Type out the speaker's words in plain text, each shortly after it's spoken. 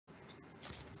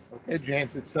Okay,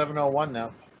 James, it's 7:01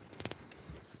 now.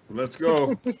 Let's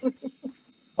go.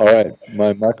 All right,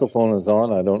 my microphone is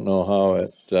on. I don't know how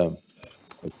it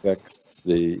affects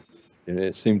the.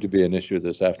 It seemed to be an issue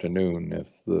this afternoon. If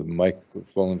the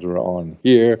microphones were on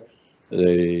here,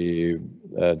 they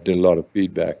did a lot of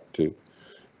feedback to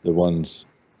the ones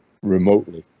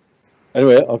remotely.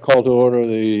 Anyway, I'll call to order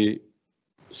the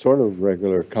sort of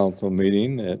regular council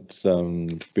meeting. It's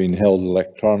being held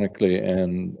electronically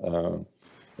and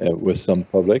with some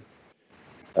public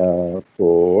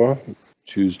for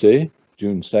Tuesday,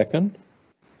 June 2nd.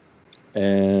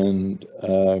 And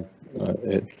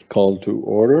it's called to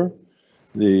order.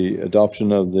 The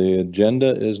adoption of the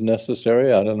agenda is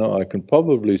necessary. I don't know. I can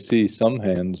probably see some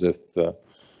hands if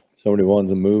somebody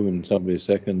wants to move and somebody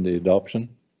second the adoption.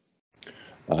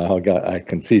 I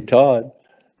can see Todd.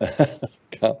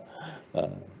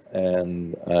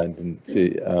 And I didn't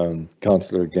see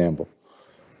Councillor Gamble.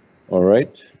 All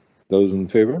right. Those in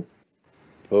favor?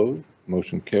 Opposed?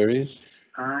 Motion carries.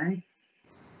 Aye.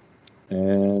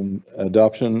 And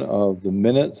adoption of the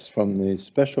minutes from the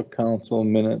special council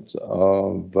minutes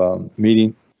of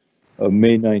meeting of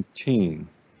May 19.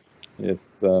 If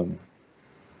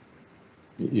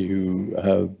you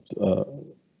have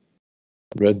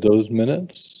read those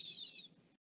minutes,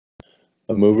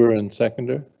 a mover and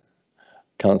seconder,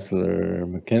 Councillor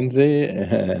McKenzie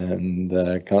and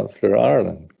Councillor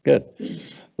Ireland. Good.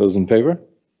 Those in favor?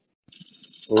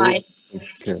 Aye.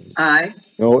 Aye.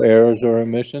 No errors or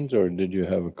omissions, or did you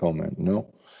have a comment? No?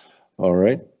 All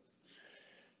right.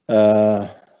 I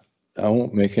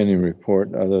won't make any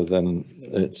report other than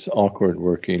it's awkward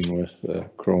working with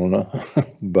Corona,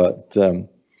 but and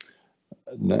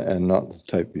not the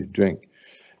type you drink.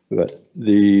 But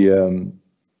the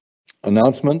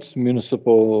announcements,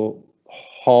 Municipal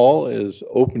Hall is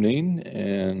opening,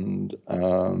 and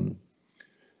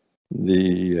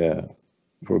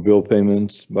for bill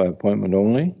payments by appointment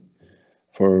only.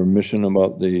 For information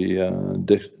about the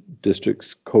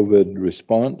district's COVID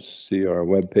response, see our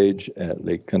webpage at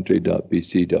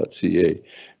lakecountry.bc.ca.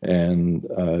 And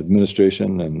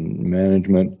administration and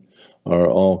management are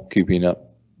all keeping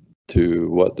up to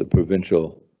what the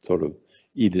provincial sort of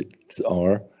edicts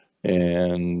are,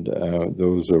 and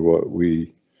those are what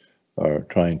we are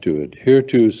trying to adhere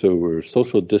to. So we're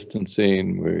social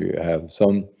distancing. We have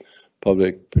some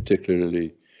public,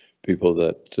 particularly people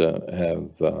that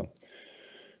have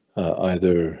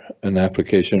either an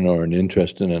application or an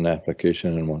interest in an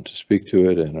application and want to speak to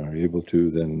it and are able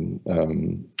to, then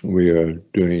we are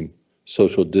doing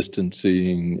social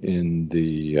distancing in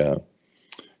the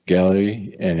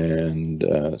gallery and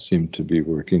seem to be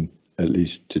working at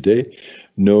least today.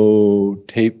 No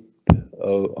tape,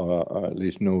 or at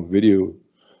least no video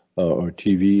or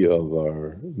TV of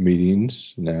our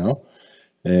meetings now,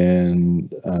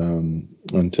 and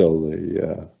until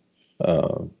the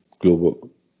global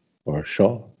or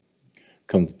Shaw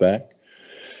comes back.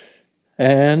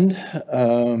 And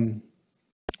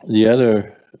the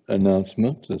other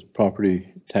announcement is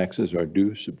property taxes are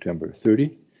due September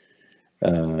 30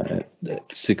 at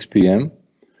 6 p.m.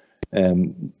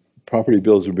 And property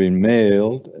bills are being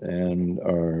mailed and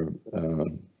are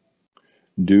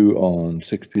due on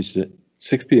 6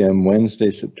 p.m. Wednesday,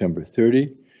 September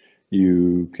 30.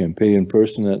 You can pay in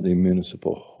person at the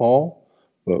Municipal Hall,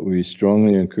 but we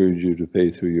strongly encourage you to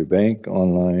pay through your bank,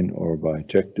 online, or by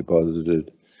check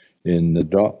deposited in the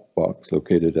drop box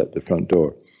located at the front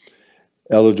door.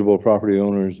 Eligible property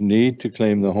owners need to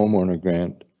claim the homeowner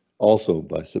grant also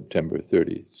by September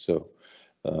 30. So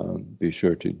be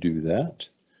sure to do that.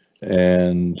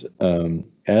 And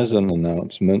as an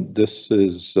announcement, this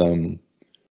is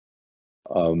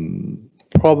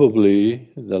probably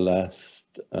the last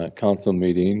council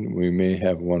meeting. We may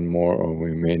have one more or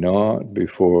we may not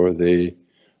before they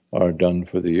are done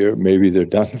for the year. Maybe they're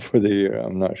done for the year,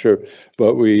 I'm not sure.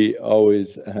 But we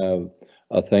always have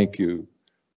a thank you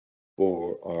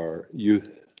for our youth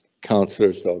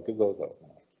counselors. So I'll give those out now.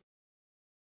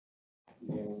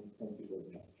 Thank you very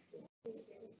much.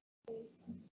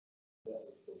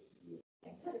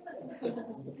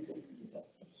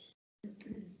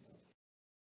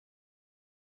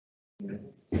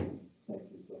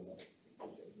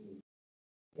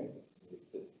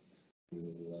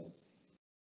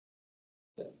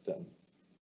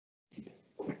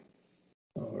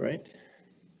 All right.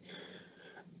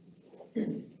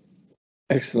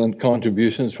 Excellent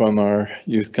contributions from our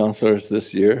youth counselors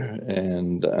this year,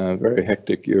 and a very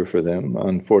hectic year for them.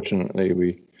 Unfortunately,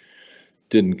 we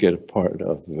didn't get a part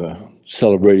of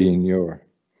celebrating your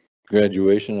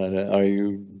graduation. Are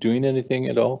you doing anything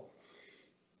at all?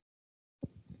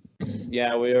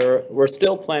 Yeah, we're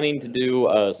still planning to do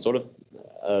a sort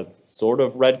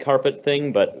of red carpet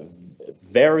thing, but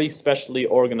very specially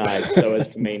organized so as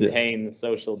to maintain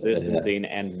social distancing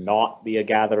and not be a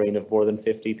gathering of more than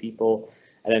 50 people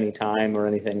at any time or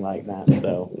anything like that.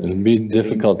 So It'd be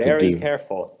difficult to do. Very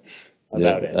careful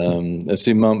about it. I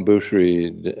see Mount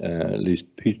Boucherie, at least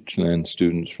Peachland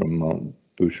students from Mount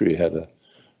Boucherie had a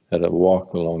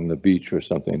walk along the beach or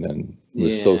something, and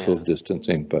with social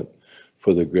distancing, but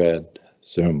for the grad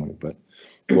ceremony. But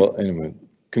well, anyway,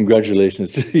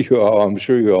 congratulations to you all. I'm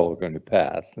sure you're all going to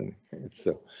pass,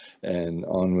 and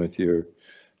on with your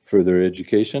further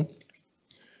education.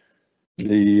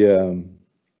 The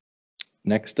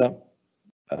next up,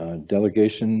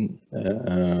 delegation.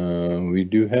 We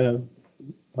do have.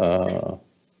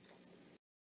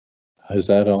 Is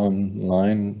that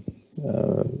online?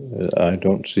 I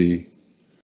don't see.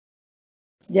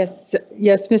 Yes,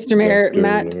 Mr. Mayor, Dr.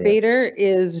 Matt Lorette. Fader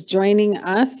is joining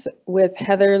us with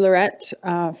Heather Lorette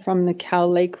from the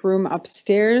Cal Lake Room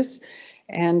upstairs,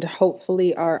 and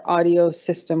hopefully our audio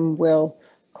system will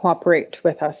cooperate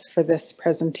with us for this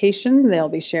presentation. They'll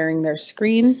be sharing their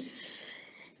screen,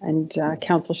 and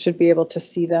council should be able to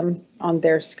see them on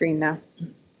their screen now.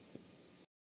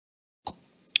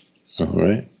 All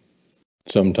right.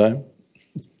 Sometime.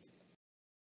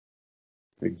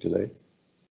 Big delay.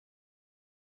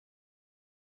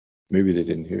 Maybe they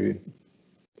didn't hear you.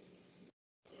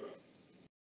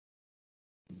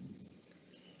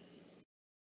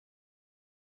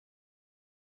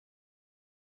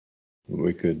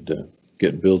 We could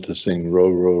get Bill to sing "Row,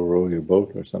 Row, Row Your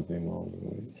Boat" or something while we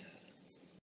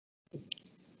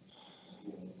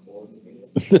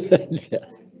wait. Yeah.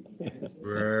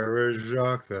 Where is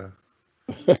Jacques?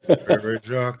 Where is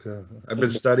Jacques? I've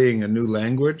been studying a new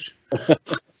language.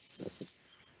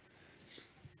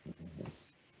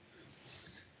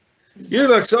 You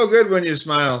look so good when you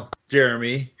smile,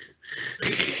 Jeremy.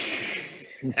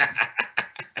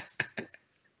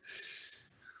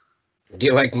 Do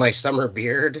you like my summer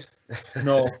beard?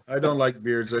 No, I don't like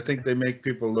beards. I think they make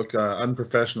people look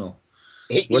unprofessional.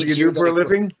 Each What do you year do for a that I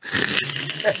living?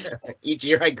 Each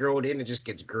year I grow it in, it just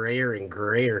gets grayer and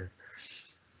grayer.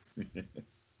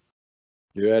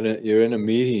 You're in a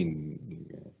meeting.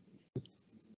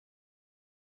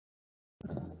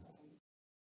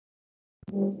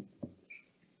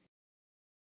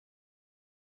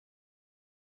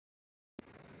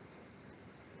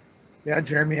 Yeah,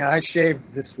 Jeremy, I shaved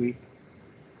this week,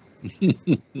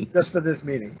 just for this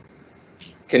meeting.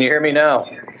 Can you hear me now?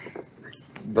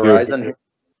 Verizon.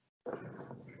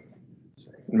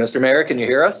 Mr. Mayor, can you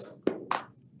hear us?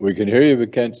 We can hear you,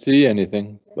 but can't see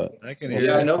anything. But I can hear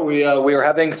Yeah, I you. know we were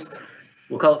having,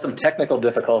 we'll call it some technical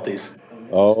difficulties.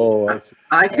 oh, I see.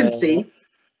 I can see.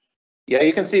 Yeah,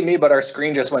 you can see me, but our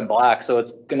screen just went black, so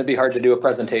it's going to be hard to do a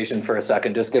presentation for a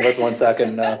second. Just give us 1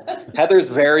 second. Heather's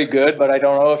very good, but I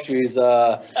don't know if she's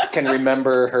can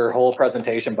remember her whole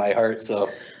presentation by heart, so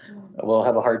we'll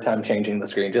have a hard time changing the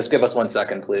screen. Just give us 1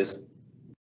 second, please.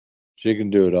 She can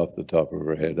do it off the top of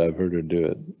her head. I've heard her do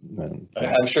it. Man.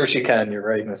 I'm sure she can. You're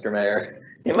right, Mr. Mayor.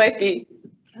 It might be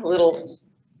a little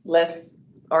less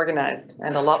organized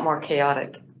and a lot more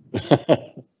chaotic.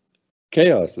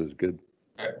 Chaos is good.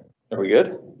 Are we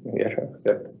good? Yeah, sure.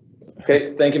 Good.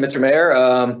 Okay, thank you, Mr. Mayor.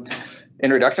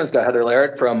 Introductions got Heather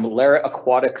Larrett from Larrett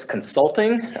Aquatics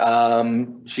Consulting.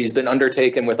 She's been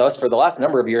undertaken with us for the last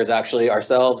number of years, actually,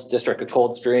 ourselves, District of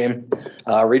Coldstream,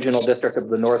 Regional District of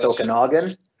the North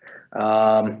Okanagan.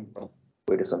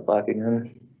 We just went black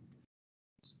again.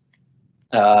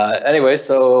 Anyway,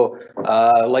 so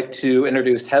I'd like to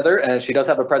introduce Heather, and she does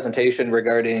have a presentation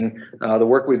regarding the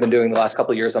work we've been doing the last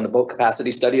couple of years on the boat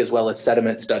capacity study, as well as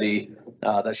sediment study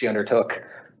that she undertook.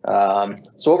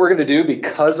 So what we're going to do,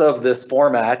 because of this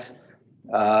format,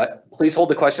 please hold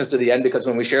the questions to the end, because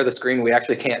when we share the screen, we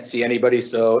actually can't see anybody.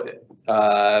 So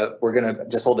we're going to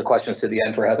just hold the questions to the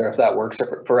end for Heather, if that works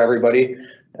for everybody.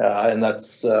 And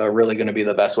that's really going to be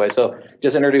the best way. So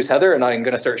just introduce Heather, and I'm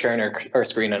going to start sharing our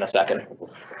screen in a second.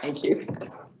 Thank you.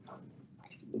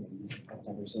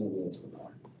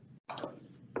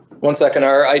 1 second.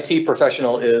 Our IT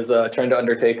professional is trying to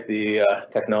undertake the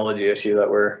technology issue that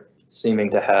we're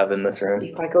seeming to have in this room.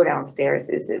 If I go downstairs,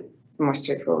 is it more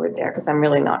straightforward there? Because I'm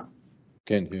really not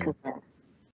Can't hear. concerned.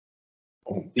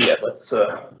 Yeah, let's.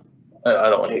 I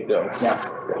don't want to keep doing this. Yeah.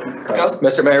 Go.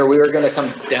 Mr. Mayor, we are going to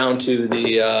come down to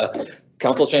the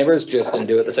council chambers just and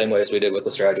do it the same way as we did with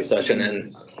the strategy session, and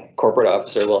corporate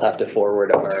officer will have to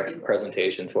forward our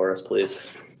presentation for us,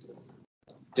 please.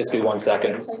 Just be 1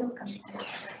 second.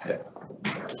 Yeah.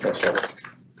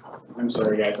 I'm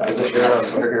sorry, guys. Is it your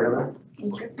here?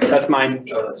 That's mine.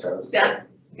 Oh, that's Travis. Yeah.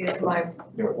 is my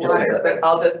Just say water, that. but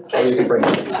I'll just. Oh, you can bring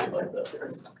it back like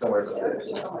that. Don't worry about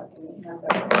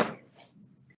it.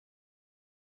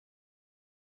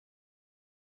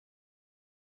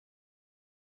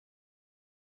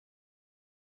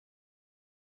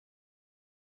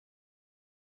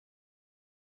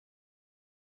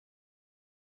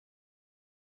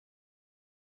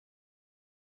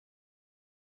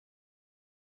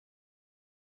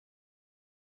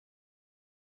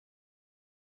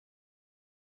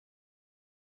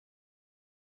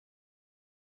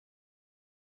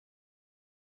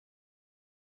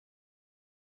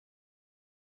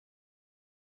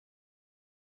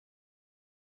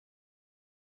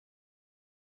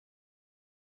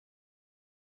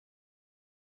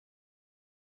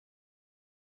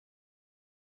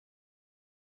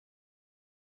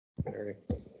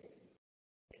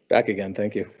 Back again,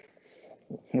 thank you.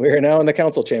 We're now in the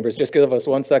council chambers. Just give us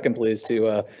 1 second, please,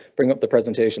 to bring up the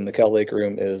presentation. The Cal Lake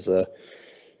Room is, I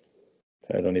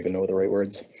don't even know the right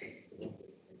words.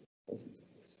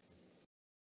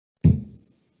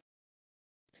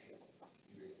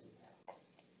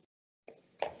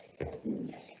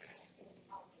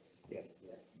 Yes.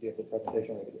 Do you have the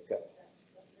presentation?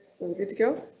 So we're good to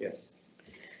go? Yes.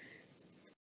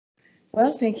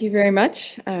 Well, thank you very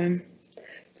much.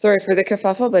 Sorry for the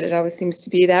kerfuffle, but it always seems to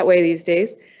be that way these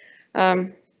days.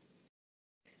 Mayor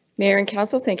and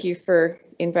Council, thank you for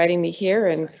inviting me here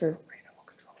and for.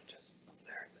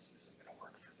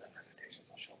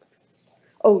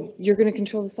 Oh, you're going to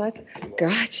control the slides?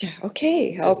 Gotcha.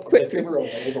 Okay, I'll quit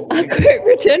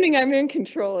pretending I'm in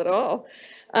control at all.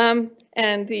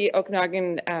 And the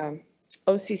Okanagan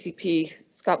OCCP,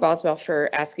 Scott Boswell,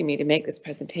 for asking me to make this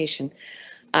presentation.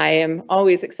 I am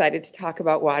always excited to talk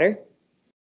about water.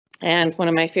 And one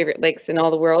of my favorite lakes in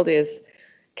all the world is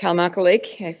Kalmaka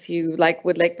Lake. If you like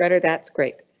Wood Lake better, that's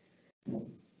great.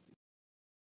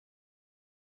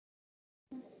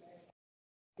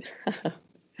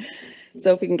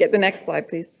 So if we can get the next slide,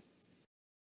 please.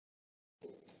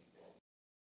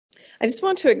 I just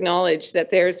want to acknowledge that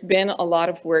there's been a lot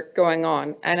of work going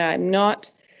on, and I'm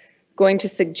not going to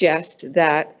suggest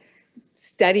that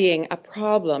studying a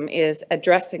problem is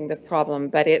addressing the problem,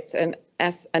 but it's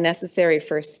a necessary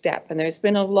first step. And there's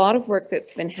been a lot of work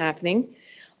that's been happening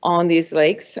on these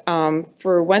lakes.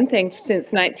 For one thing,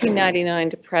 since 1999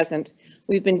 to present,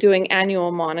 we've been doing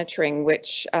annual monitoring,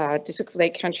 which District of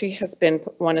Lake Country has been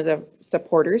one of the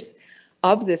supporters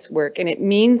of this work. And it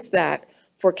means that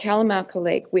for Kalamaka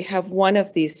Lake, we have one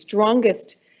of the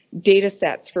strongest data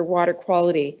sets for water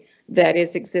quality that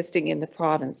is existing in the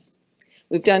province.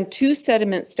 We've done 2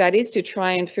 sediment studies to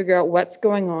try and figure out what's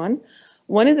going on.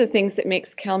 One of the things that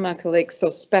makes Kalamaka Lake so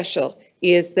special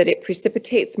is that it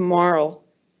precipitates marl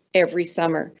every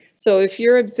summer. So if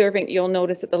you're observing, you'll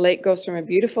notice that the lake goes from a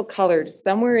beautiful color to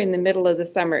somewhere in the middle of the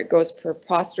summer, it goes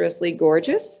preposterously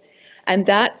gorgeous. And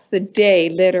that's the day,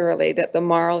 literally, that the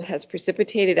marl has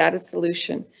precipitated out of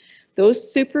solution.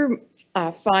 Those super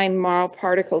fine marl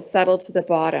particles settle to the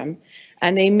bottom,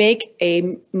 and they make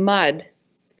a mud,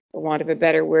 for want of a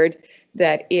better word,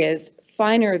 that is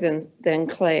finer than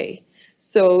clay.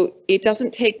 So it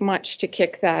doesn't take much to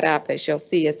kick that up, as you'll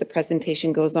see as the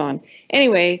presentation goes on.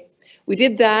 Anyway, we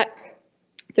did that.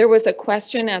 There was a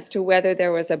question as to whether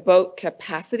there was a boat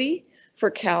capacity for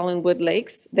Cal and Wood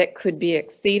Lakes that could be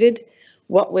exceeded.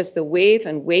 What was the wave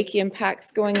and wake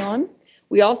impacts going on?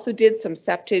 We also did some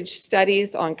septage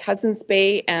studies on Cousins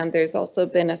Bay, and there's also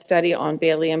been a study on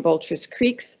Bailey and Boltrus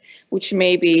Creeks, which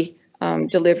may be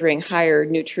delivering higher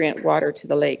nutrient water to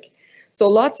the lake. So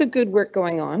lots of good work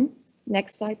going on.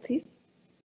 Next slide, please.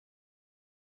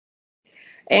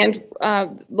 And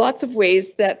lots of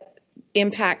ways that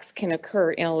impacts can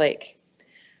occur in a lake.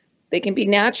 They can be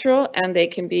natural and they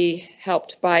can be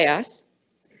helped by us.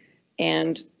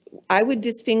 And I would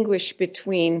distinguish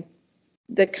between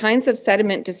the kinds of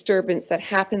sediment disturbance that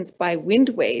happens by wind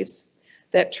waves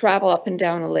that travel up and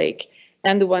down a lake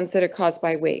and the ones that are caused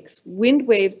by wakes. Wind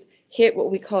waves hit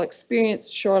what we call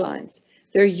experienced shorelines.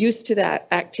 They're used to that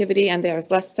activity and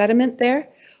there's less sediment there,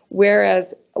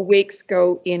 whereas wakes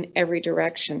go in every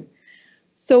direction.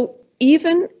 So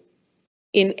even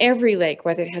in every lake,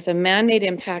 whether it has a man-made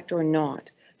impact or not,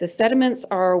 the sediments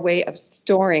are a way of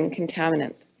storing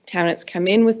contaminants. Contaminants come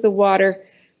in with the water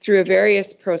through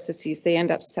various processes. They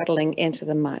end up settling into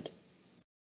the mud.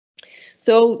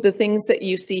 So the things that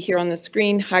you see here on the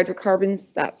screen,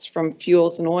 hydrocarbons, that's from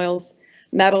fuels and oils,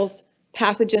 metals,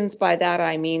 pathogens, by that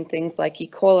I mean things like E.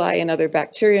 coli and other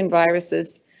bacteria and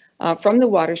viruses from the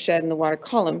watershed and the water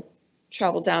column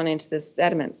travel down into the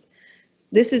sediments.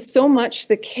 This is so much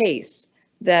the case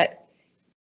that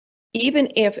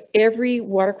even if every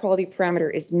water quality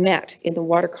parameter is met in the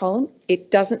water column,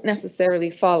 it doesn't necessarily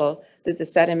follow that the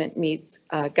sediment meets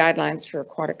guidelines for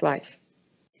aquatic life.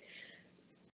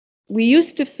 We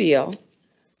used to feel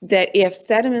that if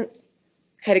sediments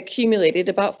had accumulated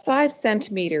about 5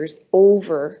 centimeters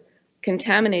over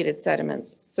contaminated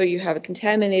sediments, so you have a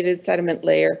contaminated sediment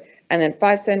layer and then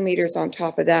 5 centimeters on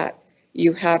top of that,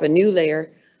 you have a new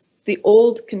layer, the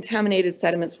old contaminated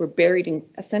sediments were buried and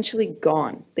essentially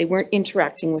gone. They weren't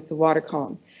interacting with the water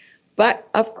column. But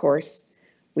of course,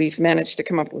 we've managed to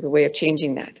come up with a way of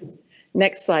changing that.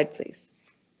 Next slide, please.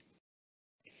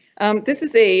 This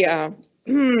is a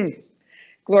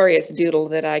glorious doodle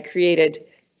that I created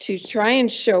to try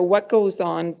and show what goes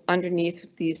on underneath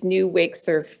these new wake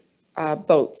surf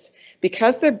boats.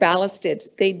 Because they're ballasted,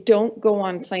 they don't go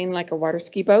on plane like a water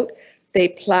ski boat, they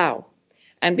plow.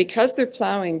 And because they're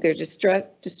plowing, they're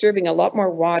disturbing a lot more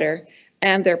water,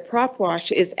 and their prop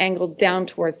wash is angled down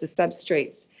towards the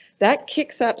substrates. That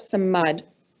kicks up some mud,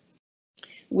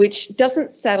 which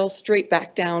doesn't settle straight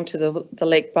back down to the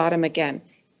lake bottom again.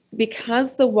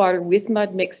 Because the water with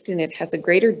mud mixed in it has a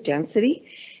greater density,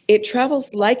 it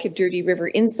travels like a dirty river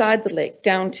inside the lake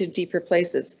down to deeper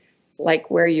places, like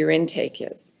where your intake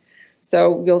is.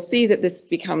 So you'll see that this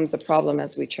becomes a problem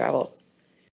as we travel.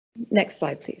 Next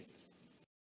slide, please.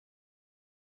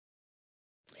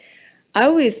 I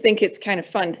always think it's kind of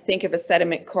fun to think of a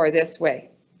sediment core this way.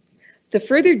 The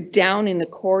further down in the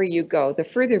core you go, the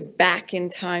further back in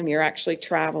time you're actually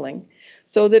traveling.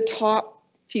 So the top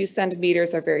few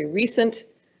centimeters are very recent.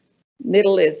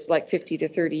 Middle is like 50 to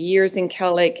 30 years in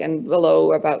Cal Lake, and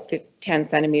below about 10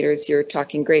 centimeters, you're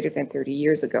talking greater than 30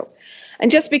 years ago. And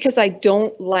just because I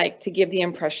don't like to give the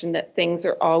impression that things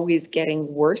are always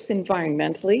getting worse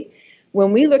environmentally,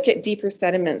 when we look at deeper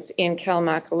sediments in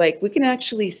Kalamaka Lake, we can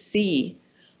actually see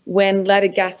when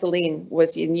leaded gasoline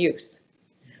was in use.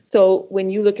 So when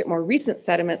you look at more recent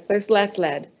sediments, there's less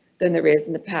lead than there is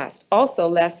in the past. Also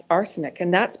less arsenic,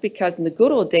 and that's because in the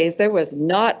good old days, there was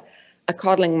not a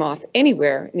codling moth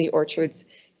anywhere in the orchards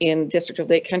in District of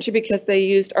Lake Country because they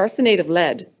used arsenate of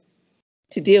lead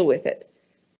to deal with it.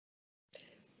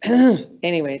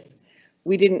 Anyways,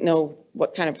 we didn't know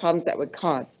what kind of problems that would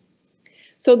cause.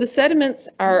 So the sediments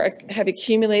have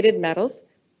accumulated metals,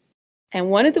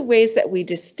 and one of the ways that we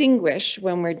distinguish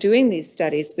when we're doing these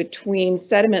studies between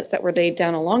sediments that were laid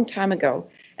down a long time ago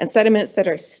and sediments that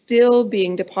are still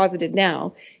being deposited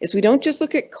now is we don't just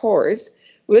look at cores,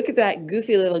 we look at that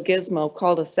goofy little gizmo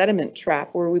called a sediment trap,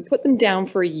 where we put them down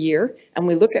for a year and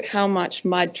we look at how much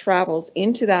mud travels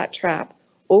into that trap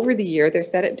over the year. They're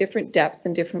set at different depths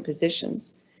and different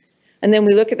positions. And then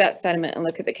we look at that sediment and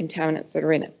look at the contaminants that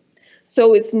are in it.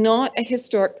 So it's not a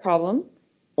historic problem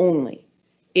only.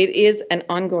 It is an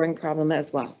ongoing problem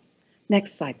as well.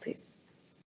 Next slide, please.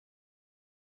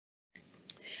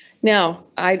 Now,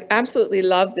 I absolutely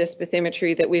love this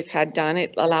bathymetry that we've had done.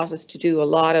 It allows us to do a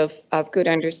lot of good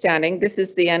understanding. This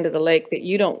is the end of the lake that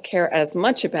you don't care as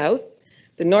much about,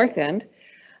 the north end.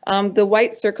 The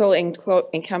white circle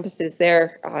encompasses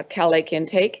their Cal Lake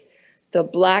intake. The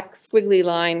black squiggly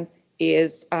line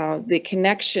is the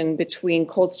connection between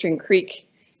Coldstream Creek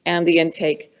and the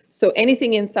intake. So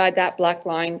anything inside that black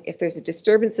line, if there's a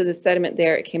disturbance of the sediment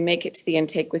there, it can make it to the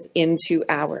intake within 2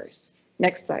 hours.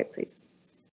 Next slide, please.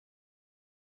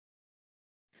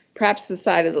 Perhaps the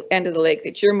side of the end of the lake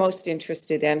that you're most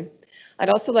interested in. I'd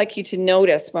also like you to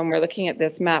notice when we're looking at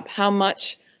this map how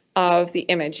much of the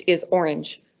image is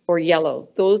orange or yellow.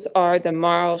 Those are the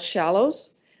marl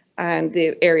shallows and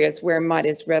the areas where mud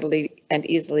is readily and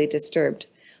easily disturbed.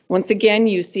 Once again,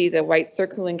 you see the white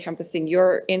circle encompassing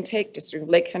your intake, District of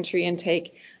Lake Country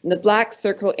intake, and the black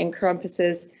circle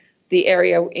encompasses the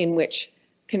area in which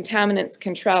contaminants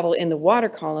can travel in the water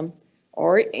column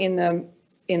or in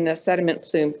the sediment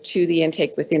plume to the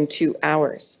intake within 2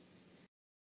 hours.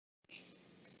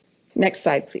 Next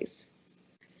slide, please.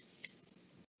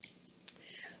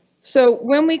 So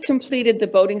when we completed the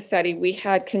boating study, we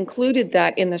had concluded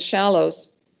that in the shallows,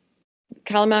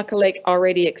 Kalamaka Lake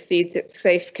already exceeds its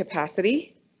safe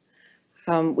capacity.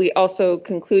 We also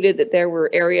concluded that there were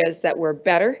areas that were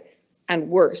better and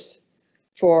worse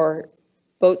for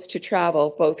boats to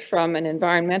travel, both from an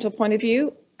environmental point of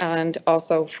view and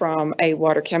also from a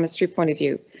water chemistry point of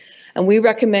view. And we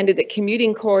recommended that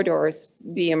commuting corridors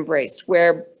be embraced,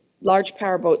 where large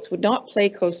power boats would not play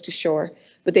close to shore,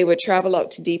 but they would travel out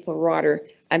to deeper water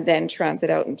and then transit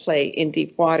out and play in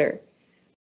deep water.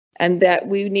 And that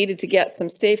we needed to get some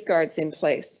safeguards in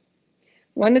place.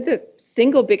 One of the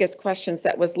single biggest questions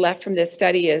that was left from this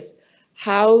study is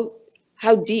how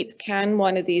deep can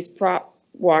one of these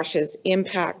washes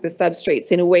impact the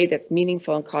substrates in a way that's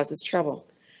meaningful and causes trouble.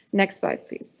 Next slide,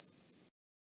 please.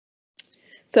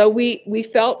 So we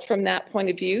felt from that point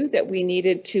of view that we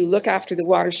needed to look after the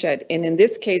watershed. And in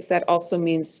this case, that also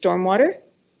means stormwater.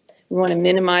 We want to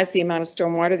minimize the amount of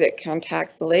stormwater that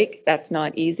contacts the lake. That's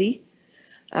not easy.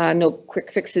 No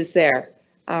quick fixes there.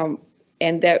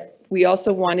 And that we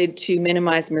also wanted to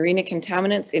minimize marina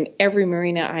contaminants. In every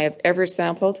marina I have ever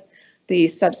sampled, the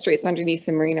substrates underneath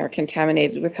the marina are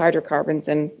contaminated with hydrocarbons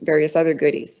and various other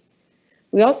goodies.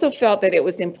 We also felt that it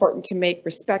was important to make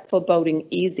respectful boating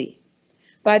easy.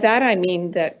 By that I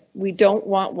mean that we don't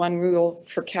want one rule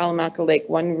for Kalamalka Lake,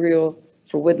 one rule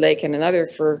for Wood Lake, and another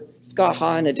for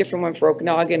Skaha, and a different one for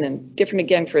Okanagan, and different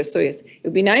again for Osoyoos. It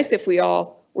would be nice if we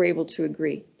all were able to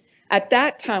agree. At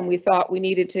that time, we thought we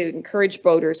needed to encourage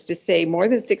boaters to stay more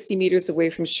than 60 meters away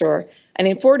from shore and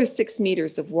in 4 to 6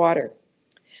 meters of water.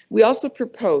 We also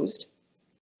proposed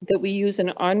that we use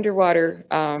an underwater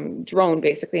drone,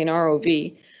 basically an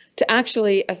ROV, to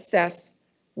actually assess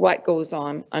what goes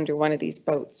on under one of these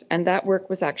boats. And that work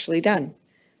was actually done.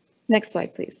 Next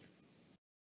slide, please.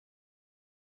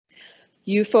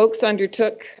 You folks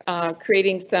undertook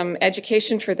creating some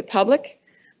education for the public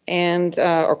and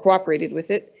or cooperated with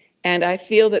it. And I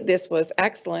feel that this was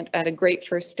excellent and a great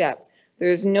first step.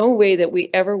 There's no way that we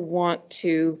ever want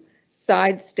to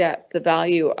sidestep the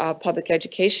value of public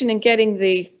education and getting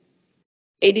the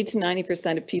 80 to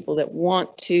 90% of people that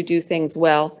want to do things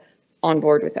well on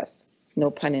board with us. No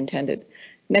pun intended.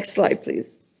 Next slide,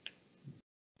 please.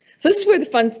 So this is where the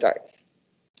fun starts.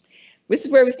 This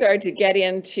is where we started to get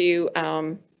into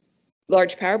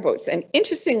large powerboats. And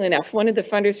interestingly enough, one of the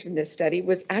funders from this study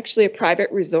was actually a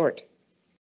private resort.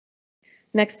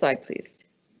 Next slide, please.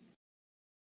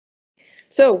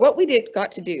 So what we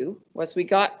got to do was we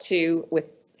got to, with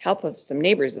help of some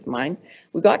neighbors of mine,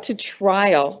 we got to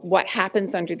trial what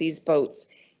happens under these boats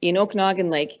in Okanagan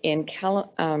Lake in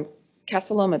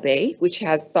Casaloma Bay, which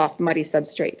has soft, muddy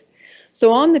substrate.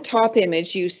 So on the top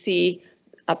image, you see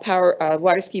a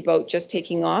water ski boat just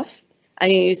taking off,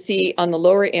 and you see on the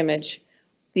lower image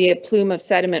the plume of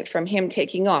sediment from him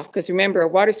taking off. Because remember, a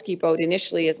water ski boat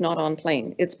initially is not on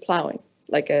plane; it's plowing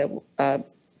like a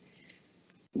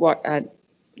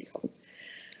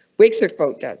wake surf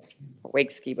boat does, or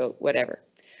wake ski boat, whatever.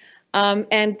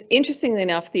 And interestingly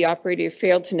enough, the operator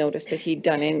failed to notice that he'd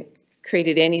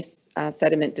created any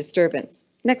sediment disturbance.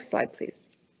 Next slide, please.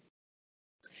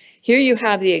 Here you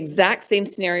have the exact same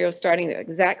scenario, starting the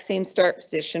exact same start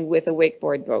position with a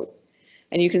wakeboard boat.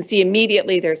 And you can see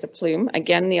immediately there's a plume.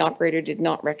 Again, the operator did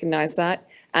not recognize that.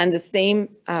 And the same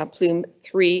plume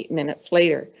 3 minutes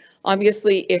later.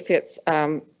 Obviously, if it's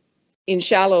in a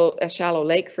shallow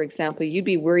lake, for example, you'd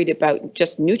be worried about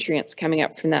just nutrients coming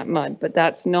up from that mud, but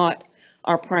that's not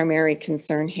our primary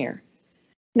concern here.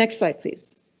 Next slide,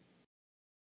 please.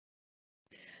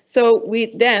 So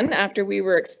we then, after we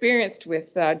were experienced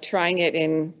with trying it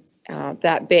in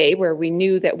that bay where we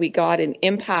knew that we got an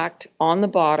impact on the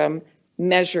bottom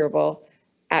measurable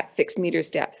at 6 meters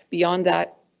depth. Beyond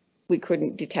that, we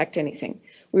couldn't detect anything.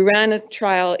 We ran a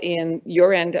trial in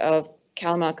your end of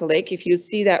Kalamalka Lake. If you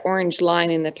see that orange line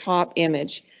in the top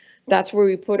image, that's where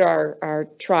we put our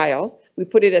trial. We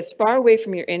put it as far away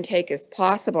from your intake as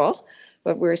possible,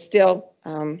 but we're still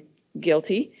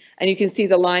guilty. And you can see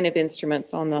the line of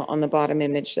instruments on the bottom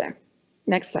image there.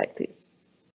 Next slide, please.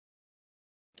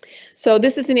 So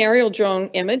this is an aerial drone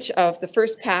image of the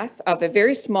first pass of a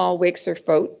very small wake surf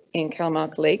boat in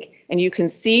Kalamalka Lake, and you can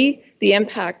see the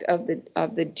impact of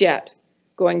the jet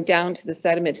going down to the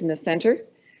sediment in the center,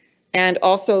 and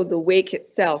also the wake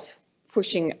itself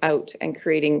pushing out and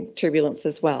creating turbulence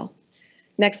as well.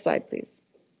 Next slide, please.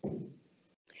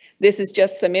 This is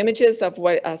just some images of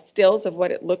what stills of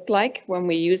what it looked like when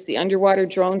we used the underwater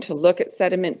drone to look at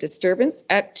sediment disturbance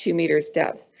at 2 meters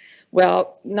depth.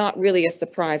 Well, not really a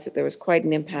surprise that there was quite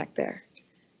an impact there.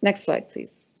 Next slide,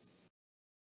 please.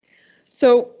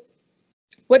 So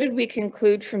what did we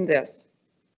conclude from this?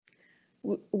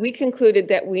 We concluded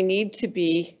that we need to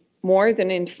be more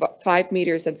than in 5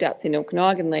 meters of depth in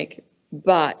Okanagan Lake,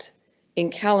 but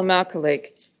in Kalamalka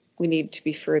Lake, we need to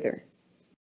be further.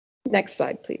 Next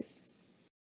slide, please.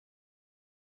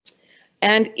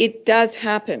 And it does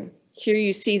happen. Here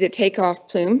you see the takeoff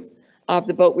plume of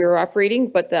the boat we were operating,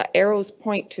 but the arrows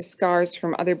point to scars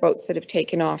from other boats that have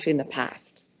taken off in the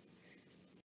past.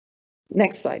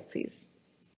 Next slide, please.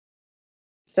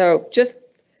 So just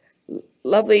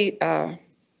lovely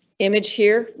image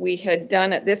here. We had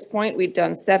done at this point, we'd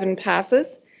done 7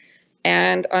 passes,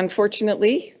 and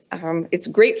unfortunately, it's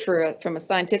great from a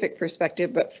scientific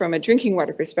perspective, but from a drinking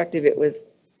water perspective, it was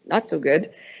not so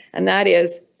good. And that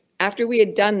is, After we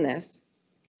had done this,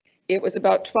 it was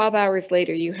about 12 hours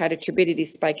later, you had a turbidity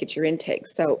spike at your intake.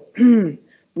 So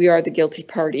we are the guilty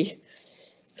party.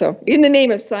 So in the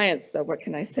name of science, though, what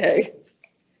can I say?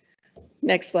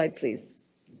 Next slide, please.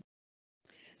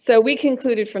 So we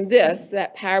concluded from this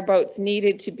that powerboats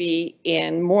needed to be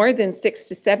in more than 6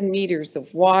 to 7 meters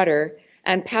of water,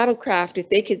 and paddlecraft, if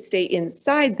they could stay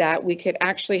inside that, we could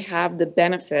actually have the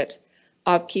benefit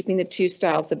of keeping the two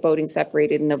styles of boating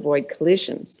separated and avoid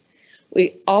collisions.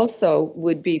 We also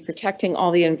would be protecting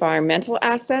all the environmental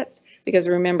assets, because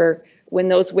remember, when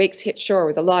those wakes hit shore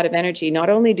with a lot of energy, not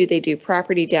only do they do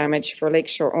property damage for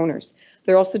lakeshore owners,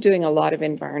 they're also doing a lot of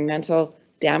environmental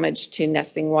damage to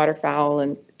nesting waterfowl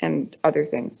and other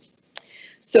things.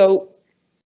 So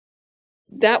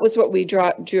that was what we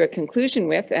drew a conclusion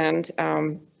with, and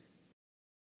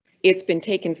it's been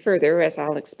taken further, as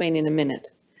I'll explain in a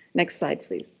minute. Next slide,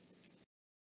 please.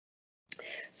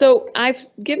 So I've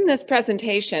given this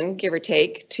presentation, give or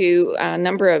take, to a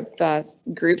number of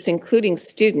groups, including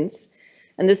students,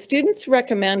 and the students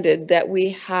recommended that we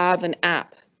have an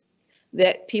app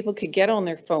that people could get on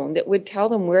their phone that would tell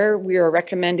them where we are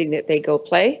recommending that they go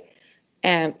play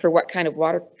and for what kind of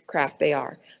watercraft they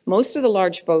are. Most of the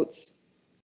large boats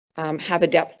have a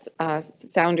depth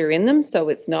sounder in them, so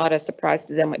it's not a surprise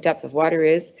to them what depth of water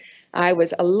is. I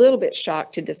was a little bit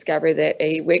shocked to discover that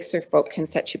a wake surf boat can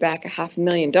set you back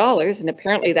 $500,000, and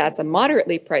apparently that's a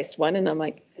moderately priced one. And I'm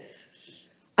like,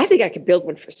 I think I could build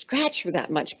one for scratch for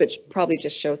that much, but it probably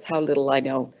just shows how little I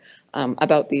know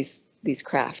about these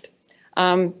craft.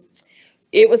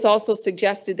 It was also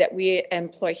suggested that we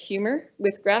employ humor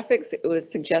with graphics. It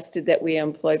was suggested that we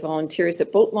employ volunteers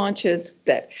at boat launches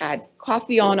that had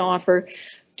coffee on offer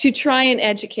to try and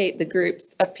educate the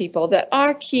groups of people that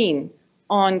are keen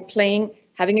on playing,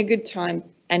 having a good time,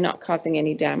 and not causing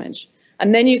any damage.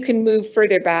 And then you can move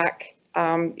further back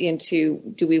into,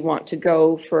 do we want to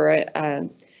go for an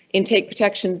intake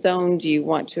protection zone? Do you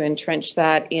want to entrench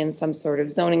that in some sort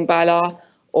of zoning bylaw?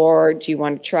 Or do you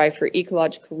want to try for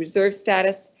ecological reserve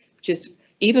status, which is,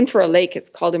 even for a lake, it's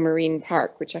called a marine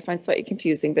park, which I find slightly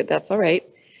confusing, but that's all right.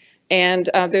 And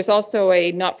there's also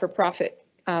a not-for-profit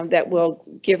that will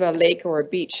give a lake or a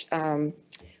beach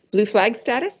blue flag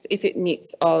status if it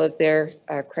meets all of their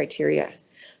criteria.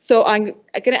 So I'm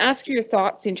going to ask you your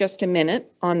thoughts in just a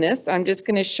minute on this. I'm just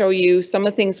going to show you some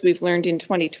of the things we've learned in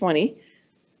 2020,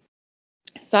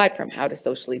 aside from how to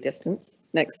socially distance.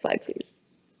 Next slide, please.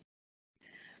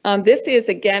 This is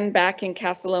again back in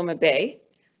Casaloma Bay.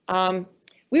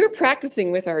 We were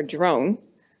practicing with our drone,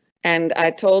 and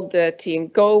I told the team,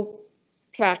 go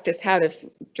practice how to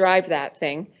drive that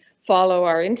thing, follow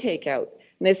our intake out.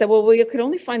 And they said, well, we could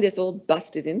only find this old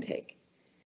busted intake.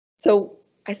 So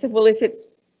I said, well, if it's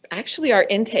actually our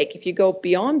intake, if you go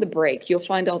beyond the break, you'll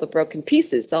find all the broken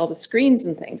pieces, all the screens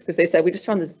and things, because they said, we just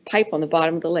found this pipe on the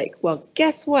bottom of the lake. Well,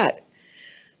 guess what?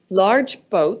 Large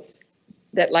boats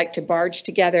that like to barge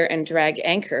together and drag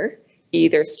anchor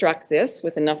either struck this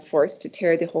with enough force to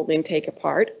tear the whole intake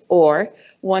apart, or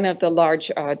one of the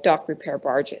large dock repair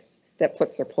barges that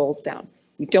puts their poles down.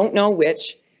 We don't know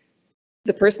which.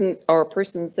 The person or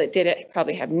persons that did it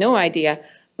probably have no idea,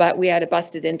 but we had a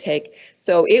busted intake.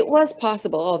 So it was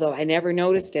possible, although I never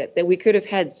noticed it, that we could have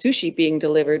had sushi being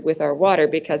delivered with our water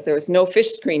because there was no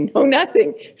fish screen, no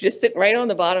nothing, just sitting right on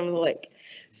the bottom of the lake.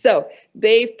 So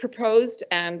they've proposed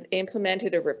and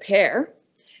implemented a repair,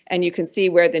 and you can see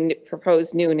where the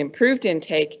proposed new and improved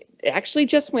intake actually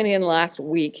just went in last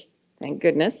week, thank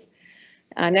goodness.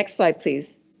 Next slide,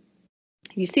 please.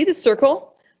 You see the circle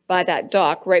by that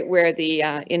dock right where the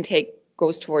intake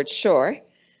goes towards shore.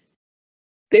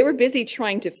 They were busy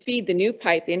trying to feed the new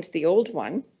pipe into the old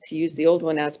one, to use the old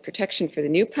one as protection for the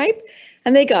new pipe,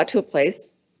 and they got to a place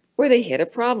where they hit a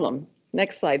problem.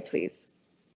 Next slide, please.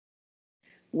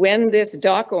 When this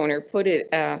dock owner put it,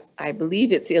 I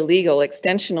believe it's illegal,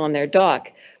 extension on their dock,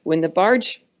 when the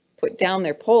barge put down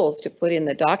their poles to put in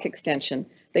the dock extension,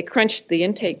 they crunched the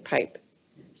intake pipe.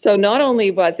 So not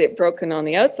only was it broken on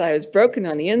the outside, it was broken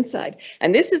on the inside.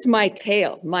 And this is my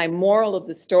tale, my moral of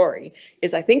the story,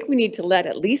 is I think we need to let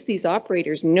at least these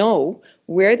operators know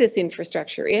where this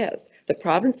infrastructure is. The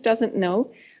province doesn't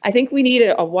know. I think we need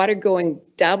a water going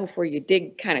down before you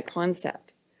dig kind of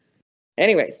concept.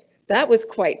 Anyways, that was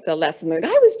quite the lesson learned. I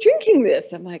was drinking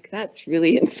this. I'm like, that's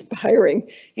really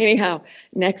inspiring. Anyhow,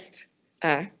 next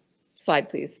slide,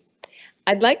 please.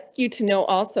 I'd like you to know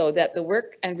also that the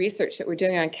work and research that we're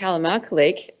doing on Kalamalka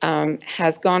Lake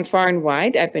has gone far and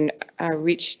wide. I've been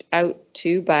reached out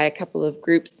to by a couple of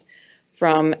groups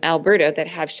from Alberta that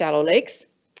have shallow lakes.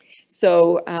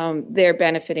 So they're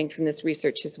benefiting from this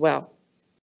research as well.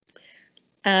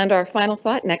 And our final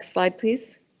thought, next slide,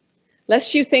 please.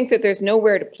 Lest you think that there's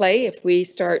nowhere to play if we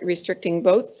start restricting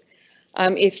boats,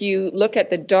 if you look at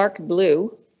the dark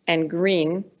blue and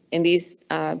green in these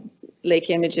lake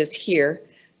images here,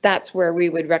 that's where we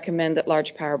would recommend that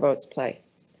large power boats play.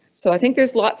 So I think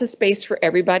there's lots of space for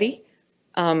everybody,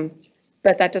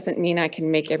 but that doesn't mean I can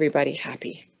make everybody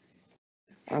happy.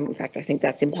 In fact, I think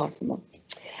that's impossible.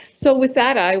 So with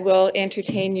that, I will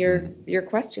entertain your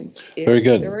questions. Very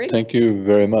good. Thank you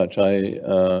very much. I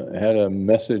had a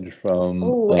message from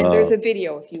Oh, and there's a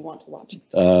video if you want to watch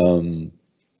it.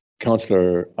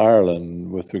 Councillor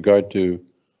Ireland with regard to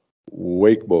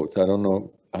wake boats. I don't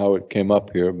know how it came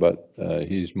up here, but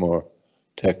he's more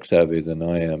tech savvy than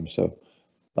I am. So,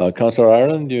 Councillor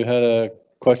Ireland, you had a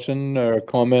question or a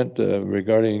comment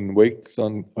regarding wake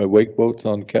boats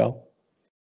on Cal?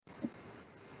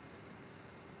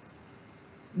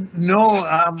 No,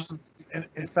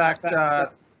 in fact, I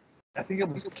think it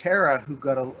was Kara who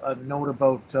got a note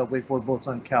about wakeboard boats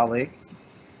on Cal Lake.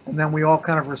 And then we all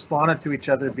kind of responded to each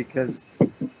other because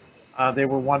they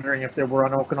were wondering if there were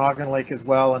on Okanagan Lake as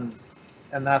well. And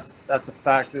that's a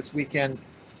fact. This weekend,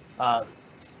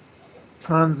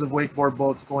 tons of wakeboard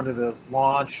boats going to the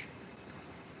launch.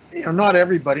 You know, not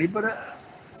everybody, but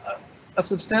a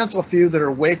substantial few that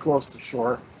are way close to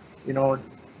shore, you know,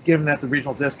 given that the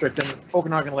regional district and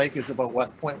Okanagan Lake is about,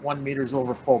 what, 0.1 meters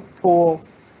over full pool.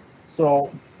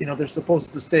 So, you know, they're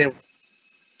supposed to stay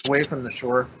away from the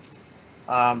shore.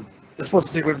 They're supposed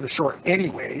to stay away from the shore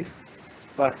anyways,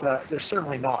 but they're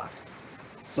certainly not.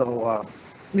 So,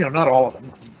 you know, not all of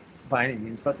them by any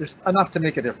means, but there's enough to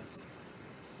make a difference.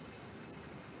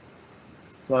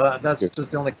 So that's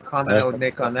just the only comment I would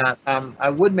make on that. I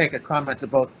would make a comment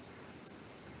about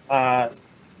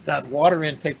that water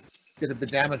intake that have been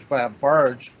damaged by a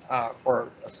barge or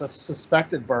a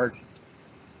suspected barge.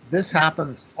 This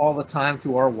happens all the time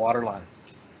to our water lines.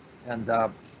 And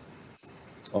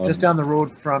just down the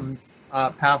road from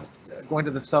going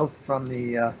to the south from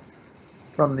the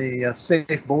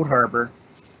safe boat harbor,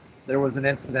 there was an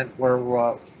incident where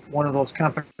one of those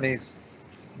companies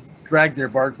dragged their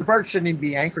barge. The barge shouldn't even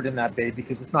be anchored in that bay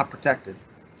because it's not protected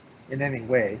in any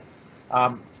way.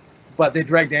 But they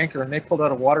dragged anchor and they pulled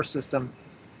out a water system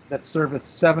that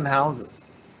serviced 7 houses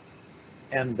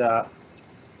and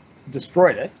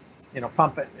destroyed it. You know,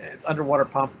 pump it, underwater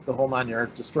pump, the whole 9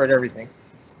 yards, destroyed everything,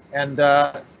 and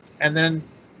then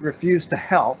refused to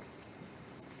help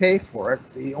pay for it.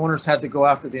 The owners had to go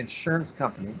after the insurance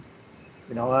company.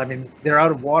 You know, I mean, they're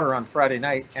out of water on Friday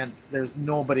night, and there's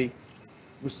nobody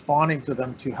responding to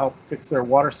them to help fix their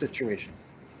water situation.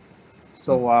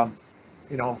 So,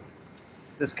 you know,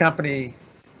 this company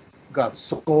got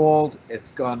sold.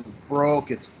 It's gone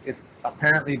broke. It's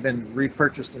apparently been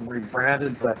repurchased and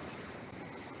rebranded, but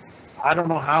I don't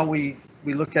know how we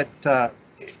look at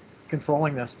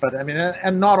controlling this. But I mean,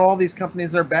 and not all these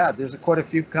companies are bad. There's quite a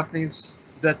few companies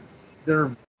that they're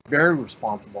very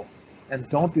responsible and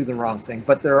don't do the wrong thing.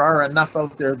 But there are enough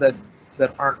out there that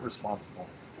aren't responsible.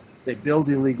 They build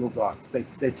illegal docks.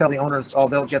 They tell the owners, oh,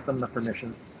 they'll get them the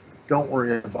permission. Don't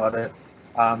worry about it.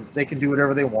 They can do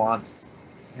whatever they want.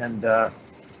 And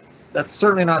that's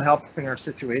certainly not helping our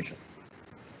situation.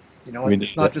 You know,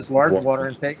 it's not just large water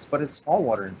intakes, but it's small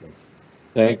water intakes.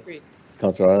 Thank you,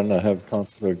 Councillor Ireland. I have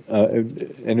Councillor,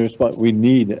 in response, we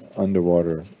need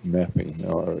underwater mapping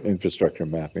or infrastructure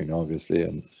mapping, obviously,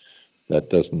 and that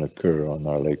doesn't occur on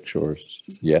our lake shores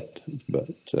yet, but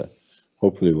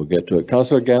hopefully we'll get to it.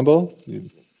 Councillor Gamble,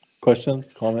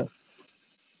 questions, comments?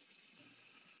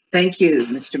 Thank you,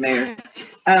 Mr. Mayor.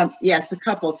 Yes, a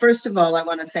couple. First of all, I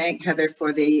want to thank Heather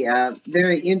for the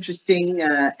very interesting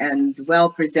and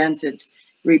well-presented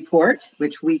report,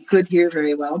 which we could hear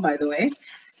very well, by the way.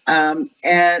 And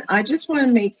I just want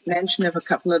to make mention of a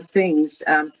couple of things.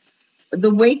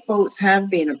 The wake boats have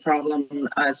been a problem,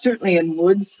 certainly in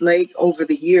Woods Lake over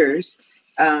the years,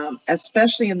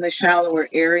 especially in the shallower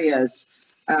areas.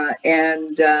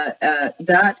 And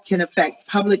that can affect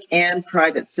public and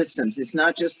private systems. It's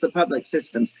not just the public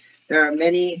systems. There are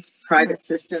many private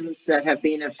systems that have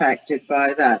been affected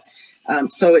by that.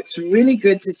 So it's really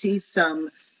good to see some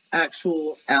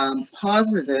actual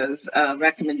positive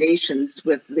recommendations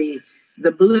with the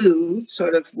blue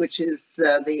sort of, which is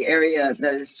the area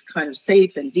that is kind of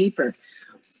safe and deeper.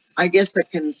 I guess the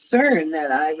concern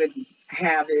that I would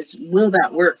have is, will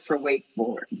that work for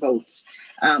wakeboard boats?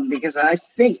 Because I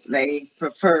think they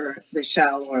prefer the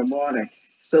shallower water.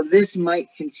 So this might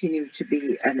continue to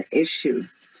be an issue.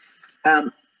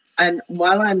 And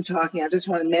while I'm talking, I just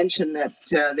want to mention that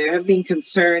there have been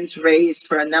concerns raised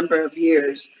for a number of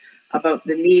years about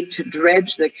the need to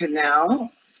dredge the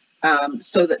canal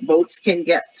so that boats can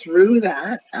get through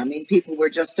that. I mean, people were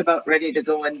just about ready to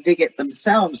go and dig it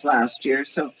themselves last year.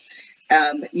 So,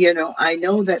 you know, I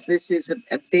know that this is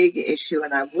a big issue,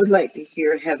 and I would like to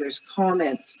hear Heather's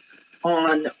comments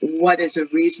on what is a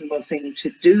reasonable thing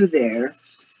to do there.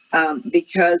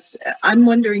 Because I'm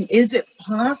wondering, is it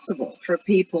possible for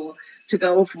people to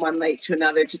go from one lake to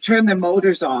another, to turn their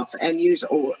motors off and use,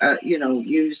 you know,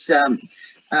 use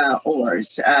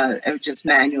oars, just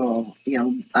manual, you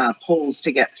know, poles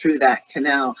to get through that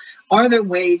canal? Are there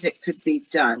ways it could be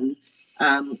done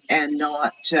and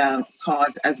not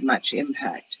cause as much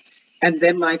impact? And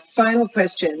then my final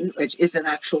question, which is an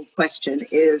actual question,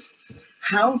 is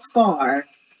how far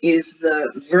is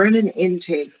the Vernon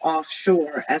intake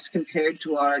offshore as compared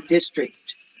to our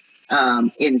district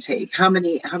intake? How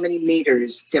many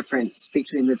meters difference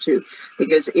between the two?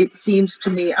 Because it seems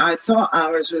to me, I thought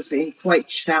ours was in quite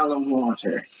shallow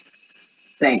water.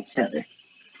 Thanks, Heather.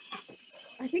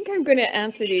 I think I'm going to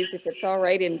answer these, if it's all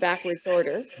right, in backwards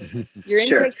order. Your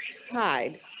Sure. intake is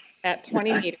tied at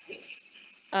 20 meters.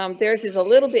 Theirs is a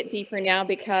little bit deeper now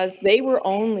because they were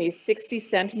only 60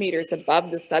 centimeters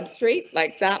above the substrate,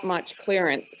 like that much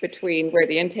clearance between where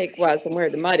the intake was and where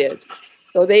the mud is.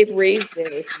 So they've raised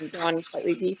theirs and gone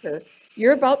slightly deeper.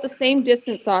 You're about the same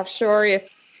distance offshore.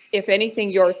 If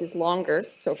anything, yours is longer,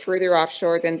 so further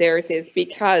offshore than theirs is,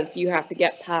 because you have to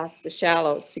get past the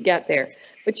shallows to get there.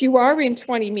 But you are in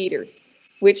 20 meters,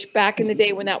 which back in the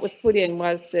day when that was put in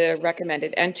was the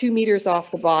recommended, and 2 meters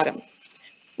off the bottom.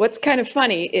 What's kind of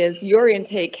funny is your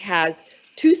intake has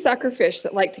 2 suckerfish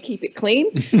that like to keep it clean,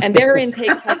 and their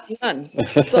intake has none.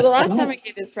 So the last time I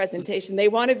gave this presentation, they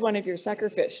wanted one of your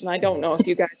suckerfish, and I don't know if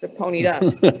you guys have ponied up.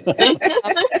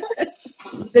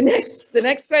 The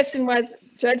next question was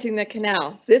judging the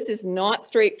canal. This is not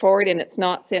straightforward, and it's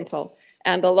not simple.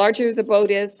 And the larger the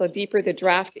boat is, the deeper the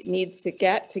draft it needs to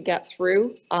get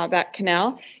through that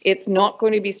canal. It's not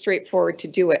going to be straightforward to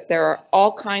do it. There are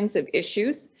all kinds of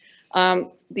issues.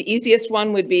 The easiest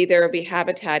one would be there will be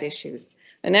habitat issues.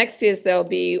 The next is there'll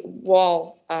be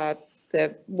wall,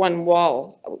 the one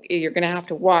wall. You're going to have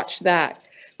to watch that.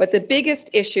 But the biggest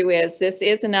issue is this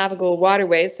is a navigable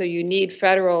waterway, so you need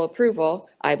federal approval,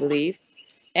 I believe.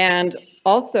 And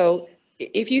also,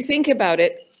 if you think about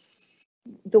it,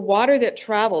 the water that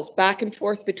travels back and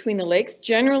forth between the lakes,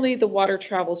 generally the water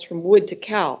travels from Wood to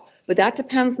Cal, but that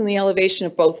depends on the elevation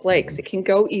of both lakes. It can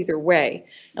go either way.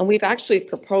 And we've actually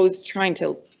proposed trying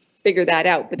to figure that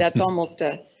out, but that's almost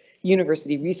a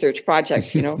university research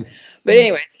project, you know. But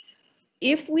anyways,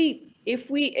 if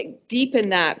we deepen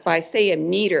that by, say, a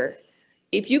meter,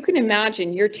 if you can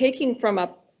imagine, you're taking from a,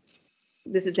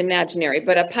 this is imaginary,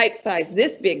 but a pipe size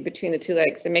this big between the two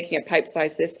lakes and making a pipe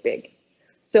size this big.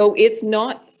 So it's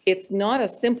not a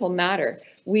simple matter.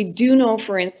 We do know,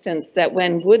 for instance, that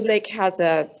when Wood Lake has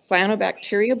a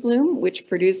cyanobacteria bloom, which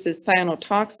produces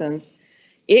cyanotoxins,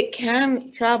 it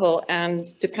can travel,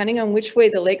 and depending on which way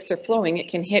the lakes are flowing, it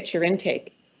can hit your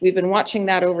intake. We've been watching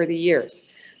that over the years.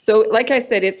 So like I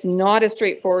said, it's not a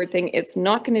straightforward thing. It's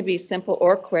not going to be simple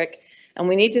or quick, and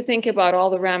we need to think about all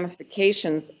the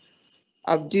ramifications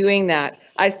of doing that.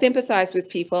 I sympathize with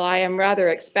people. I am rather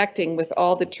expecting, with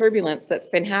all the turbulence that's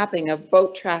been happening of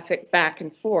boat traffic back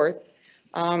and forth,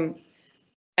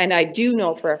 and I do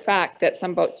know for a fact that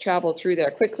some boats travel through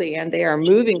there quickly and they are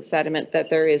moving sediment, that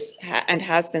there is and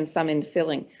has been some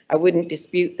infilling. I wouldn't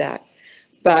dispute that.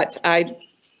 But I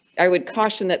would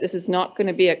caution that this is not going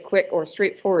to be a quick or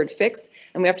straightforward fix,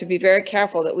 and we have to be very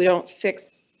careful that we don't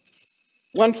fix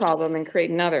one problem and create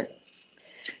another.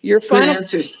 Your Good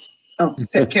answers. Oh,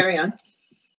 carry on.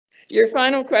 Your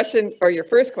final question, or your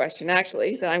first question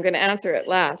actually, that I'm going to answer at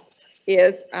last,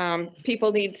 is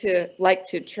people need to like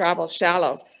to travel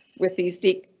shallow with these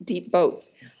deep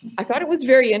boats. I thought it was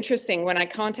very interesting when I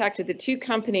contacted the 2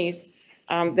 companies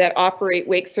that operate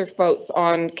wake surf boats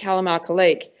on Kalamalka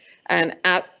Lake, and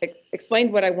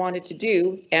explained what I wanted to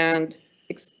do, and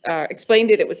explained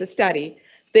it was a study.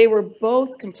 They were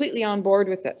both completely on board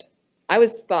with it. I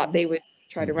thought they would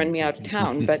try to run me out of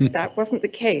town, but that wasn't the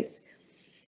case,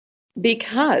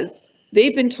 because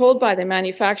they've been told by the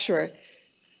manufacturer,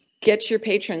 get your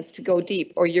patrons to go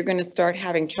deep or you're going to start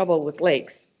having trouble with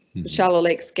lakes. The shallow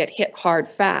lakes get hit hard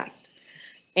fast.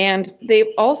 And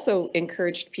they've also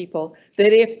encouraged people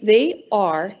that if they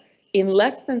are in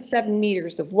less than 7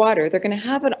 meters of water, they're going to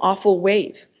have an awful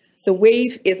wave. The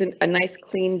wave isn't a nice,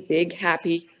 clean, big,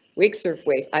 happy wake surf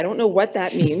wave. I don't know what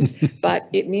that means, but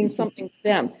it means something to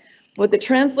them. But the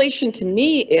translation to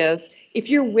me is, if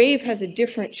your wave has a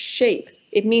different shape,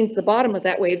 it means the bottom of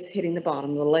that wave's hitting the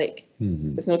bottom of the lake.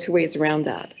 There's no 2 ways around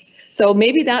that. So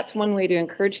maybe that's one way to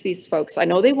encourage these folks. I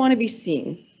know they want to be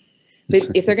seen,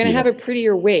 But if they're going to Yeah. have a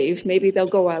prettier wave, maybe they'll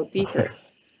go out deeper.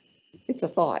 It's a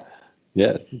thought.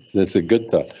 Yeah, that's a good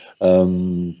thought.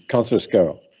 Councillor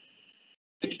Scarrow.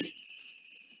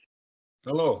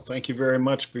 Hello, thank you very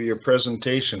much for your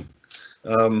presentation.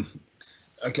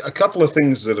 A couple of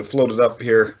things that have floated up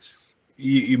here.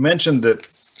 You mentioned that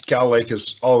Cow Lake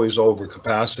is always over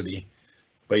capacity,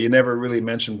 but you never really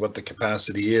mentioned what the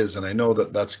capacity is. And I know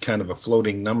that that's kind of a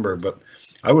floating number, but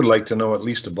I would like to know at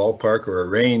least a ballpark or a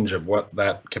range of what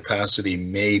that capacity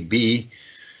may be.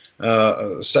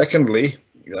 Secondly,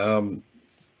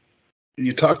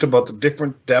 you talked about the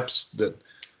different depths that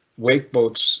wake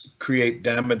boats create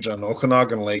damage on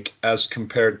Okanagan Lake as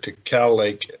compared to Cow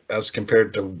Lake, as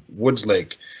compared to Woods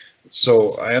Lake.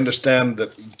 So I understand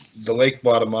that the lake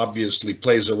bottom obviously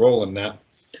plays a role in that.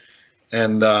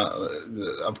 And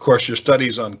of course, your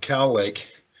studies on Cow Lake.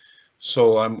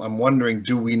 So I'm wondering,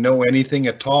 do we know anything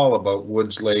at all about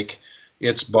Woods Lake,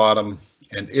 its bottom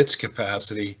and its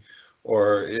capacity?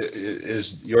 Or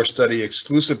is your study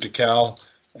exclusive to Cal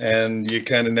and you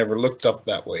kind of never looked up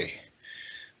that way?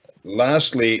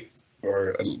 Lastly,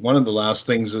 or one of the last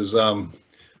things is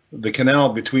the canal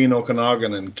between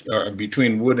Okanagan and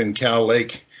between Wood and Cow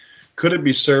Lake. Could it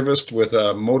be serviced with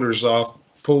a motors off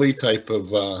pulley type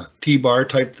of T-bar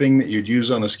type thing that you'd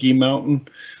use on a ski mountain,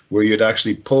 where you'd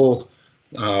actually pull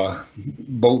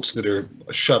boats that are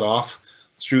shut off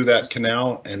through that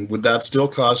canal? And would that still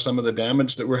cause some of the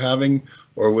damage that we're having,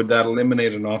 or would that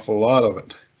eliminate an awful lot of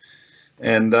it?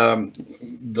 And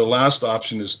the last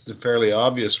option is the fairly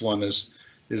obvious one: is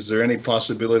there any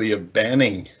possibility of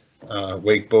banning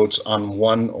wake boats on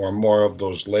one or more of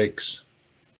those lakes?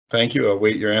 Thank you. I'll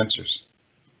wait your answers.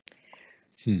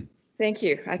 Thank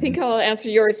you. I think I'll answer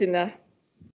yours in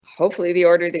hopefully the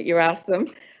order that you asked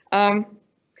them.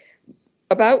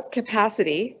 About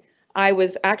capacity, I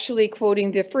was actually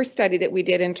quoting the first study that we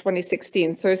did in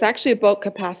 2016. So it's actually a boat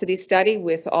capacity study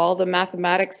with all the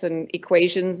mathematics and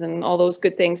equations and all those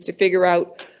good things to figure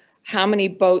out how many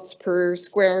boats per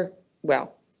square,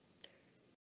 well,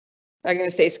 I'm going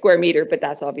to say square meter, but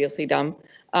that's obviously dumb,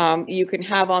 you can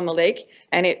have on the lake.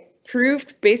 And it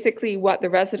proved basically what the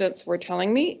residents were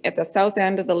telling me. At the south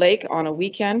end of the lake on a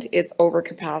weekend, it's over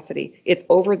capacity. It's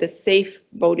over the safe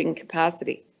boating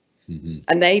capacity.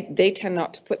 And they tend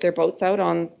not to put their boats out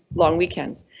on long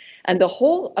weekends. And the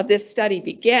whole of this study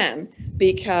began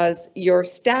because your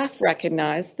staff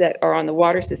recognized that, or on the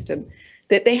water system,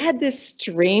 that they had this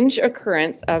strange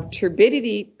occurrence of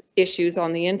turbidity issues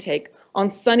on the intake on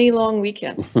sunny long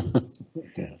weekends.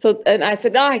 So, and I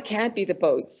said, no, it can't be the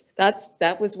boats.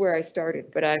 That was where I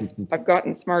started, but I've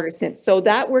gotten smarter since. So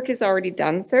that work is already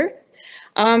done, sir.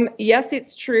 Yes,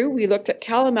 it's true. We looked at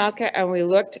Kalamalka and we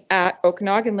looked at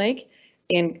Okanagan Lake.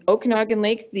 In Okanagan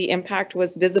Lake, the impact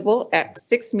was visible at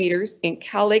 6 meters. In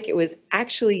Cow Lake, it was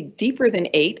actually deeper than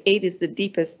 8. 8 is the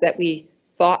deepest that we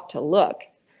thought to look.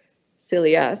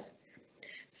 Silly us.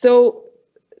 So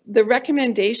the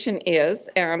recommendation is,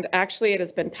 and actually it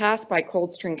has been passed by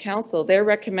Cold Spring Council, they're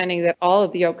recommending that all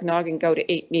of the Okanagan go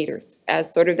to 8 meters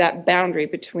as sort of that boundary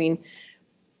between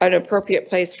an appropriate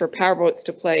place for powerboats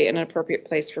to play and an appropriate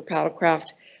place for paddlecraft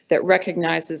that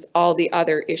recognizes all the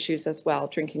other issues as well,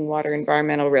 drinking water,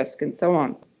 environmental risk, and so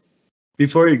on.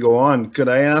 Before you go on, could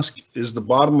I ask, is the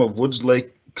bottom of Woods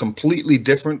Lake completely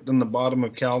different than the bottom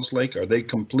of Cow's Lake? Are they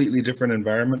completely different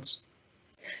environments?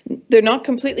 They're not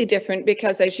completely different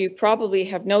because, as you probably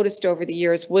have noticed over the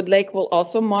years, Wood Lake will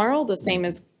also marl the same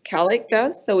as Cow Lake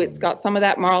does. So it's got some of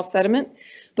that marl sediment,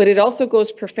 but it also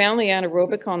goes profoundly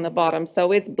anaerobic on the bottom.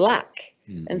 So it's black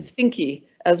and stinky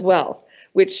as well,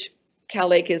 which Cow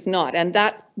Lake is not. And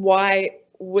that's why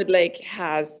Wood Lake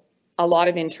has a lot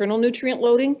of internal nutrient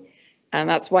loading. And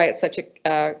that's why it's such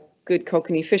a good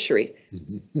kokanee fishery.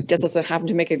 It just doesn't happen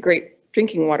to make a great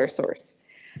drinking water source.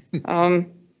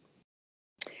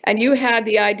 And you had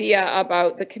the idea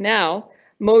about the canal,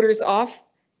 motors off,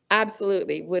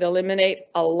 absolutely, would eliminate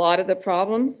a lot of the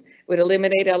problems, would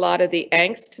eliminate a lot of the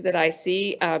angst that I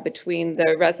see between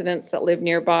the residents that live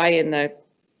nearby in the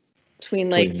Tween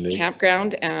Lakes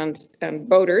campground and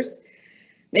boaters.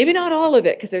 Maybe not all of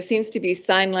it, because there seems to be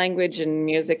sign language and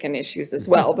music and issues as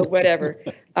well, but whatever.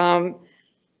 And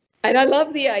I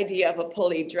love the idea of a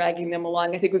pulley dragging them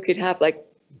along. I think we could have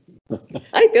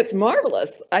I think that's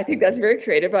marvelous. I think that's very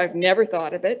creative. I've never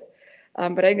thought of it,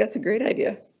 but I think that's a great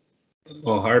idea.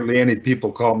 Well, hardly any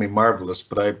people call me marvelous,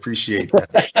 but I appreciate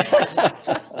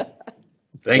that.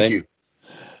 Thank you.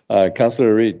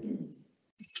 Councillor Reid.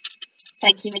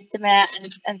 Thank you, Mr. Mayor,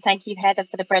 and thank you, Heather,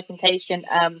 for the presentation.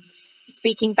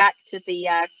 Speaking back to the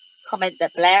comment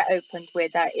that Blair opened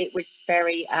with, it was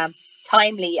very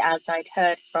timely, as I'd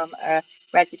heard from a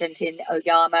resident in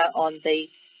Oyama on the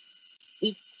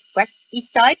east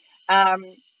side,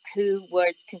 who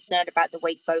was concerned about the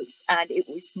wake boats, and it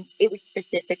was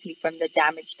specifically from the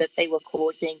damage that they were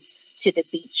causing to the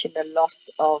beach and the loss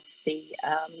of the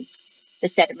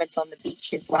sediment on the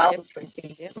beach as well, which was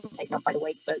being taken up by the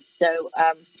wake boats. So,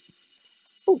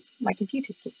 oh, my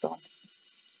computer's just gone.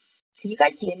 Can you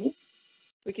guys hear me?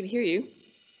 We can hear you.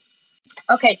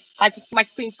 Okay, my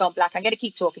screen's gone black. I'm going to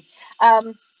keep talking.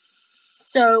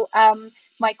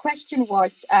 My question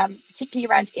was particularly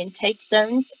around intake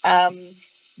zones.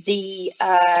 The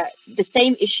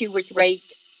same issue was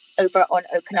raised over on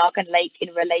Okanagan Lake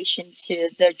in relation to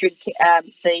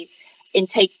the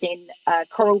intakes in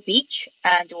Coral Beach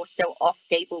and also off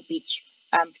Gable Beach,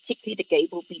 particularly the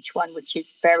Gable Beach one, which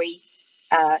is very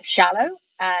shallow,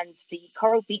 and the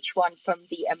Coral Beach one, from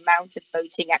the amount of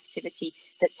boating activity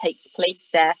that takes place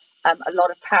there. A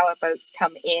lot of power boats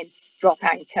come in, drop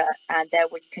anchor, and there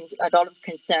was a lot of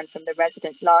concern from the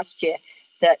residents last year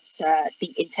that the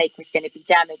intake was going to be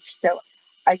damaged. So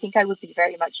I think I would be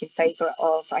very much in favor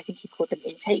of, I think you called them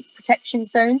intake protection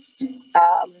zones.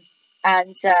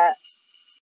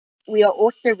 We are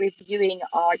also reviewing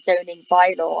our zoning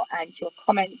bylaw, and your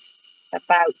comment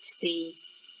about the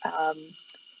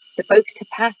boat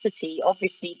capacity.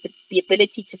 Obviously, the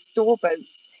ability to store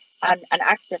boats and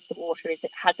access the water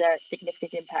has a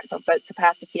significant impact on boat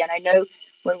capacity. And I know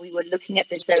when we were looking at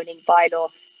the zoning bylaw,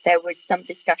 there was some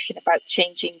discussion about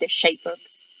changing the shape of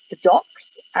the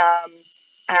docks.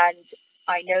 And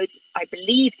I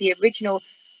believe the original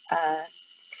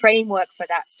framework for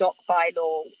that dock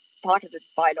bylaw, part of the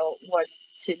bylaw, was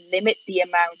to limit the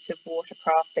amount of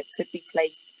watercraft that could be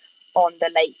placed on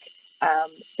the lake,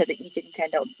 so that you didn't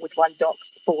end up with one dock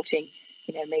sporting,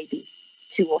 maybe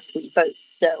 2 or 3 boats.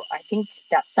 So I think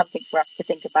that's something for us to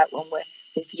think about when we're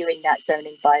reviewing that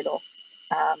zoning bylaw.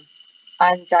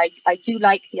 And I do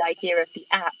like the idea of the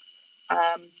app.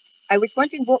 I was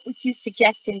wondering, what would you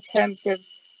suggest in terms of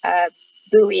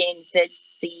buoying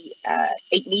the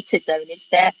 8-meter zone? Is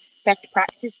there best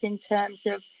practice in terms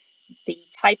of the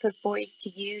type of buoys to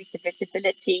use, the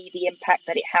visibility, the impact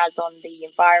that it has on the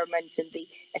environment and the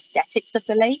aesthetics of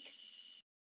the lake?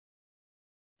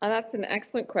 That's an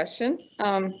excellent question.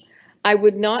 I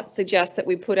would not suggest that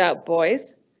we put out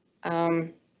buoys.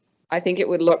 I think it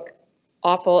would look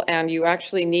awful, and you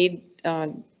actually need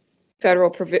federal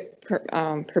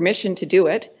permission to do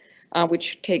it,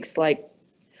 which takes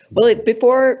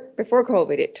before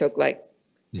COVID, it took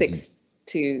 6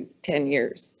 to 10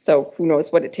 years. So who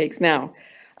knows what it takes now.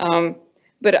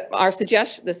 But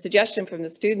the suggestion from the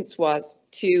students was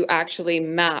to actually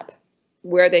map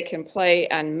where they can play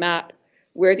and map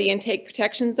where the intake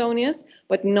protection zone is,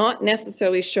 but not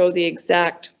necessarily show the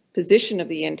exact position of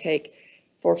the intake,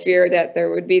 for fear that there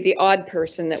would be the odd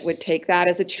person that would take that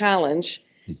as a challenge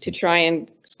to try and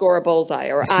score a bullseye,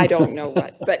 or I don't know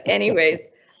what. But anyways,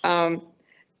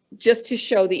 just to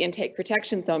show the intake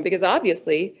protection zone, because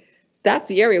obviously that's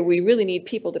the area we really need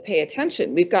people to pay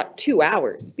attention. We've got 2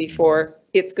 hours before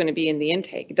it's going to be in the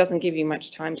intake. It doesn't give you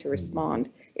much time to respond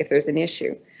if there's an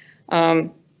issue.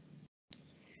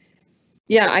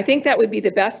 Yeah, I think that would be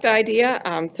the best idea.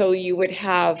 So you would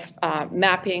have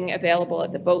mapping available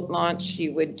at the boat launch.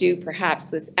 You would do perhaps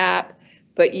this app,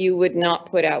 but you would not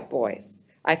put out buoys.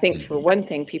 I think for one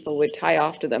thing, people would tie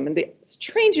off to them. And the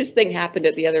strangest thing happened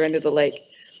at the other end of the lake.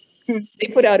 They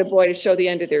put out a buoy to show the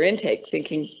end of their intake,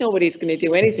 thinking nobody's going to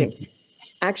do anything.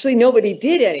 Actually, nobody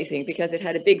did anything because it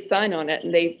had a big sign on it,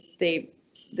 and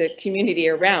the community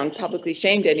around publicly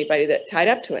shamed anybody that tied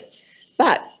up to it.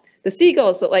 But the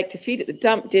seagulls that like to feed at the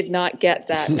dump did not get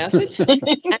that message. And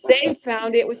they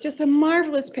found it was just a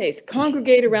marvelous place,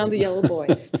 congregate around the yellow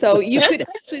buoy. So you could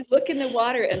actually look in the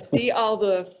water and see all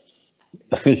the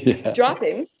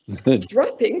dropping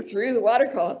through the water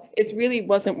column. It really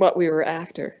wasn't what we were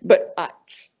after, but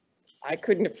I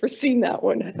couldn't have foreseen that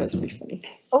one. That was pretty funny.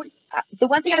 Oh, the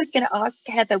one thing I was going to ask,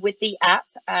 Heather, with the app,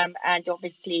 and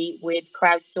obviously with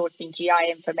crowdsourcing GI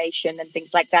information and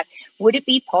things like that, would it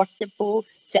be possible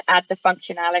to add the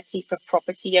functionality for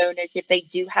property owners, if they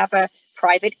do have a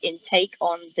private intake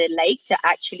on the lake, to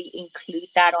actually include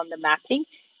that on the mapping?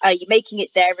 You're making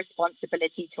it their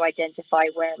responsibility to identify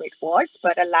where it was,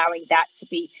 but allowing that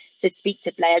to speak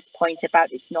to Blair's point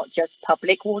about it's not just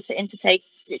public water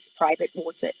intakes, it's private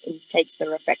water intakes that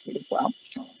are affected as well.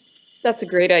 That's a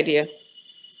great idea.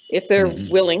 If they're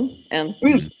willing and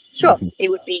sure,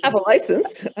 it would be have a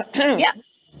license. Yeah.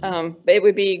 It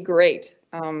would be great.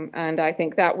 And I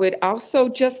think that would also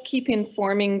just keep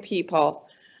informing people,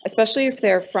 especially if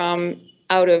they're from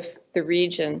out of the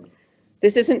region,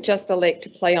 this isn't just a lake to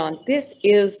play on. This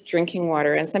is drinking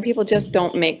water, and some people just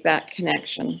don't make that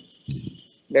connection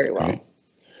very well. Okay.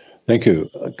 Thank you.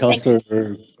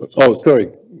 Councillor, oh,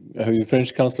 sorry. Have you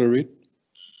finished, Councillor Reid?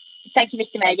 Thank you,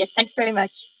 Mr. Mayor. Yes, thanks very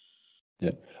much.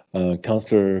 Yeah.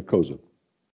 Councillor Koza.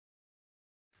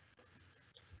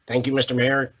 Thank you, Mr.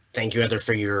 Mayor. Thank you, Heather,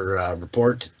 for your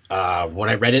report. When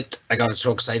I read it, I got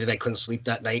so excited I couldn't sleep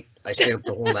that night. I stayed up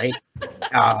the whole night.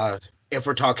 If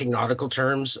we're talking nautical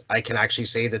terms, I can actually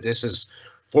say that this is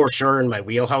for sure in my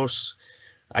wheelhouse.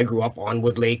 I grew up on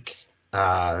Wood Lake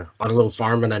on a little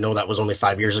farm, and I know that was only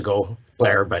 5 years ago,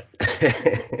 Blair, but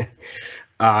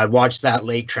I watched that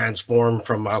lake transform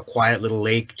from a quiet little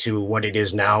lake to what it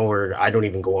is now, where I don't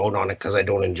even go out on it because I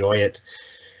don't enjoy it.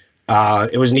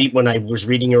 It was neat when I was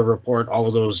reading your report, all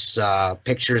of those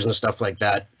pictures and stuff like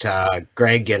that.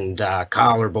 Greg and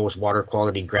Kyle are both water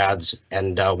quality grads,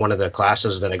 and one of the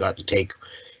classes that I got to take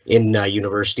in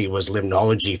university was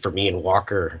limnology for me and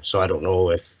Walker. So I don't know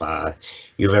if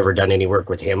you've ever done any work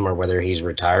with him or whether he's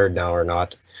retired now or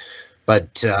not.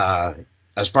 But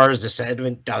as far as the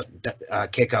sediment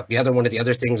kick up, one of the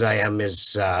other things I am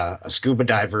is a scuba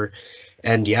diver.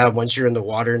 And yeah, once you're in the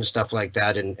water and stuff like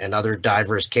that, and other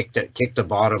divers kick the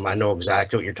bottom, I know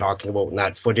exactly what you're talking about. And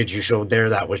that footage you showed there,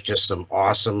 that was just some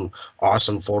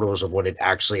awesome photos of what it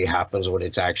actually happens, what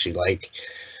it's actually like.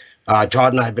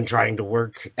 Todd and I have been trying to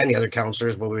work, and the other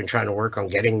counselors, but we've been trying to work on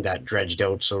getting that dredged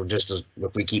out. So just as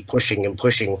if we keep pushing and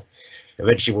pushing,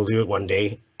 eventually we'll do it one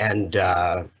day. And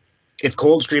if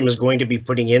Coldstream is going to be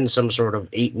putting in some sort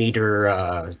of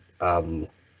 8-meter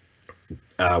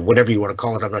whatever you want to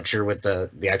call it, I'm not sure what the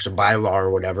actual bylaw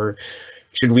or whatever,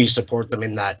 should we support them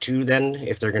in that too then?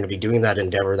 If they're going to be doing that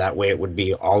endeavor, that way it would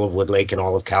be all of Wood Lake and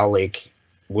all of Cow Lake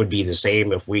would be the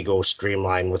same if we go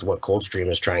streamline with what Coldstream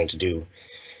is trying to do.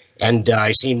 And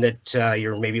I seen that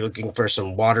you're maybe looking for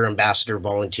some water ambassador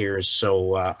volunteers,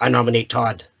 so I nominate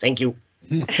Todd. Thank you.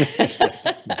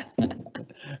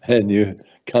 And you,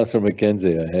 Councillor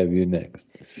McKenzie, I have you next.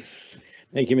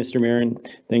 Thank you, Mr. Mayor, and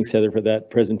thanks, Heather, for that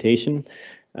presentation.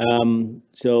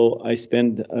 So I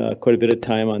spend quite a bit of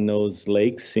time on those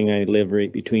lakes, seeing I live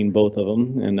right between both of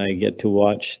them, and I get to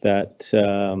watch that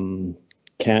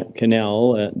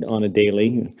canal on a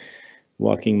daily,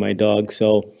 walking my dog.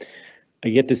 So I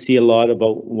get to see a lot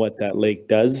about what that lake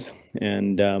does,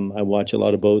 and I watch a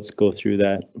lot of boats go through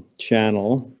that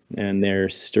channel, and they're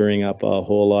stirring up a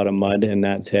whole lot of mud, and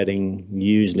that's heading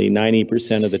usually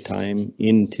 90% of the time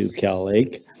into Cal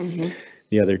Lake. Mm-hmm.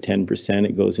 The other 10%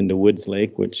 it goes into Woods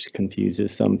Lake, which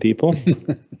confuses some people.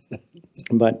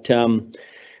 But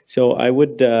so I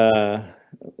would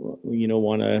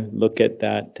want to look at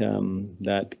that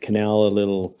that canal a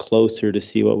little closer to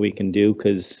see what we can do,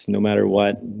 because no matter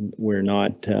what, we're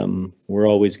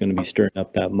always going to be stirring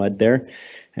up that mud there,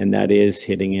 and that is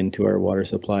hitting into our water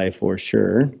supply for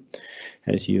sure,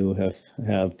 as you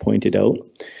have pointed out.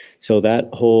 So that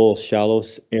whole shallow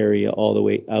area all the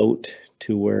way out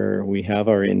to where we have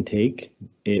our intake,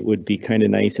 it would be kind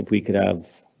of nice if we could have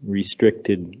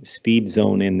restricted speed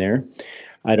zone in there.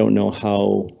 I don't know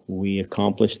how we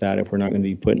accomplish that if we're not going to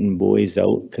be putting buoys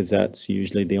out, because that's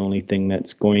usually the only thing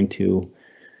that's going to,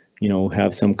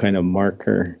 have some kind of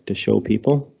marker to show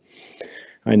people.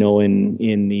 I know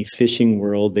in the fishing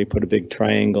world, they put a big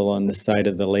triangle on the side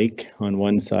of the lake on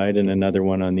one side and another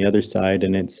one on the other side,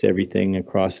 and it's everything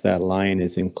across that line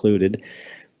is included.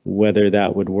 Whether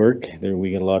that would work, we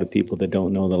get a lot of people that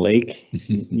don't know the lake.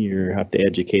 You have to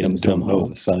educate them somehow. Don't know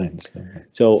the signs.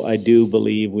 So I do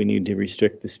believe we need to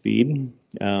restrict the speed.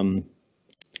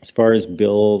 As far as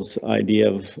Bill's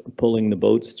idea of pulling the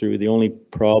boats through, the only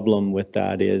problem with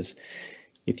that is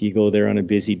if you go there on a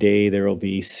busy day, there will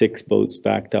be 6 boats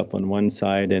backed up on one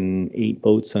side and 8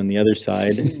 boats on the other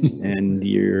side, and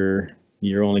you're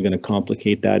only going to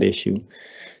complicate that issue.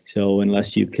 So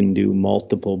unless you can do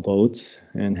multiple boats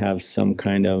and have some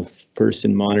kind of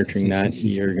person monitoring that,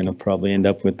 you're going to probably end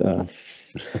up with a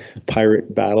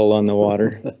pirate battle on the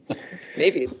water.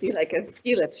 Maybe it'd be like a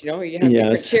ski lift, you have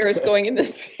different chairs going in the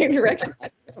same direction.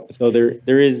 So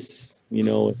there is,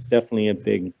 it's definitely a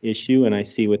big issue, and I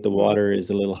see with the water is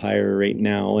a little higher right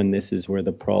now, and this is where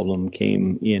the problem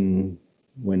came in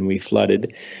when we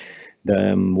flooded.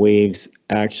 The waves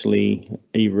actually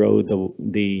erode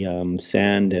the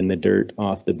sand and the dirt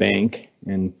off the bank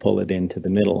and pull it into the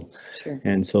middle. Sure.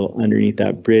 And so underneath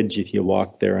that bridge, if you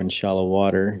walk there on shallow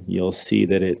water, you'll see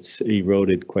that it's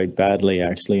eroded quite badly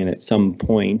actually. And at some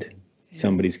point,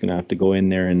 somebody's going to have to go in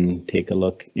there and take a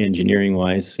look engineering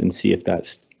wise and see if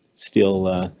that's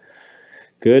still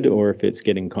good or if it's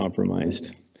getting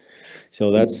compromised. So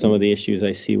that's some of the issues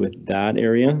I see with that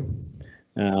area.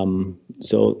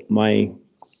 So my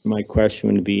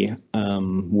question would be,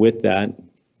 with that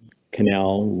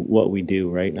canal, what we do,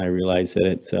 right? I realize that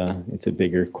it's a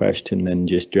bigger question than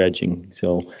just dredging.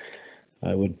 So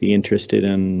I would be interested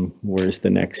in where's the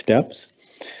next steps.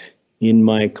 In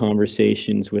my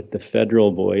conversations with the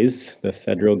federal boys, the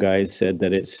federal guys said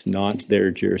that it's not their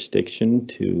jurisdiction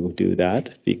to do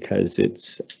that because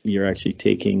you're actually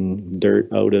taking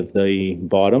dirt out of the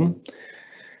bottom.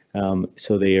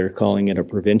 So they are calling it a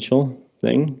provincial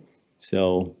thing.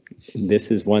 So this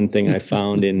is one thing I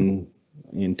found in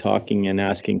talking and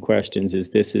asking questions is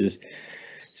this is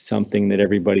something that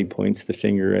everybody points the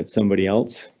finger at somebody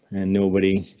else, and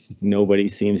nobody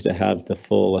seems to have the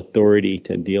full authority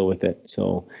to deal with it.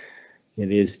 So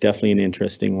it is definitely an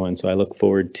interesting one. So I look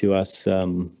forward to us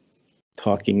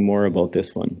talking more about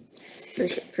this one.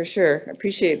 For sure.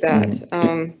 Appreciate that.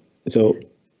 Sorry.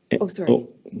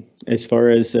 As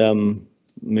far as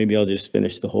maybe I'll just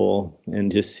finish the whole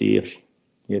and just see if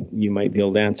you might be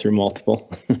able to answer multiple.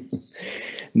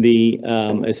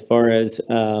 As far as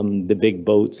the big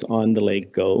boats on the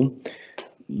lake go,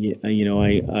 you know,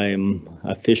 I'm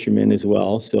a fisherman as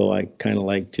well, so I kind of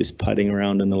like just putting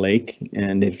around in the lake.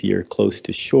 And if you're close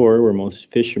to shore, where most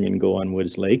fishermen go on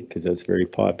Woods Lake, because that's very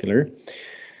popular,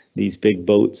 these big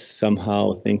boats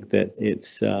somehow think that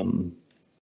it's you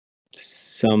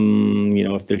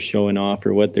know, if they're showing off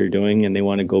or what they're doing, and they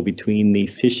want to go between the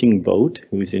fishing boat,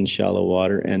 who's in shallow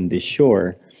water, and the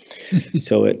shore.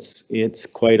 So it's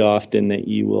quite often that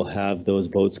you will have those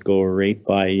boats go right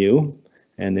by you,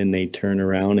 and then they turn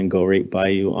around and go right by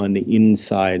you on the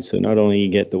inside. So not only you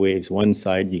get the waves one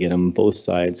side, you get them both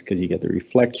sides because you get the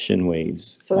reflection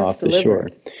waves off the shore.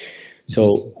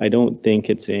 So I don't think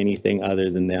it's anything other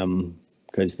than them,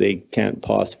 because they can't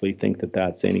possibly think that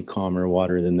that's any calmer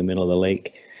water than the middle of the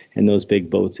lake. And those big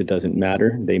boats, it doesn't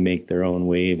matter. They make their own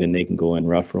wave and they can go in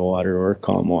rougher water or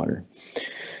calm water.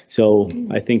 So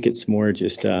I think it's more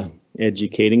just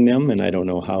educating them, and I don't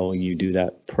know how you do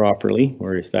that properly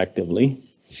or effectively.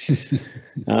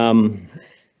 And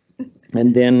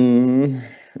then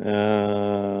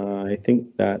I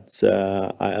think that's,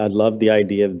 I love the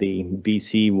idea of the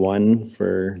BC1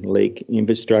 for lake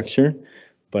infrastructure.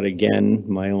 But again,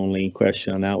 my only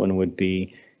question on that one would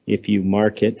be, if you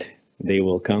mark it, they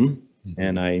will come.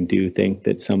 And I do think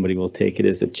that somebody will take it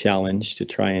as a challenge to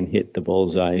try and hit the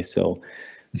bullseye. So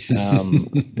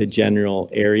the general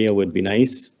area would be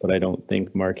nice, but I don't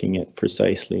think marking it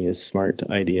precisely is a smart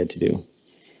idea to do.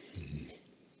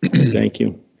 Thank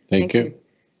you. Thank you.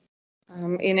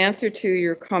 In answer to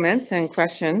your comments and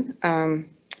question, I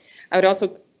would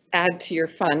also add to your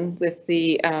fun with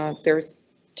the, there's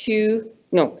 3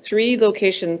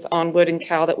 locations on Wood and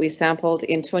Cal that we sampled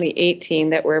in 2018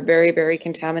 that were very, very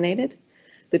contaminated.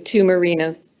 The 2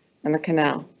 marinas and the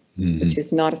canal, which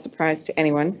is not a surprise to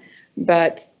anyone.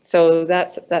 But so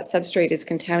that substrate is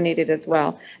contaminated as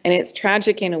well. And it's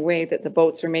tragic in a way that the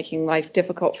boats are making life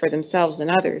difficult for themselves and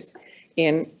others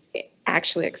in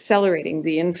actually accelerating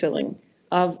the infilling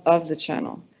of the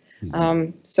channel.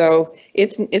 So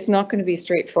it's not going to be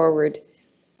straightforward,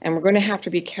 and we're going to have to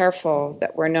be careful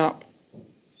that we're not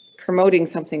promoting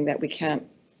something that we can't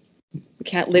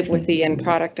live with the end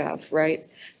product of, right?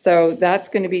 So that's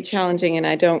going to be challenging, and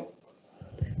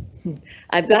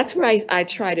that's where I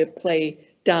try to play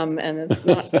dumb, and it's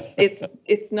not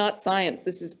it's not science.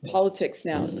 This is politics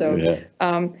now. So yeah.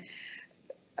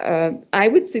 I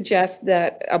would suggest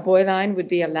that a buoy line would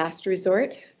be a last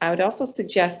resort. I would also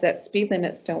suggest that speed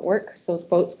limits don't work, so those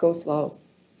boats go slow,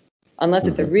 unless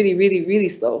it's a really, really, really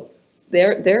slow.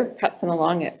 They're putzing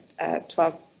along at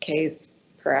 12 k's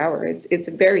per hour. It's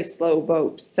a very slow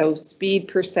boat, so speed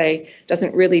per se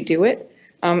doesn't really do it.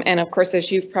 And of course,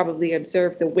 as you've probably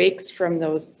observed, the wakes from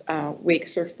those wake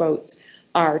surf boats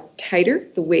are tighter.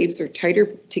 The waves are tighter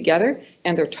together,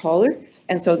 and they're taller.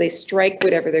 And so they strike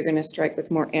whatever they're going to strike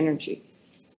with more energy.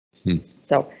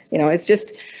 So, you know, it's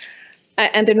just,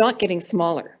 and they're not getting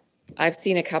smaller. I've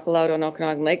seen a couple out on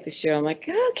Okanagan Lake this year. I'm like,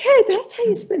 okay, that's how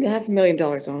you spend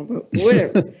 $500,000 on a boat,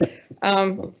 whatever.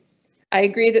 I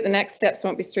agree that the next steps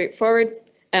won't be straightforward.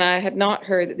 And I had not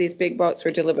heard that these big boats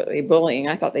were deliberately bullying.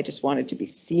 I thought they just wanted to be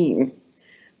seen,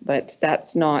 but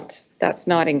that's not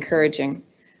encouraging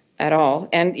at all.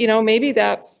 And, you know, maybe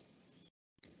that's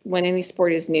when any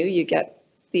sport is new, you get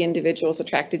the individuals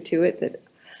attracted to it that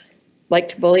like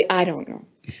to bully. I don't know.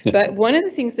 But one of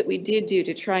the things that we did do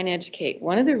to try and educate,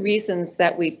 one of the reasons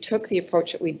that we took the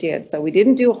approach that we did, so we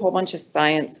didn't do a whole bunch of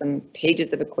science and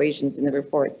pages of equations in the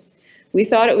reports. We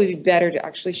thought it would be better to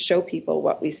actually show people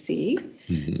what we see.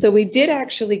 So we did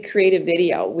actually create a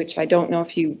video, which I don't know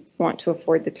if you want to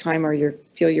afford the time or you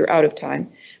feel you're out of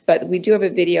time, But we do have a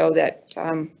video that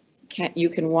you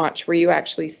can watch where you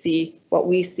actually see what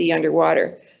we see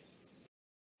underwater.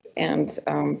 And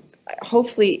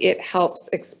hopefully it helps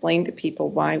explain to people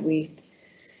why we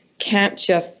can't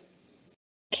just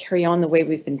carry on the way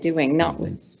we've been doing, not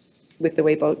with the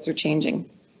way boats are changing.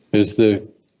 Is the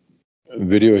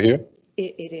video here?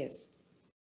 It is.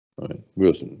 All right.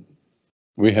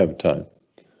 We have time.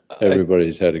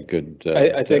 Everybody's had a good.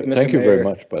 I think, Mr. Thank you Mayor, very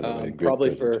much, by the way. Great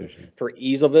probably for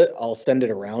ease of it, I'll send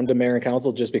it around to Mayor and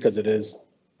Council just because it is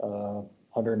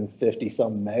 150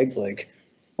 some megs, like.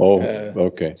 Oh,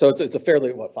 okay. So it's a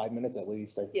fairly, 5 minutes at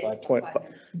least, like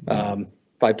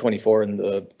 524 and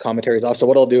the commentaries off. So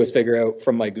what I'll do is figure out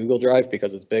from my Google Drive,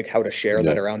 because it's big, how to share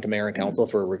that around to Mayor and Council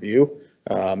for review,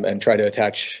 and try to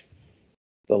attach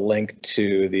the link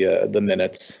to the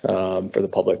minutes for the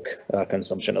public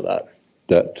consumption of that.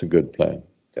 That's a good plan.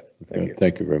 Okay,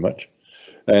 Thank you very much.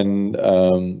 And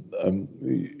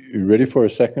you ready for a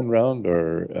second round,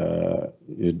 or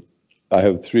I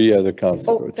have three other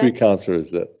councilors, three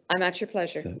councilors that. I'm at your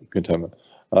pleasure. Good time.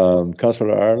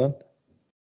 Councilor Ireland?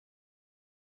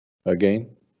 Again?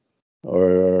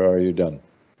 Or are you done?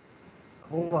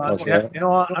 Hold on. Yeah, you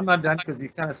know, I'm not done because you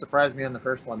kind of surprised me on the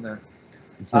first one there.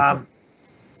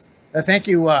 Thank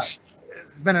you. It's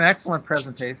been an excellent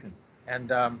presentation.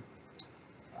 And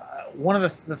one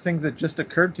of the things that just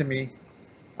occurred to me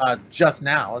just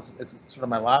now, it's sort of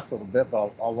my last little bit,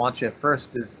 but I'll launch it first,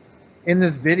 is in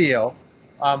this video,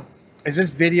 is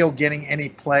this video getting any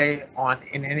play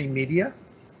in any media?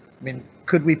 I mean,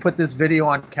 could we put this video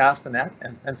on Castanet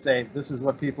and say, this is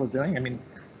what people are doing? I mean,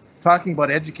 talking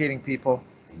about educating people,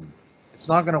 it's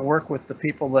not going to work with the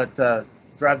people that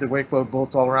drive the wakeboat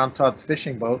boats all around Todd's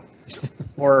fishing boat,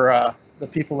 or the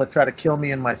people that try to kill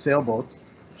me in my sailboats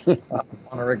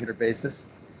on a regular basis.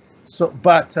 So,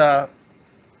 but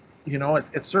you know,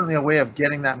 it's certainly a way of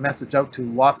getting that message out to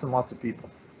lots and lots of people.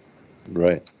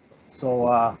 Right. So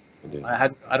I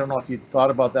don't know if you thought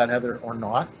about that, Heather, or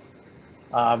not.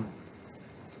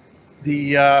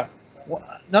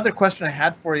 Another question I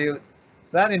had for you,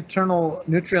 that internal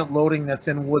nutrient loading that's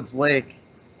in Woods Lake,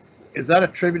 is that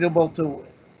attributable to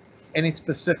any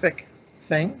specific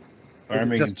thing?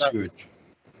 Farming and sewage.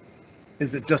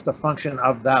 Is it just a function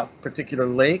of that particular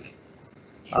lake?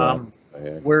 Sure.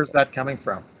 Where's that coming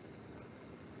from?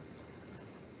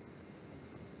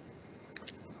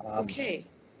 Okay,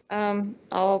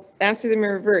 I'll answer them in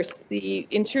reverse. The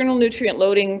internal nutrient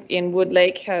loading in Wood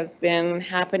Lake has been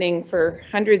happening for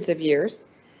hundreds of years.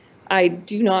 I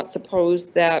do not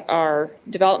suppose that our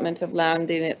development of land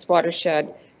in its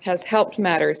watershed has helped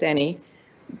matters any,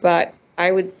 but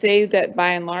I would say that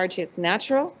by and large it's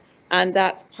natural, and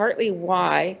that's partly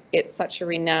why it's such a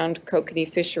renowned kokanee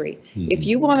fishery. If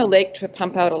you want a lake to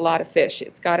pump out a lot of fish,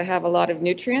 it's got to have a lot of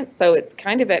nutrients, so it's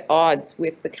kind of at odds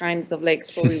with the kinds of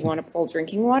lakes where we want to pull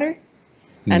drinking water,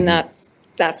 and that's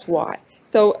why.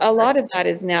 So a lot of that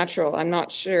is natural. I'm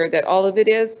not sure that all of it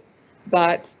is,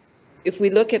 but if we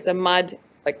look at the mud,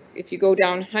 like if you go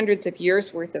down hundreds of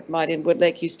years worth of mud in Wood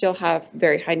Lake, you still have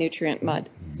very high nutrient mud.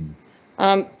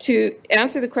 To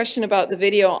answer the question about the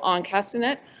video on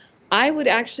Castanet, I would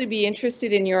actually be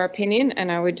interested in your opinion,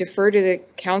 and I would defer to the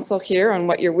council here on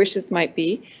what your wishes might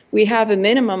be. We have a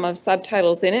minimum of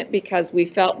subtitles in it because we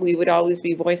felt we would always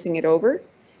be voicing it over,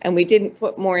 and we didn't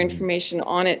put more information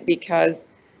on it because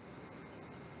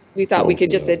we thought we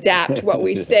could just adapt what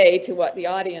we say to what the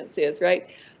audience is, right?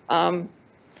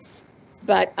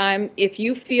 But if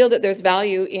you feel that there's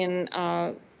value in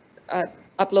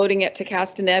uploading it to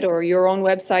Castanet or your own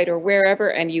website or wherever,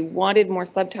 and you wanted more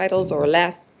subtitles or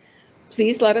less,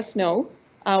 please let us know.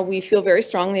 We feel very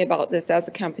strongly about this as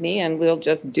a company, and we'll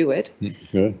just do it.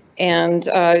 Good. And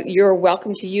you're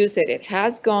welcome to use it. It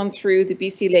has gone through the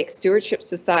BC Lake Stewardship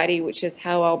Society, which is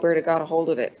how Alberta got a hold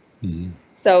of it.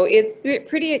 So it's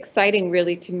pretty exciting,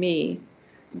 really, to me,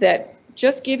 that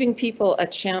just giving people a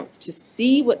chance to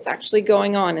see what's actually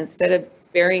going on instead of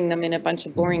burying them in a bunch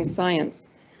of boring science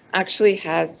actually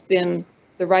has been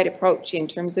the right approach in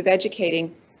terms of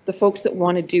educating the folks that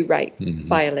want to do right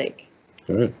by a lake.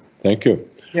 Good. Thank you.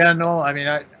 Yeah, no, I mean,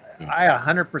 I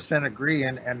 100% agree,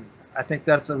 and I think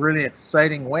that's a really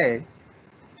exciting way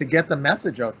to get the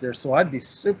message out there. So I'd be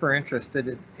super interested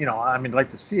in, you know, I mean, I'd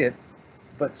like to see it,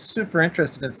 but super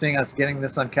interested in seeing us getting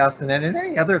this on Castanet and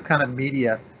any other kind of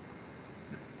media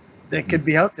that could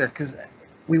be out there, because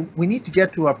we need to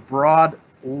get to a broad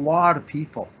lot of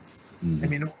people. I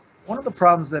mean, one of the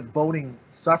problems that boating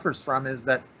suffers from is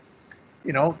that,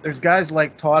 you know, there's guys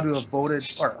like Todd who have boated,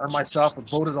 or myself have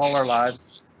boated all our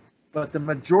lives, but the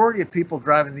majority of people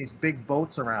driving these big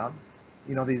boats around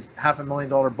you know, these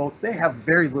 $500,000 boats, they have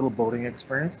very little boating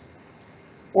experience.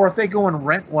 Or if they go and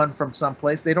rent one from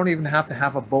someplace, they don't even have to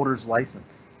have a boater's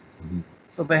license. Mhm.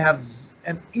 So they have,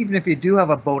 and even if you do have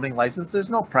a boating license, there's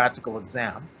no practical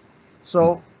exam.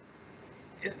 So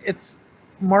it's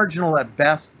marginal at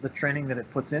best, the training that it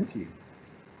puts into you.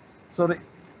 So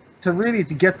to really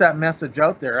to get that message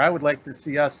out there, I would like to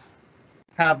see us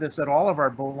have this at all of our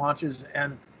boat launches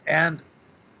and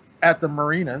at the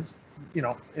marinas, you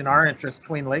know, in our interest,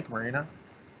 Tween Lake Marina,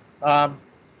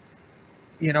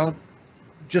 you know,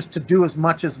 just to do as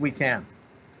much as we can.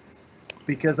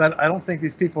 Because I don't think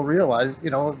these people realize, you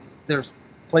know, there's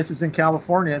places in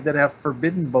California that have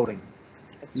forbidden boating.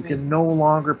 That's You right. can no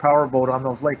longer powerboat on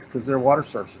those lakes because they're water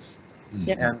sources.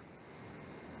 Yep. And,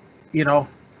 you know,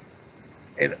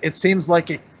 it seems like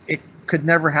it could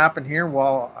never happen here.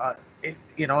 Well,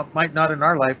 you know, it might not in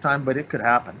our lifetime, but it could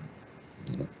happen.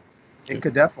 It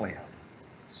could definitely happen.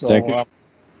 So Thank you.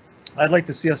 I'd like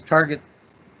to see us target,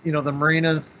 you know, the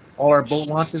marinas, all our boat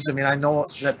launches. I mean, I know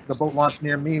that the boat launch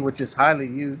near me, which is highly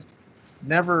used,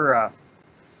 never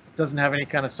doesn't have any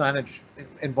kind of signage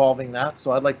involving that.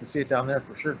 So I'd like to see it down there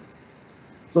for sure.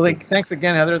 So thanks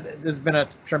again, Heather. This has been a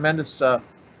tremendous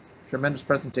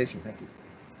presentation. Thank you.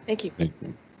 Thank you. Thank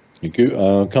you. Thank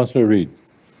you. Councillor Reid.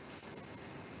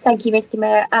 Thank you, Mr.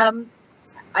 Mayor.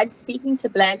 I'm speaking to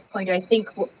Blair's point. I think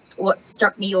what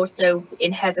struck me also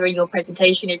in Heather in your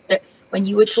presentation is that when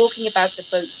you were talking about the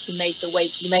boats who made the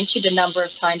wake, you mentioned a number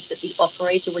of times that the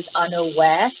operator was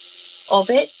unaware of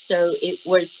it. So it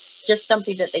was just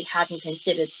something that they hadn't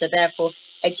considered. So therefore,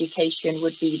 education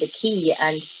would be the key.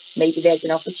 And maybe there's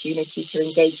an opportunity to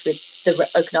engage with the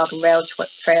Okanagan Rail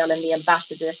Trail and the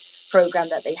ambassador program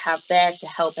that they have there to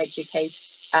help educate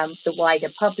the wider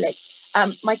public.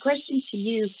 My question to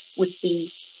you would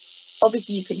be,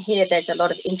 obviously you can hear there's a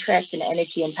lot of interest and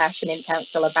energy and passion in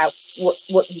council about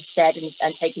what you've said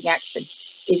and taking action.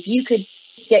 If you could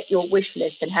get your wish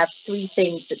list and have 3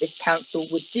 things that this council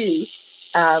would do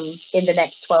in the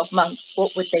next 12 months,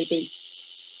 what would they be?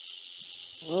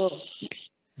 Oh,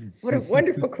 what a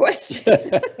wonderful question.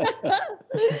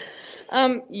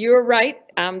 You're right.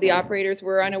 The operators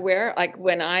were unaware. Like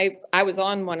when I was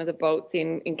on one of the boats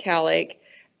in Cal Lake,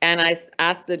 and I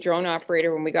asked the drone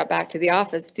operator when we got back to the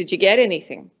office, did you get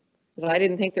anything? Because I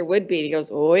didn't think there would be. He goes,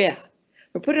 oh yeah.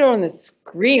 We put it on the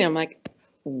screen. I'm like,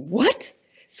 what?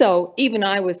 So even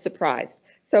I was surprised.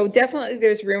 So definitely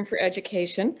there's room for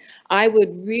education. I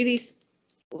would really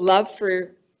love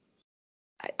for,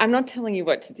 I'm not telling you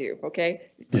what to do, okay?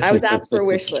 I was asked for a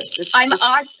wish list. I'm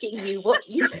asking you what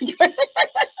you would.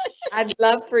 I'd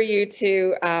love for you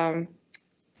to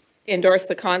endorse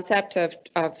the concept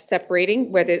of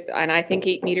separating whether, and I think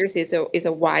 8 meters is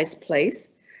a wise place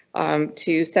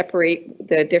to separate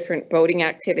the different boating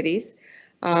activities.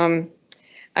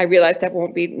 I realize that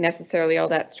won't be necessarily all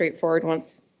that straightforward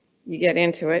once you get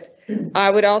into it.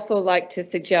 I would also like to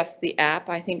suggest the app.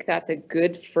 I think that's a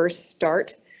good first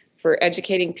start for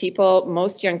educating people.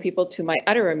 Most young people, to my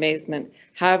utter amazement,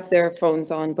 have their phones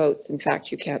on boats. In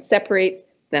fact, you can't separate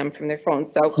them from their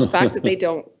phones. So the fact that they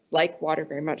don't like water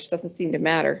very much doesn't seem to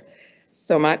matter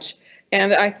so much.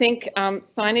 And I think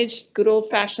signage, good old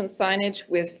fashioned signage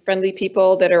with friendly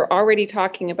people that are already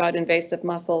talking about invasive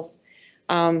mussels.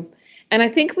 And I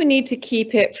think we need to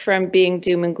keep it from being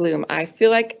doom and gloom. I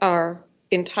feel like our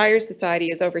entire society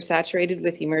is oversaturated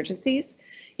with emergencies.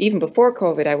 Even before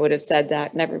COVID, I would have said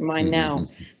that, never mind now.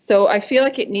 So I feel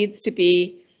like it needs to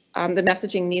be, the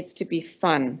messaging needs to be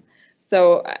fun.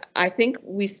 So I think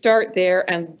we start there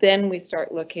and then we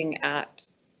start looking at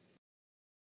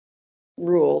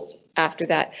rules after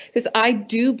that. Because I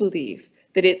do believe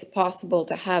that it's possible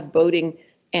to have boating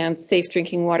and safe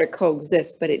drinking water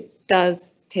coexist, but it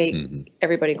does take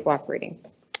everybody cooperating.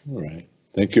 All right.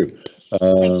 Thank you.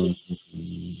 Thank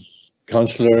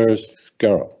Councillor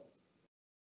Scarrow.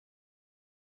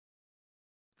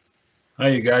 Hi,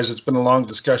 you guys. It's been a long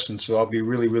discussion, so I'll be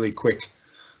really, really quick.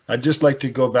 I'd just like to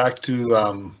go back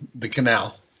to the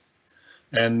canal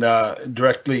and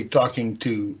directly talking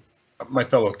to my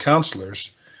fellow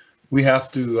councillors. We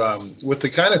have to, with the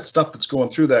kind of stuff that's going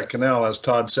through that canal, as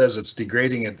Todd says, it's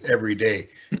degrading it every day,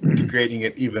 degrading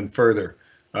it even further.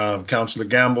 Councillor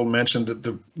Gamble mentioned that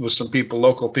there was some people,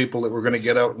 local people, that were going to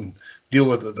get out and deal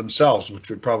with it themselves, which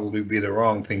would probably be the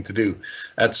wrong thing to do.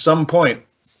 At some point,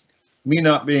 me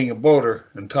not being a boater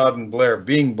and Todd and Blair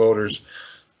being boaters,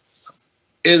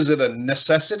 is it a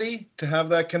necessity to have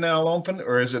that canal open,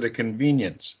 or is it a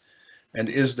convenience? And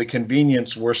is the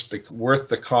convenience worth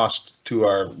the cost to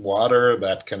our water,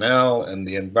 that canal, and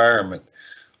the environment?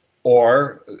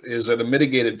 Or is it a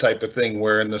mitigated type of thing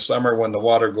where in the summer when the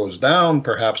water goes down,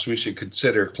 perhaps we should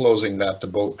consider closing that to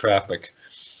boat traffic?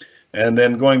 And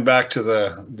then going back to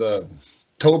the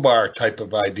tow bar type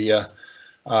of idea,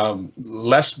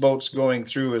 less boats going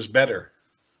through is better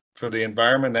for the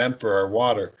environment and for our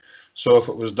water. So if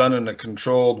it was done in a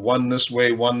controlled one this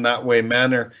way, one that way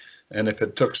manner, and if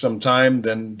it took some time,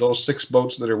 then those 6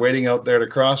 boats that are waiting out there to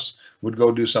cross would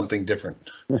go do something different.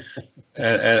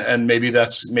 and maybe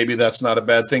that's not a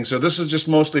bad thing. So this is just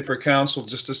mostly for council,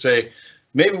 just to say,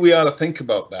 maybe we ought to think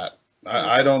about that.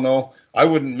 I don't know. I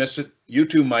wouldn't miss it. You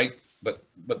two might,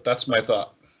 but that's my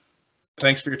thought.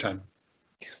 Thanks for your time.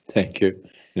 Thank you.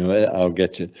 You know, I'll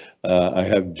get you. I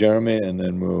have Jeremy, and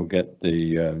then we'll get the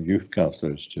youth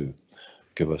counselors to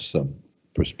give us some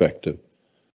perspective.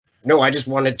 No, I just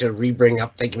wanted to re-bring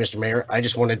up, thank you, Mr. Mayor. I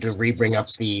just wanted to re-bring up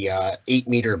the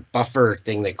 8-meter buffer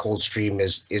thing that Coldstream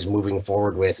is moving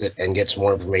forward with it and get some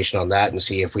more information on that and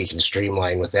see if we can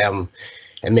streamline with them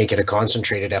and make it a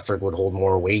concentrated effort, would hold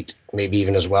more weight, maybe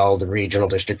even as well the regional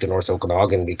district in North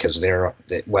Okanagan, because they're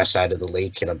the west side of the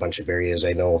lake in a bunch of areas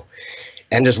I know.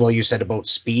 And as well, you said about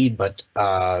speed, but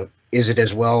is it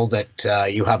as well that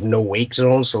you have no wake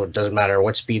zone, so it doesn't matter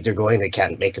what speed they're going, they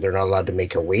can't make it, they're not allowed to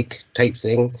make a wake type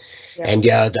thing? Yeah. And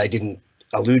yeah, I didn't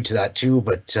allude to that too,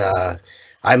 but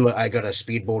I got a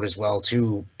speedboat as well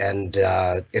too, and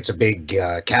it's a big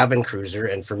cabin cruiser,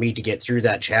 and for me to get through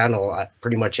that channel,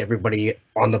 pretty much everybody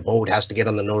on the boat has to get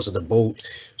on the nose of the boat,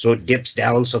 so it dips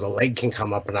down so the leg can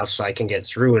come up enough so I can get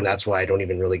through, and that's why I don't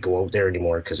even really go out there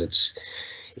anymore, because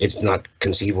it's not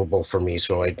conceivable for me.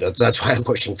 So that's why I'm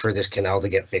pushing for this canal to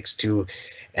get fixed too.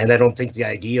 And I don't think the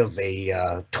idea of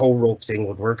a tow rope thing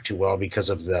would work too well because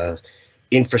of the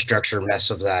infrastructure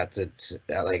mess of that.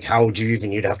 Like, how would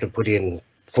you'd have to put in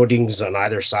footings on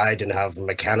either side and have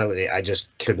mechanically, I just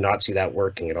could not see that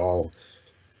working at all.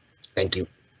 Thank you.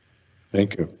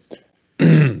 Thank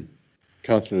you.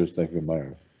 Councillor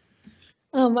Meyer.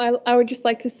 I would just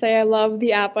like to say I love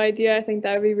the app idea. I think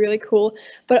that would be really cool.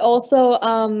 But also,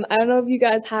 I don't know if you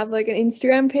guys have like an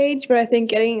Instagram page, but I think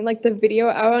getting like the video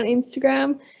out on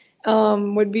Instagram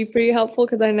would be pretty helpful,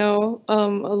 because I know a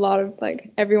lot of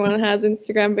like everyone has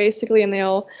Instagram basically, and they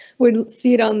all would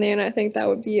see it on there, and I think that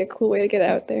would be a cool way to get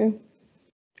out there.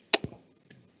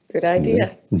 Good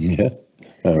idea. Yeah.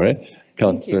 All right.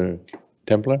 Councillor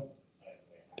Templer?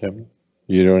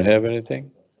 You don't have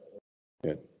anything?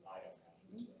 Good.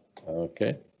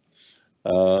 Okay.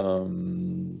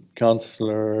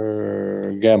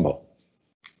 Councillor Gamble.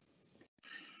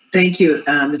 Thank you,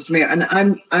 Mr. Mayor. And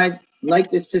I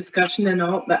like this discussion and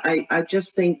all, but I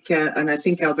just think, and I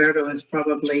think Alberto has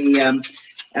probably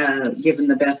given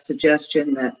the best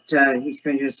suggestion that he's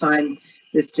going to assign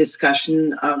this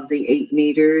discussion of the 8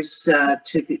 meters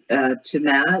to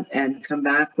Matt and come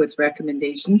back with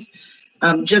recommendations.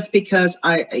 Just because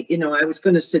I was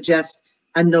going to suggest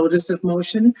a notice of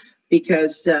motion,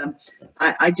 because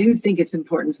I do think it's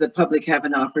important for the public have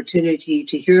an opportunity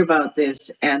to hear about this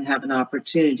and have an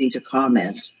opportunity to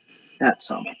comment.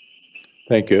 That's all.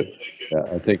 Thank you. Yeah,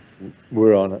 I think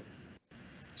we're on it.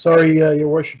 Sorry, Your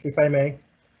Worship, if I may.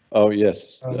 Oh,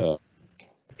 yes. A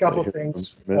couple of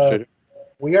things.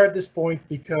 We are at this point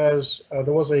because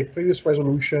there was a previous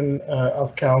resolution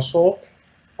of council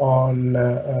on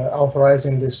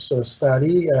authorizing this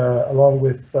study along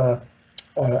with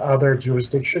other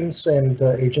jurisdictions and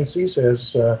agencies,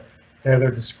 as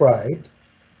Heather described.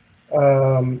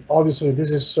 Obviously,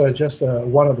 this is just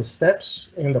one of the steps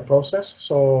in the process.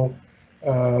 So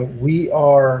we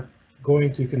are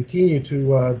going to continue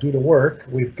to do the work.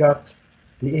 We've got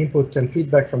the input and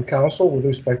feedback from council with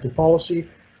respect to policy,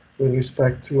 with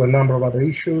respect to a number of other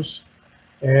issues.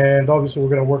 And obviously, we're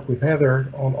going to work with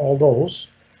Heather on all those.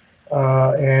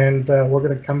 And we're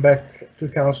going to come back to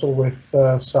council with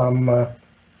some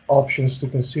options to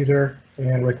consider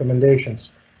and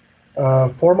recommendations.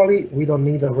 Formally, we don't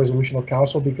need a resolution of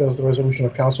council because the resolution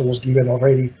of council was given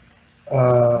already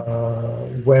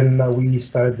when we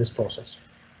started this process.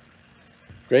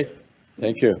 Great,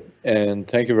 thank you. And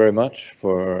thank you very much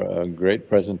for a great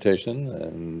presentation,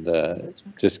 and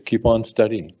just keep on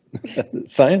studying.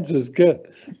 Science is good.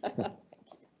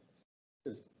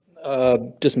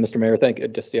 Just Mr. Mayor, thank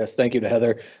you to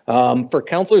Heather. For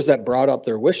councillors that brought up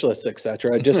their wish lists,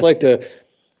 etc., I'd just like to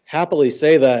happily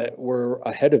say that we're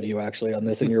ahead of you actually on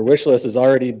this, and your wish list has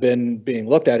already been being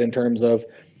looked at in terms of,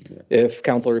 if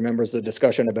council remembers the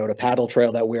discussion about a paddle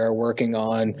trail that we are working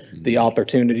on, the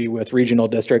opportunity with regional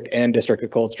district and district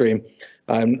of Coldstream.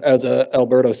 As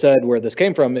Alberto said, where this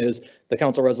came from is the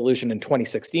council resolution in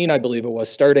 2016, I believe it was,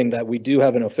 starting that we do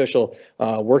have an official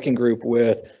working group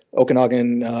with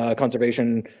Okanagan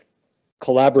Conservation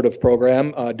collaborative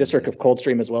program, District of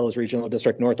Coldstream as well as Regional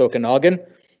District North Okanagan.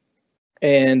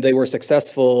 And they were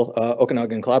successful,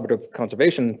 Okanagan Collaborative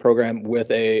Conservation Program, with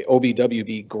a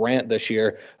OBWB grant this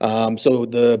year. So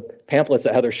the pamphlets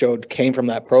that Heather showed came from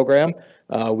that program.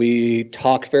 We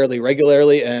talk fairly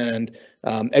regularly, and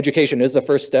education is the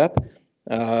first step.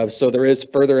 So there is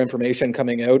further information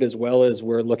coming out, as well as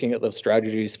we're looking at the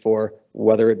strategies for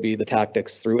whether it be the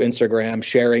tactics through Instagram,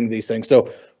 sharing these things.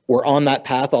 So we're on that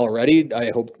path already.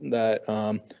 I hope that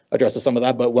addresses some of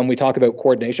that. But when we talk about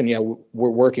coordination, yeah, we're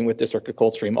working with District of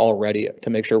Coldstream already to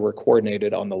make sure we're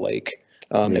coordinated on the lake.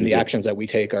 And the actions that we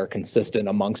take are consistent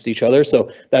amongst each other.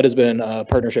 So that has been a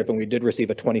partnership, and we did receive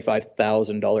a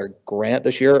 $25,000 grant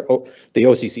this year. The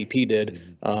OCCP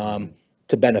did,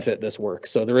 to benefit this work.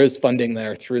 So there is funding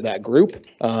there through that group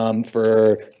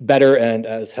for better, and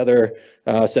as Heather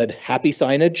said, happy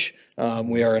signage.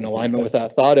 We are in alignment with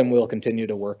that thought, and we'll continue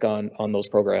to work on those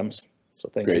programs. So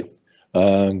thank you.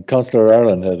 Councillor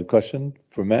Ireland had a question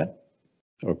for Matt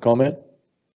or comment?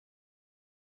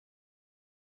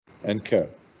 And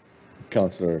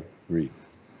Councillor Reid.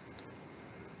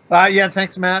 Yeah,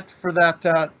 thanks, Matt, for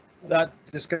that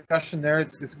discussion there.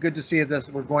 It's good to see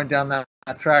that we're going down that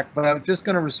track. But I was just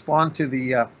going to respond to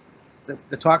the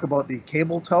talk about the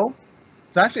cable tow.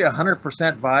 It's actually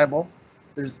 100% viable.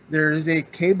 There's a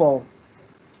cable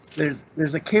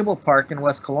park in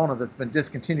West Kelowna that's been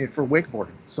discontinued for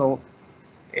wakeboarding. So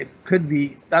it could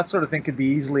be, that sort of thing could be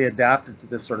easily adapted to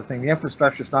this sort of thing. The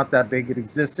infrastructure is not that big. It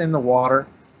exists in the water.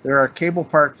 There are cable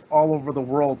parks all over the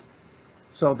world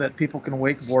so that people can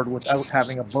wakeboard without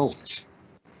having a boat.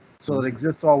 So it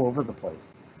exists all over the place.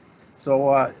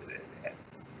 So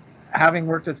having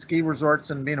worked at ski resorts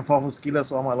and being involved with ski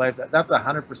lifts all my life, that's a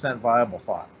 100% viable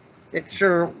thought. It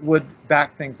sure would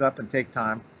back things up and take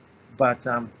time, but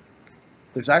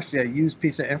there's actually a used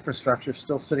piece of infrastructure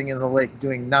still sitting in the lake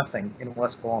doing nothing in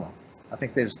West Kelowna. I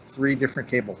think there's 3 different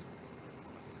cables.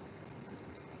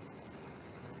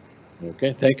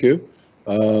 Okay, thank you.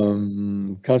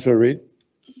 Councillor Reid.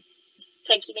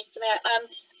 Thank you, Mr. Mayor.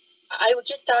 I would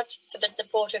just ask for the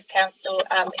support of council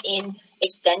in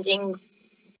extending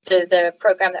the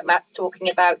program that Matt's talking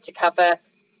about to cover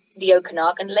the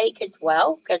Okanagan Lake as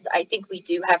well, because I think we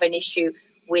do have an issue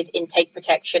with intake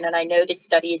protection, and I know this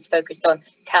study is focused on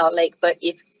Cow Lake, but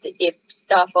if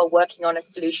staff are working on a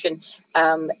solution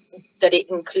that it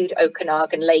include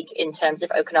Okanagan Lake in terms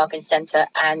of Okanagan Centre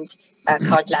and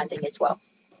Cars Landing as well.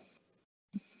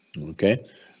 Okay,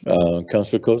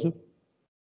 Councillor Koza.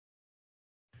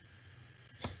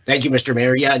 Thank you, Mr.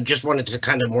 Mayor. Yeah, I just wanted to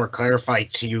kind of more clarify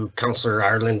to you, Councillor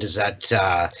Ireland, is that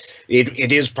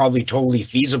it is probably totally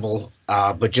feasible,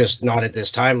 but just not at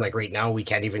this time. Like right now, we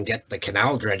can't even get the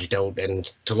canal dredged out and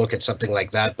to look at something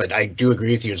like that. But I do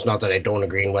agree with you. It's not that I don't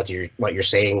agree in what you're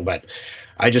saying, but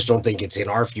I just don't think it's in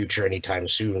our future anytime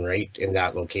soon, right, in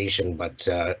that location. But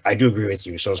I do agree with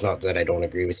you, so it's not that I don't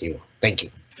agree with you. Thank you.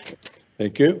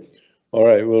 Thank you. All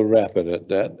right, we'll wrap it at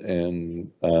that and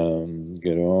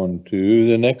get on to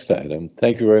the next item.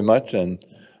 Thank you very much, and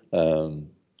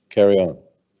carry on.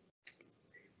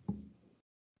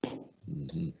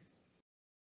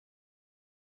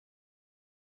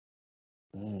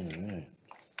 All right.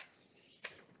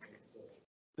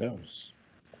 That was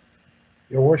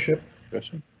Your Worship.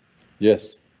 question.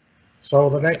 Yes. So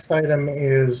the next item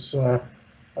is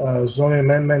zoning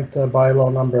amendment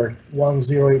bylaw number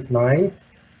 1089.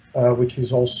 Which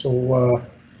is also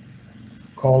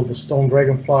called the Stone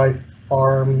Dragonfly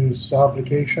Farms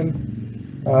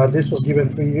application. This was given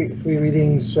three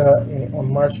readings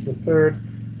on March the 3rd,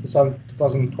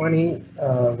 2020.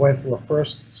 Went through a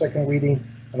first, second reading,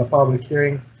 and a public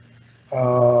hearing.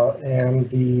 And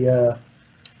the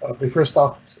preferred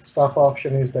staff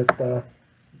option is that the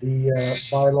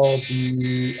bylaw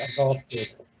be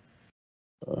adopted.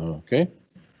 Okay.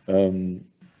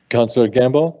 Councillor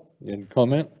Gamble, any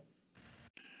comment?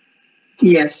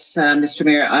 Yes, Mr.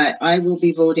 Mayor, I will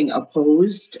be voting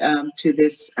opposed to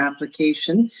this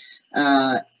application.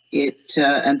 And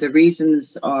the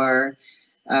reasons are,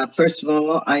 first of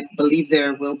all, I believe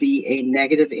there will be a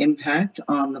negative impact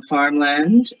on the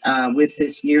farmland with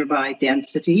this nearby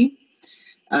density.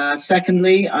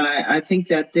 Secondly, I think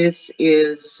that this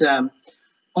is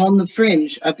on the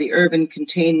fringe of the urban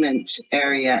containment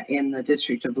area in the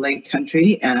District of Lake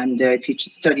Country. And if you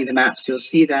study the maps, you'll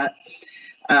see that.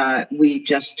 We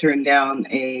just turned down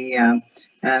a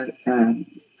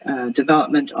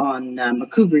development on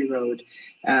Macubri Road,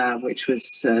 which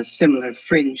was a similar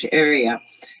fringe area.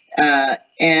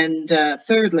 And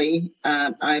thirdly,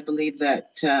 I believe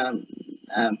that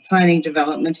planning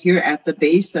development here at the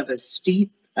base of a steep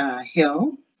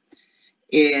hill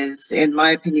is, in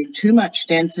my opinion, too much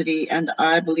density, and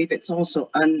I believe it's also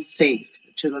unsafe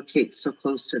to locate so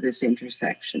close to this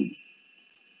intersection.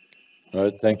 All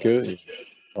right, thank you.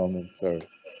 Comments are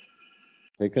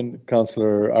taken.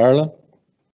 Councillor Ireland?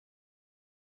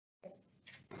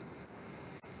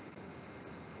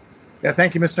 Yeah,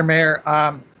 thank you, Mr. Mayor.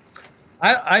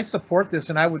 I support this,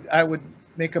 and I would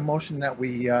make a motion that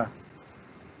we go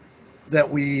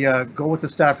with the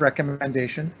staff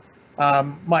recommendation.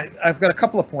 I've got a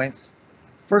couple of points.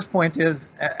 First point is,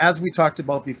 as we talked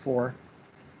about before,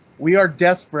 we are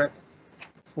desperate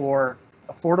for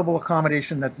affordable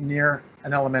accommodation that's near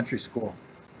an elementary school.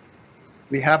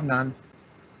 We have none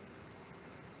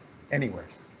anywhere.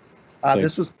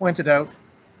 This was pointed out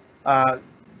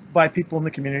by people in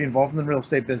the community involved in the real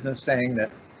estate business, saying that,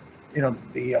 you know,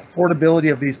 the affordability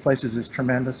of these places is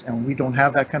tremendous, and we don't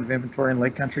have that kind of inventory in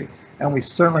Lake Country, and we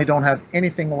certainly don't have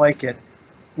anything like it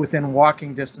within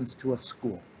walking distance to a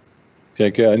school.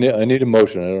 Okay, I need a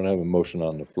motion. I don't have a motion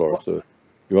on the floor, so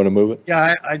you want to move it?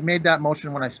 Yeah, I made that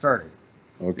motion when I started.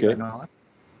 Okay. No.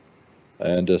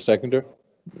 And a seconder?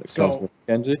 So, Councillor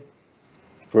McKenzie?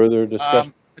 Further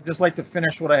discussion? I'd just like to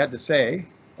finish what I had to say.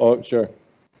 Oh, sure.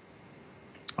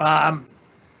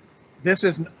 This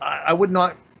is, I would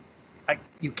not,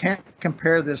 you can't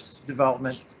compare this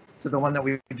development to the one that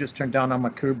we just turned down on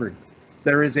Macubri.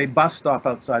 There is a bus stop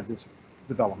outside this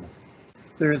development.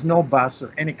 There is no bus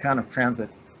or any kind of transit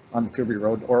on Macubri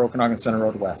Road or Okanagan Center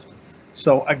Road West.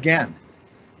 So again,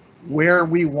 where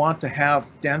we want to have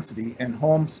density and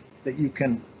homes that you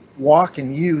can walk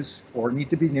and use for need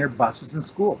to be near buses and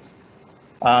schools.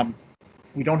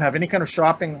 We don't have any kind of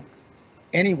shopping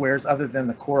anywhere other than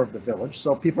the core of the village,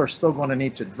 so people are still going to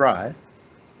need to drive,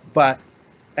 but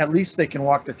at least they can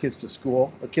walk their kids to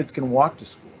school. The kids can walk to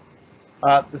school.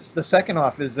 The second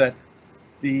off is that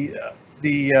the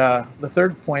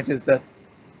third point is that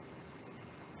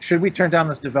should we turn down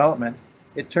this development,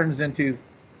 it turns into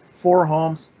 4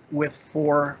 homes with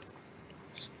 4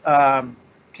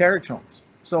 carriage homes.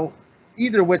 So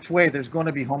either which way, there's going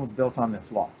to be homes built on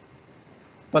this lot.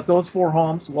 But those 4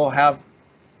 homes will have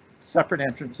separate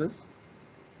entrances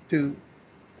to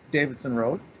Davidson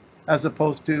Road as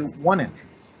opposed to one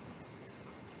entrance.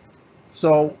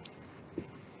 So,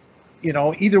 you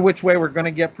know, either which way, we're going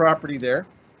to get property there.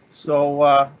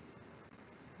 So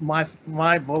my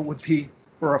vote would be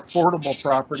for affordable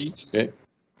property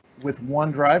with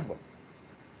 1 driveway.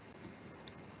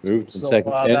 Moved and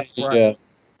second.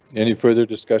 Any further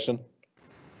discussion?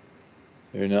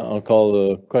 Here now, I'll call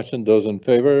the question. Those in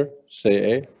favor,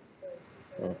 say aye.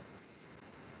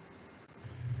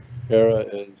 Kara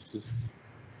is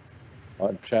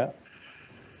on chat.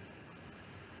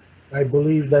 I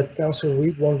believe that Councillor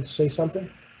Reid wanted to say something.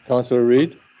 Councillor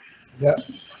Reid? Yeah.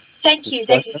 Thank you.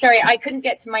 Sorry, I couldn't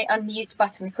get to my unmute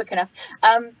button quick enough.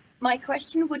 My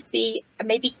question would be,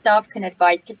 maybe staff can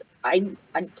advise, because I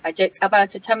don't,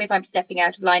 Alberto, tell me if I'm stepping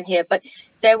out of line here, but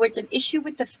there was an issue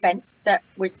with the fence that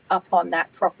was up on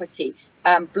that property,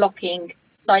 blocking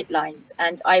sight lines,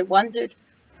 and I wondered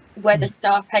whether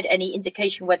staff had any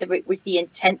indication whether it was the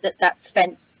intent that that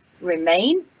fence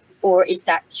remain, or is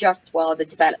that just while the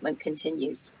development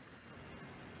continues?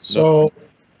 So,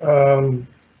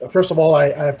 first of all,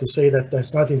 I have to say that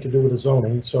there's nothing to do with the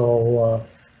zoning, so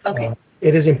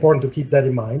it is important to keep that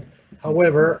in mind.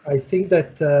 However, I think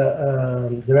that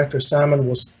Director Salmon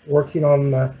was working on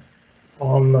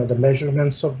the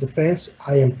measurements of the fence.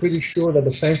 I am pretty sure that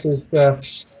the fence is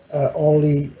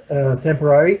only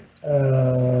temporary,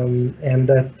 and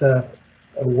that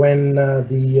when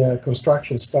the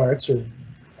construction starts, or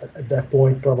at that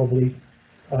point probably,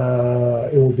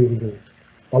 it will be removed.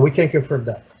 But we can confirm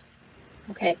that.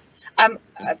 Okay.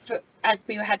 As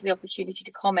we had the opportunity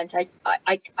to comment,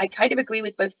 I kind of agree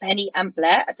with both Penny and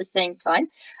Blair at the same time.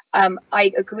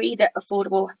 I agree that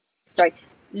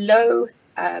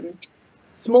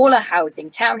smaller housing,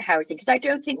 town housing, because I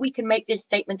don't think we can make this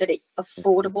statement that it's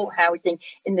affordable housing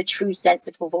in the true sense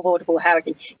of affordable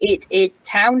housing. It is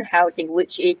town housing,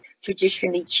 which is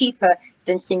traditionally cheaper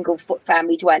than single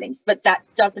family dwellings, but that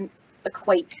doesn't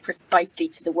equate precisely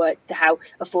to the word, how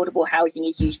affordable housing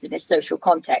is used in a social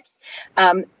context.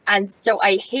 And so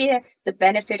I hear the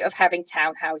benefit of having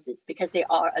townhouses because they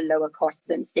are a lower cost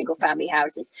than single family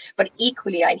houses. But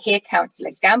equally, I hear Councillor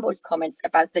Gamble's comments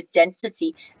about the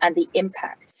density and the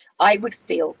impact. I would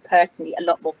feel personally a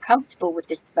lot more comfortable with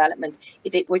this development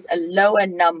if it was a lower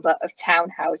number of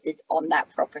townhouses on that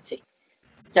property.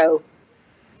 So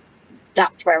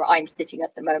that's where I'm sitting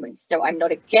at the moment. So I'm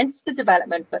not against the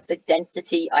development, but the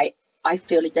density, I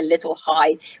feel is a little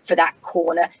high for that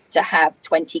corner to have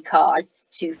 20 cars.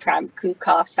 Two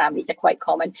cars families are quite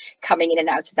common coming in and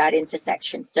out of that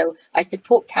intersection. So I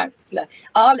support Councillor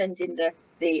Ireland in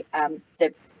the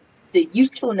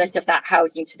usefulness of that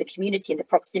housing to the community and the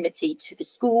proximity to the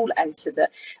school and to the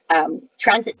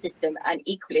transit system. And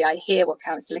equally, I hear what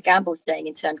Councillor Gamble's saying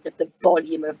in terms of the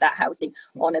volume of that housing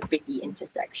on a busy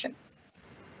intersection.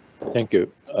 Thank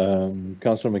you.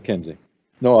 Councillor McKenzie.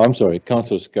 No, I'm sorry,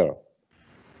 Councillor Scarrow.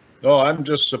 No, I'm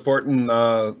just supporting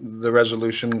the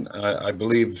resolution. I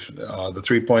believe the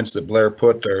 3 points that Blair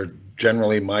put are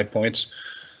generally my points.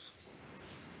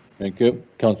 Thank you.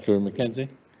 Councillor McKenzie.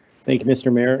 Thank you,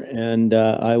 Mr. Mayor, and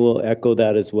I will echo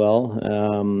that as well.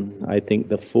 I think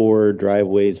the 4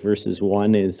 driveways versus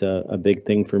 1 is a big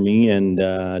thing for me, and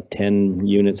 10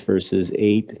 units versus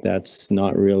 8, that's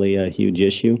not really a huge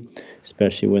issue,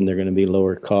 especially when they're going to be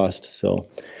lower cost. So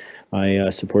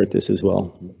I support this as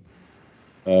well.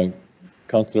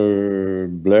 Councillor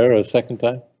Blair, a second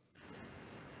time?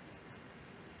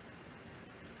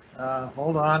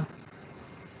 Hold on.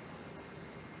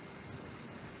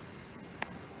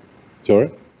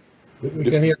 Sorry? We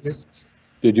can hear you.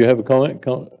 Did you have a comment?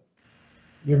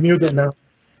 You're muted now.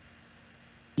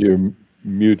 You're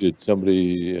muted.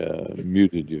 Somebody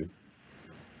muted you.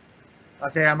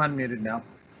 Okay, I'm unmuted now.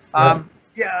 Yeah.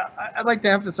 Yeah, I'd like to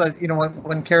emphasize, you know,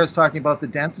 when Kara's talking about the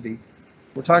density,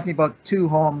 we're talking about 2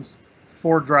 homes,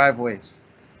 4 driveways.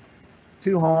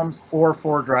 2 homes or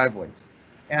 4 driveways.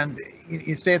 And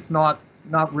you say it's not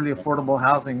really affordable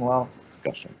housing. Well,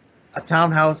 Discussion. a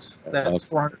townhouse that's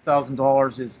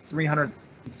 $400,000 is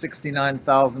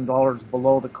 $369,000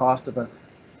 below the cost of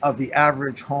the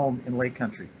average home in Lake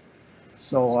Country.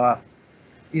 So,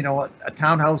 you know, a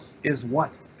townhouse is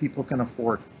what people can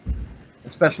afford,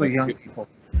 especially young people.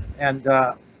 And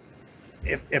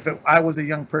if I was a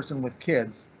young person with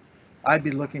kids, I'd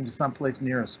be looking to someplace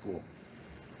near a school.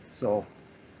 So,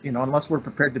 you know, unless we're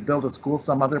prepared to build a school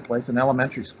some other place, an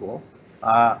elementary school,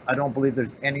 I don't believe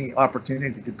there's any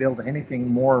opportunity to build anything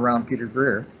more around Peter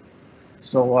Greer.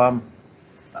 So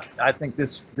I think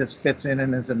this fits in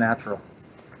and is a natural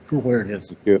for where it is.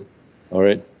 Thank you. All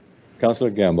right. Councillor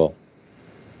Gamble.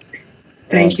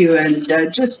 Thank you.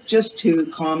 And just to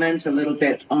comment a little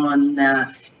bit on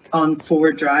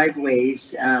 4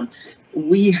 driveways,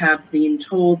 we have been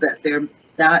told that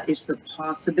that is the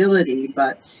possibility,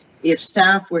 but if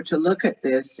staff were to look at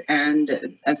this,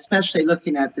 and especially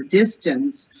looking at the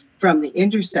distance from the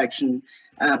intersection,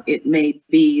 it may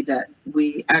be that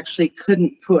we actually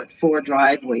couldn't put 4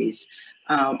 driveways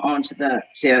onto the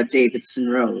Davidson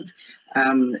Road.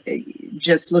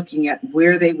 Just looking at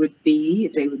where they would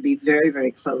be very,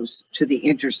 very close to the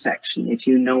intersection, if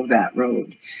you know that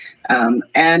road.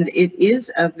 And it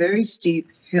is a very steep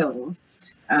hill.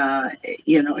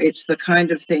 You know, it's the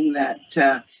kind of thing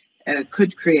that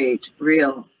could create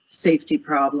real safety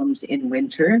problems in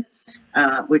winter,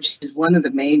 which is one of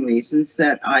the main reasons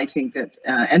that I think that,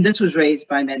 and this was raised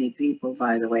by many people,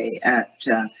 by the way, at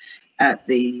the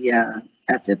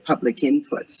public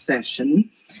input session.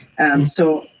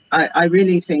 So I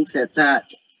really think that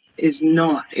is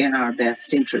not in our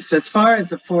best interest. As far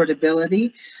as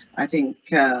affordability, I think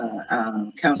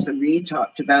Councillor Reid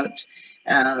talked about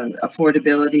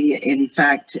affordability. In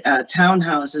fact,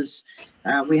 townhouses,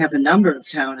 we have a number of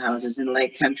townhouses in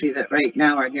Lake Country that right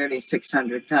now are nearly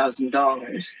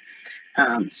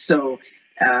 $600,000. So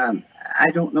I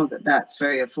don't know that that's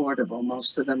very affordable.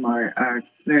 Most of them are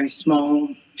very small,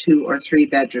 2 or 3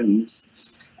 bedrooms.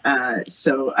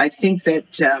 So I think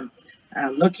that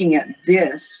looking at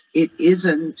this, it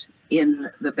isn't in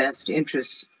the best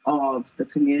interest of the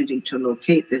community to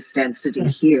locate this density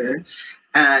here.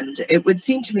 And it would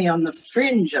seem to me on the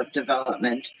fringe of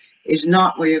development is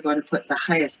not where you're going to put the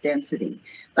highest density.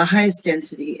 The highest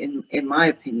density, in my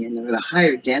opinion, or the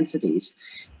higher densities,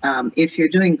 if you're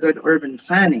doing good urban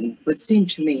planning, would seem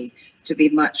to me to be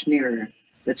much nearer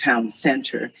the town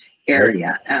center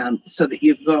area, so that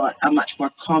you've got a much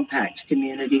more compact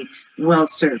community, well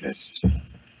serviced.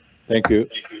 Thank you.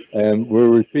 And we're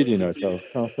repeating ourselves.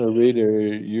 Councillor Reid, are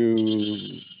you?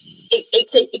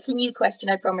 It's a new question,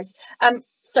 I promise.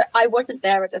 So I wasn't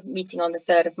there at the meeting on the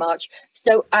 3rd of March.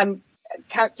 So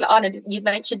Councillor Arnold, you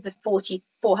mentioned the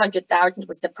 400,000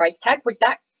 was the price tag. Is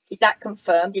that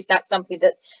confirmed? Is that something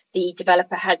that the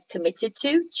developer has committed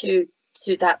to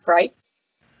that price?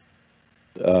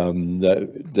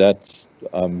 That's,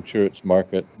 I'm sure it's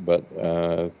market, but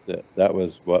that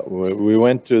was what we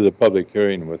went to the public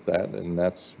hearing with that, and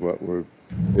that's what we're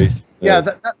basically. Yeah,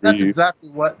 that's exactly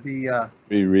what the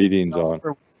readings on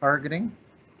was targeting,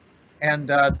 and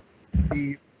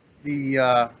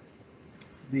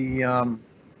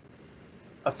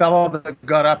a fellow that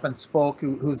got up and spoke,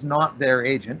 who's not their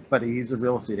agent, but he's a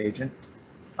real estate agent,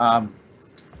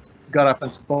 got up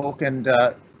and spoke and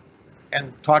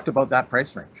talked about that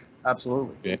price range.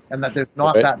 Absolutely. Okay. And that there's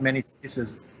not Okay. that many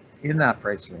places in that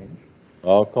price range.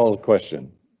 I'll call the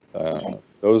question.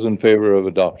 Those in favor of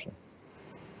adoption?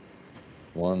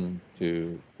 1,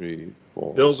 2, 3,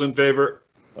 4. Bill's in favor.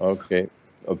 Okay.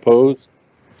 Opposed?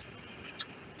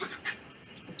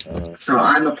 So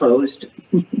I'm opposed.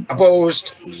 Opposed.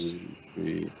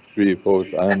 3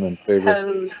 opposed. I'm in favor.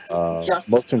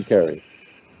 Opposed, Motion carried.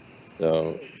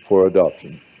 So for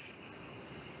adoption.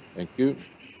 Thank you.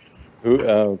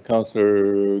 Who?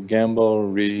 Councillor Gamble,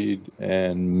 Reed,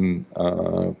 and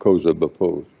Kozub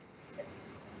opposed.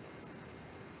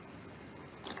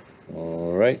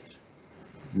 All right.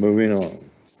 Moving on.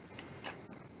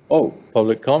 Oh,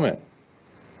 public comment.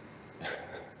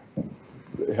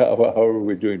 How are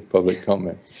we doing public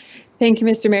comment? Thank you,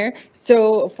 Mr. Mayor.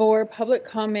 So for public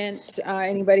comment,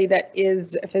 anybody that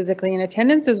is physically in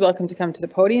attendance is welcome to come to the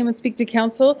podium and speak to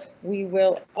council. We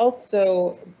will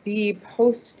also be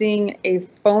posting a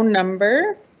phone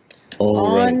number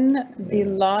on the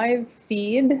live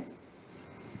feed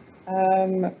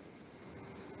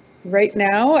right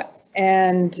now,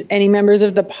 and any members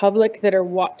of the public that are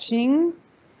watching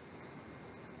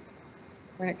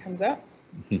when it comes up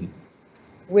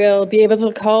will be able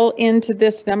to call into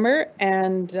this number,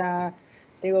 and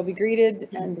they will be greeted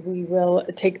and we will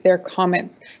take their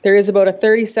comments. There is about a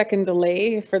 30-second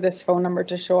delay for this phone number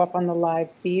to show up on the live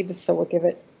feed, so we'll give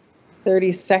it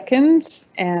 30 seconds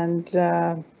and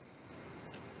then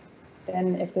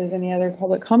if there's any other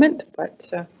public comment,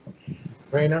 but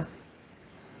Raina,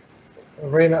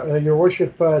 your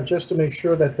worship, just to make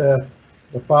sure that the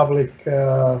public,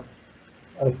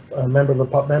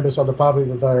 members of the public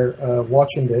that are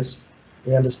watching this,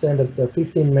 they understand that the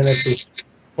 15 minutes is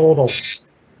total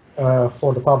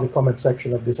for the public comment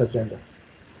section of this agenda.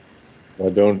 I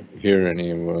don't hear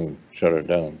anyone. Shut it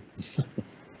down.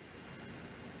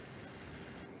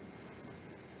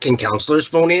 Can councillors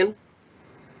phone in?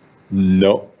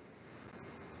 No.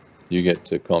 You get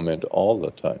to comment all the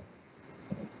time.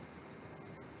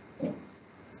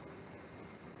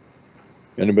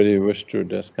 Anybody wish to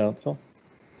address council?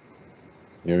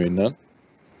 Hearing none.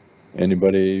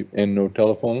 Anybody and no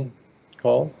telephone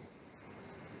calls?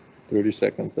 30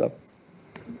 seconds up.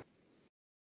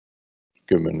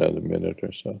 Give them another minute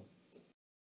or so.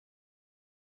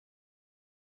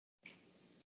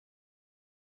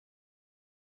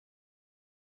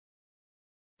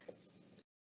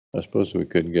 I suppose we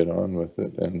could get on with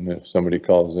it, and if somebody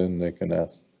calls in, they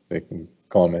can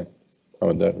comment. How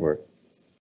would that work?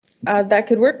 that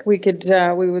could work. We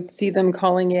would see them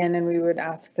calling in and we would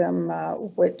ask them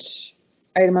which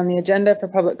item on the agenda for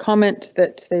public comment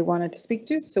that they wanted to speak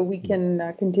to, so we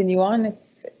can continue on if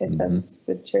that's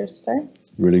the chair's desire.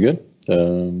 Really good.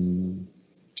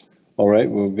 All right,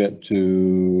 we'll get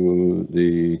to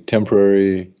the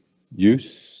temporary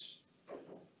use,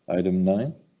 item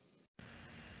 9.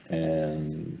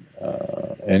 And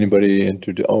anybody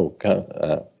introduce? Oh,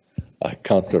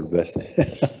 Councillor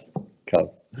Bessie,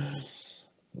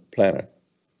 planner.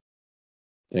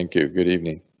 Thank you. Good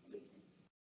evening.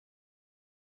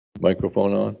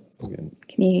 Microphone on.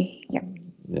 Can you?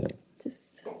 Yeah.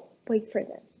 Just wait for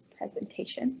the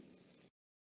presentation.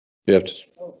 You have to.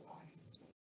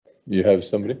 You have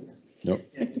somebody? No.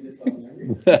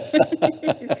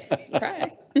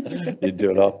 Try. You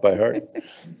do it off by heart.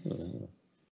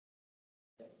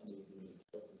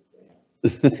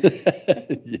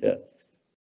 Yeah.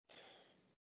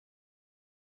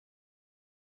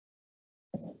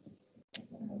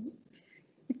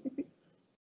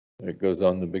 It goes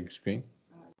on the big screen.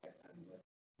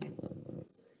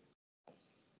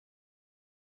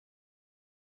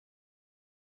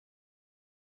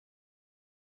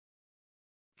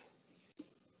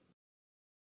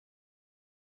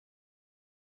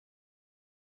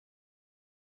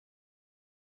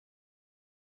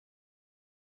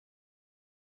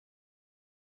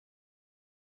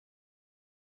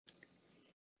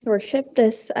 Your worship,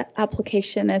 this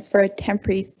application is for a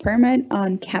temporary use permit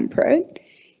on Camp Road.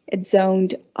 It's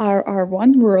zoned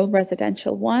RR1, Rural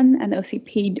Residential 1, and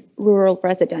OCP Rural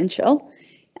Residential.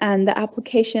 And the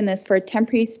application is for a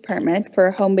temporary use permit for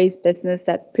a home-based business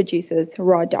that produces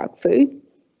raw dog food.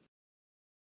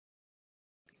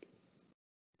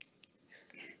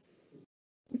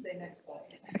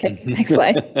 Okay, next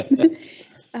slide.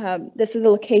 This is the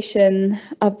location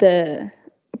of the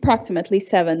approximately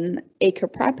 7-acre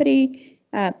property,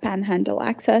 panhandle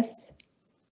access.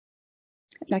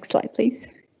 Next slide, please.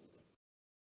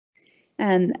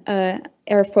 And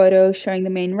air photo showing the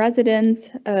main residence,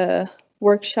 a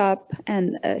workshop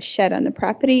and a shed on the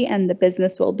property, and the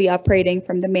business will be operating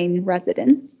from the main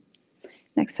residence.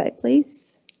 Next slide,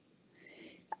 please.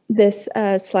 This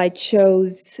slide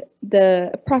shows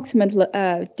the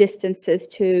approximate distances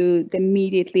to the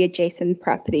immediately adjacent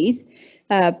properties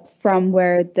from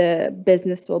where the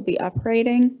business will be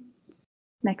operating.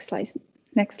 Next slide,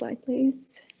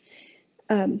 please.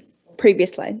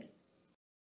 Previous slide.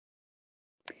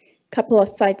 Couple of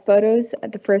site photos.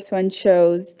 The first one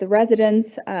shows the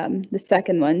residence. The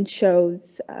second one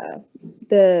shows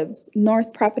the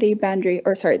north property boundary,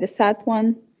 or sorry, the south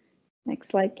one. Next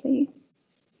slide, please.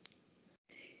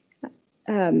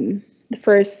 The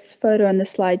first photo on the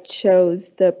slide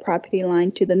shows the property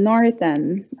line to the north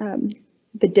and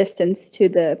the distance to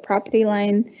the property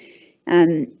line.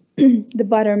 And the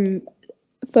bottom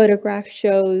photograph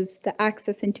shows the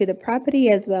access into the property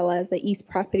as well as the east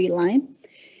property line.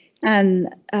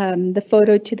 And the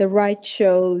photo to the right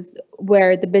shows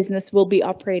where the business will be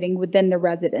operating within the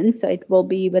residence. So it will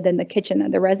be within the kitchen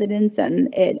of the residence,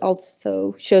 and it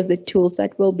also shows the tools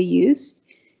that will be used.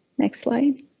 Next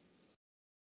slide.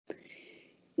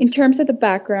 In terms of the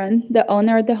background, the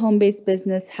owner of the home-based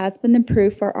business has been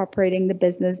approved for operating the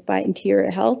business by Interior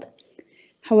Health.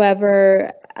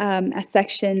 However, as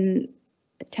section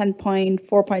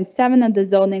 10.4.7 of the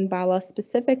zoning bylaw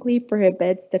specifically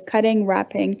prohibits the cutting,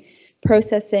 wrapping,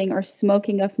 processing, or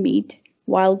smoking of meat,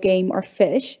 wild game, or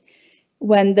fish.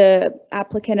 When the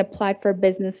applicant applied for a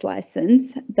business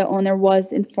license, the owner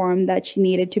was informed that she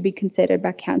needed to be considered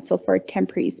by council for a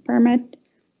temporary use permit.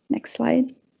 Next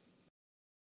slide.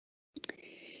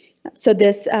 So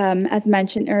this, as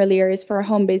mentioned earlier, is for a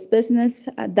home-based business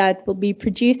that will be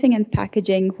producing and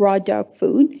packaging raw dog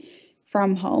food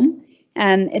from home.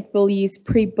 And it will use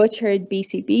pre-butchered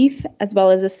BC beef, as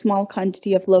well as a small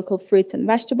quantity of local fruits and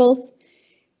vegetables.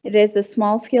 It is a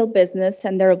small-scale business,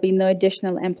 and there will be no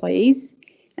additional employees.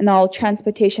 And all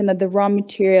transportation of the raw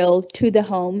material to the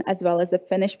home, as well as the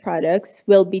finished products,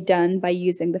 will be done by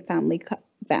using the family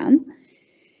van.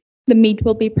 The meat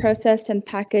will be processed and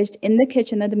packaged in the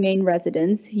kitchen of the main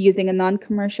residence using a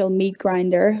non-commercial meat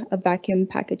grinder, a vacuum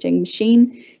packaging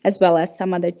machine, as well as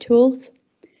some other tools.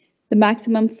 The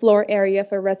maximum floor area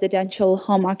for residential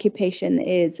home occupation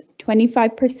is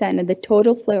 25% of the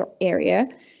total floor area,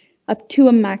 up to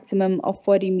a maximum of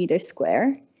 40 meters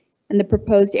square. And the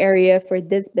proposed area for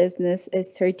this business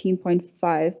is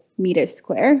 13.5 meters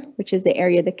square, which is the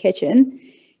area of the kitchen.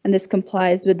 And this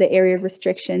complies with the area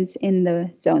restrictions in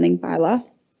the zoning bylaw.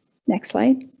 Next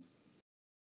slide.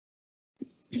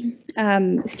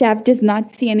 Staff does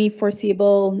not see any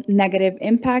foreseeable negative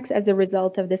impacts as a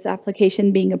result of this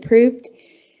application being approved.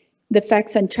 The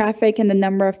effects on traffic and the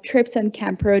number of trips on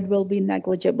Camp Road will be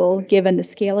negligible given the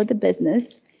scale of the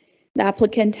business. The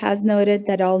applicant has noted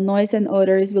that all noise and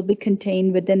odors will be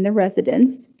contained within the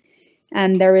residence,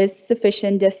 and there is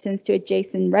sufficient distance to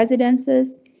adjacent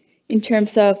residences. In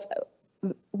terms of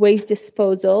waste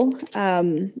disposal,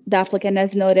 the applicant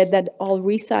has noted that all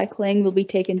recycling will be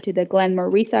taken to the Glenmore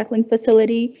recycling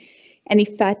facility. Any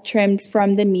fat trimmed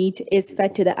from the meat is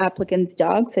fed to the applicant's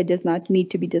dog, so it does not need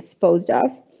to be disposed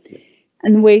of.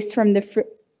 And waste from the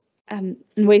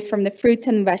fruits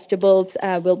and vegetables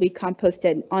will be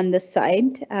composted on the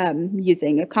site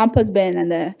using a compost bin and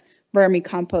the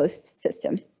vermicompost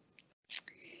system.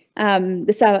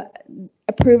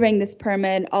 Approving this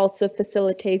permit also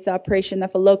facilitates the operation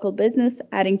of a local business,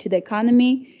 adding to the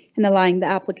economy and allowing the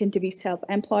applicant to be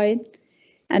self-employed.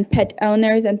 And pet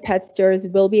owners and pet stores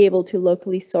will be able to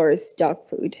locally source dog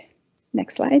food.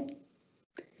 Next slide.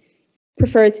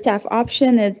 Preferred staff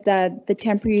option is that the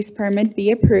temporary use permit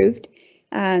be approved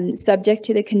and subject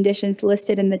to the conditions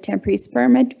listed in the temporary use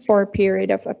permit for a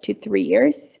period of up to 3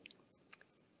 years.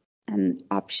 And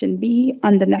option B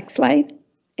on the next slide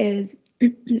is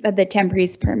that the temporary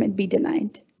use permit be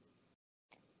denied.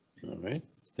 All right,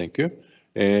 thank you.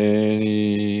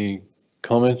 Any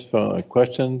comments,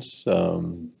 questions,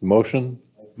 motion?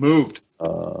 Moved.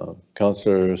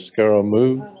 Councillor Scarrow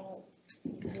moved.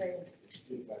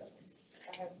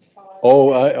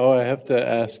 I have to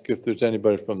ask if there's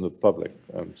anybody from the public.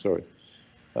 I'm sorry.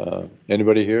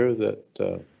 Anybody here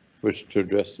that wishes to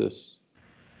address this?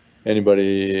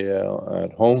 Anybody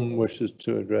at home wishes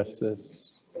to address this?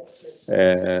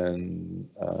 And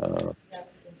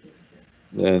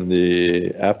then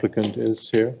the applicant is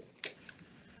here.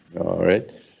 All right.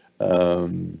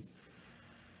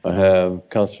 I have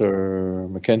Councillor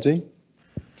McKenzie.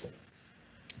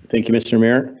 Thank you, Mr.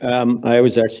 Mayor. I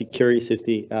was actually curious if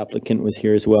the applicant was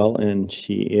here as well, and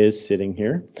she is sitting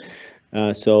here.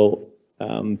 So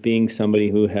being somebody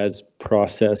who has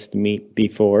processed meat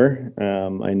before,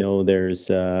 I know there's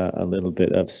a little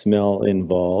bit of smell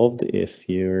involved if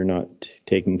you're not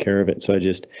taking care of it. So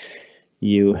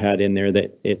you had in there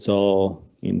that it's all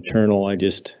internal.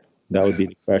 That would be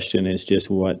the question, is just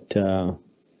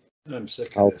I'm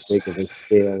sick how of this. big of a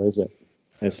scale is it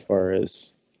as far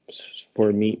as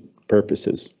for meat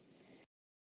purposes?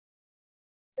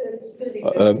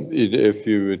 If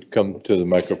you would come to the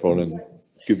microphone and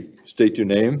state your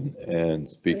name and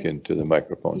speak into the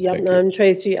microphone. Yeah, Thank you. I'm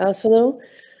Tracy Arsenault.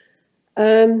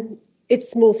 It's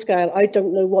small scale. I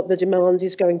don't know what the demand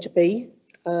is going to be.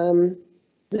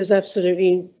 There's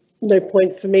absolutely no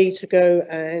point for me to go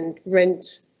and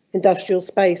rent industrial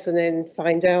space and then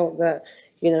find out that,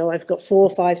 you know, I've got 4,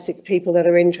 5, 6 people that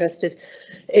are interested.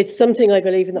 It's something I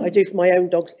believe in that I do for my own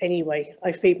dogs anyway.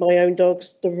 I feed my own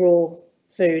dogs the raw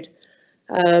food.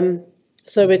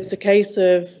 So it's a case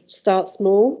of start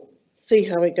small, see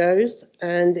how it goes.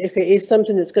 And if it is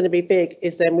something that's going to be big,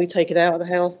 is then we take it out of the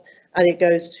house and it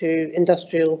goes to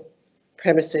industrial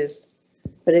premises.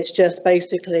 But it's just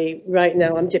basically right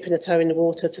now I'm dipping a toe in the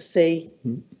water to see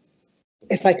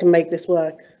if I can make this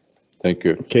work. Thank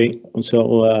you. Okay,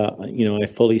 so you know, I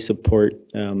fully support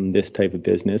this type of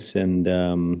business, and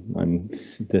I'm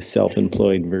the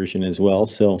self-employed version as well.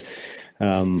 So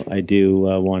I do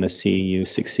want to see you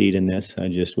succeed in this. I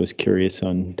just was curious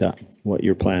on what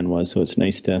your plan was. So it's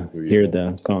nice to hear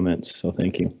the comments. So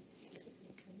thank you.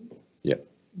 Yeah,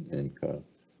 and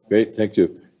great, thank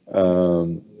you.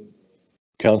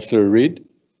 Councillor Reid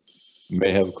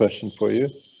may have a question for you.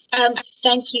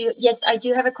 Thank you. Yes, I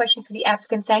do have a question for the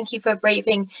applicant. Thank you for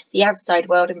braving the outside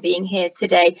world and being here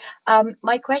today.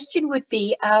 My question would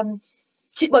be,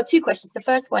 two questions. The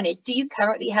first one is, do you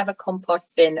currently have a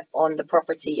compost bin on the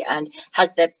property? And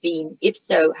has there been, if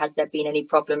so, has there been any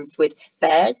problems with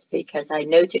bears? Because I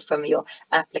noted from your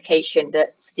application that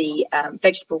the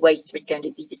vegetable waste was going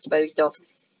to be disposed of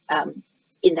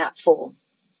in that form.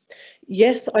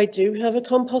 Yes, I do have a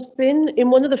compost bin.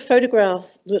 In one of the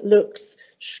photographs that looks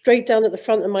straight down at the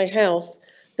front of my house,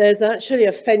 there's actually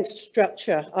a fenced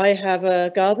structure. I have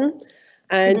a garden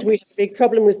and we have a big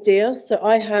problem with deer. So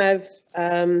I have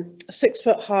a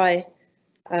 6-foot high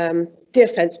deer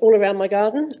fence all around my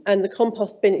garden, and the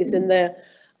compost bin is in there.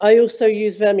 I also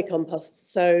use vermicompost,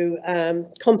 so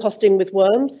composting with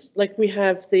worms, like we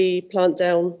have the plant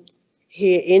down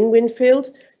here in Winfield,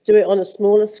 do it on a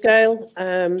smaller scale.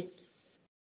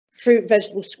 Fruit,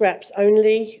 vegetable scraps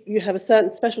only. You have a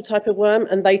certain special type of worm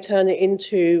and they turn it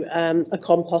into a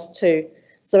compost too.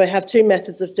 So I have 2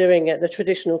 methods of doing it. The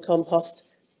traditional compost,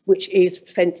 which is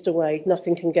fenced away.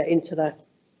 Nothing can get into that.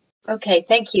 Okay,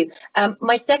 thank you.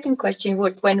 My second question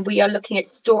was, when we are looking at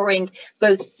storing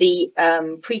both the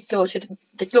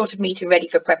slaughtered meat and ready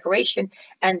for preparation,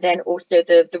 and then also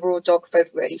the raw dog food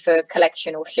ready for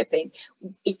collection or shipping,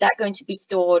 is that going to be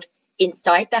stored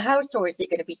inside the house, or is it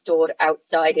going to be stored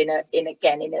outside in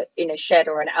a shed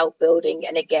or an outbuilding?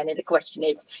 And again, the question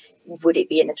is, would it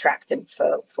be an attractant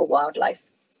for wildlife?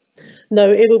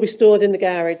 No, it will be stored in the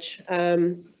garage.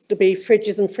 There'll be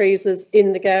fridges and freezers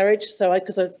in the garage. So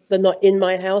because they're not in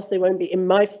my house, they won't be in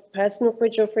my personal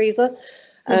fridge or freezer.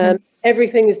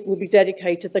 Everything will be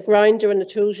dedicated. The grinder and the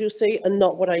tools you'll see are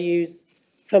not what I use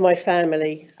for my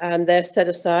family. They're set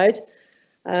aside.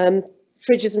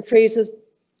 Fridges and freezers,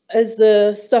 as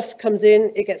the stuff comes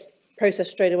in, it gets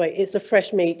processed straight away. It's a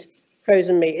fresh meat,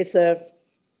 frozen meat. It's a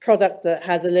product that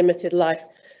has a limited life.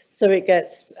 So it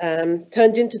gets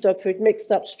turned into dog food,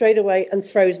 mixed up straight away and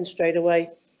frozen straight away.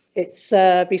 It's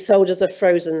be sold as a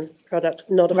frozen product,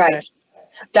 not a fresh.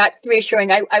 That's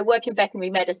reassuring. I work in veterinary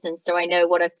medicine, so I know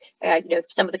what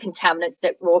some of the contaminants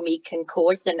that raw meat can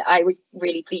cause. And I was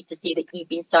really pleased to see that you've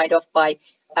been signed off by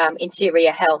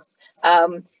Interior Health.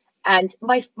 And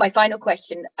my final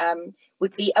question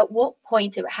would be, at what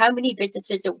point, how many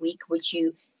visitors a week would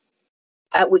you,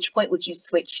 at which point would you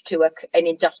switch to an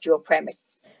industrial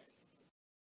premise?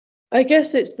 I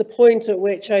guess it's the point at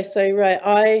which I say, right,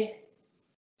 I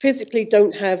physically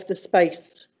don't have the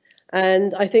space.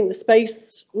 And I think the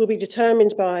space will be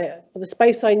determined by, the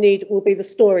space I need will be the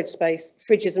storage space,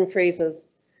 fridges and freezers.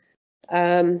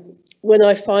 When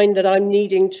I find that I'm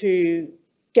needing to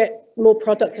get more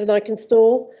product than I can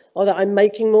store, or that I'm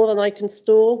making more than I can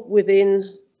store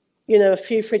within, a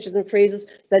few fridges and freezers,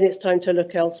 then it's time to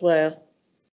look elsewhere.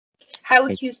 How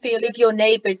would you feel if your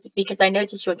neighbours, because I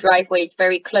noticed your driveway is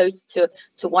very close to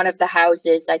one of the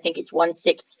houses, I think it's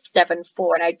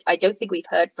 1674, and I don't think we've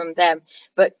heard from them,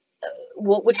 but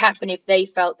what would happen if they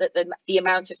felt that the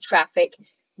amount of traffic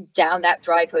down that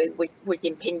driveway was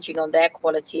impinging on their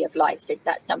quality of life. Is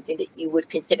that something that you would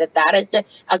consider that as a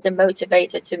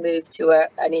motivator to move to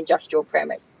an industrial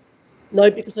premise? No,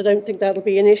 because I don't think that'll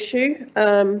be an issue.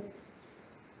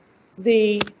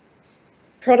 The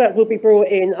product will be brought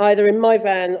in either in my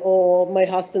van or my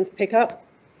husband's pickup,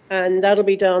 and that'll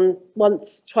be done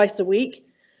twice a week.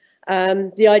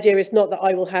 The idea is not that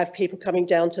I will have people coming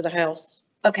down to the house.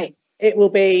 Okay. It will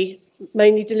be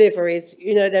mainly deliveries.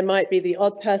 You know, there might be the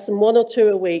odd person, 1 or 2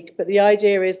 a week, but the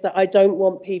idea is that I don't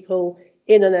want people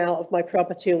in and out of my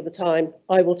property all the time.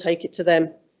 I will take it to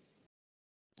them.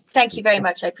 Thank you very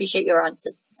much. I appreciate your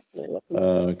answers.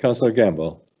 Councillor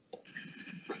Gamble.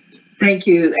 Thank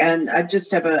you. And I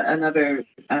just have another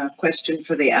question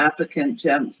for the applicant.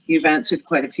 You've answered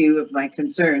quite a few of my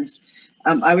concerns.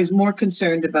 I was more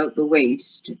concerned about the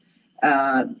waste.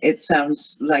 It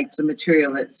sounds like the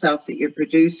material itself that you're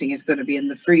producing is going to be in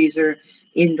the freezer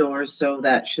indoors, so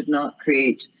that should not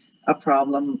create a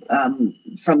problem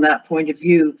from that point of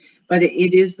view. But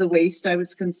it is the waste I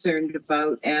was concerned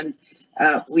about, and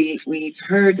we've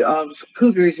heard of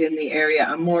cougars in the area.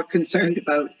 I'm more concerned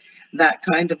about that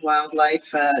kind of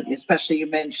wildlife, especially you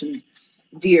mentioned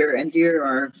deer, and deer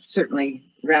are certainly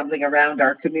rambling around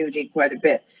our community quite a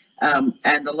bit.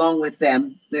 And along with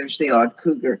them, there's the odd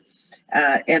cougar.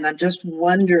 And I'm just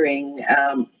wondering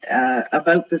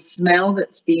about the smell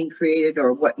that's being created,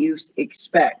 or what you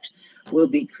expect will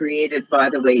be created by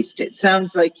the waste. It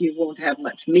sounds like you won't have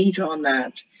much meat on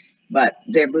that, but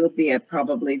there will be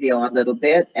probably the odd little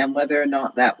bit, and whether or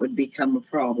not that would become a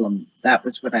problem. That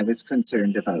was what I was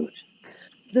concerned about.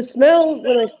 The smell,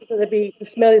 when I say that the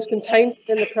smell is contained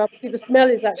in the property, the smell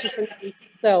is actually from the meat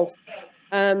itself.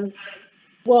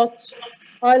 What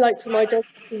I like for my dog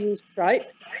to use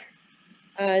tripe,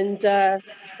 and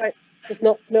tripe does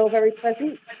not smell very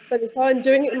pleasant. But if I'm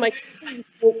doing it in my kitchen, you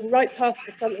walk right past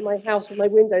the front of my house with my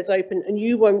windows open, and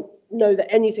you won't know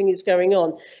that anything is going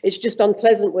on. It's just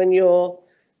unpleasant when you're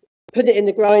putting it in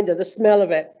the grinder, the smell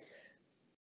of it.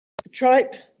 The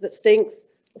tripe that stinks,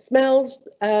 smells,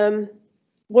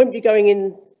 won't be going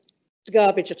in the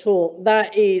garbage at all.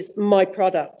 That is my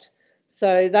product.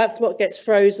 So that's what gets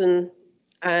frozen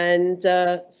and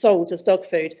sold as dog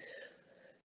food.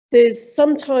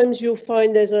 Sometimes you'll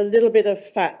find there's a little bit of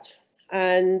fat,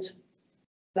 and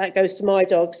that goes to my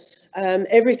dogs.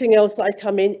 Everything else that I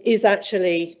come in is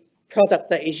actually product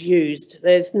that is used.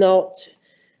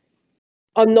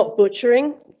 I'm not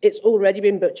butchering, it's already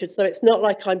been butchered. So it's not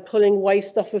like I'm pulling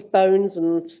waste off of bones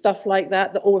and stuff like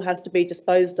that all has to be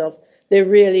disposed of. There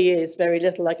really is very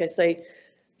little, like I say,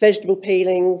 vegetable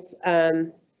peelings,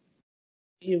 the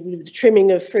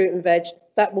trimming of fruit and veg,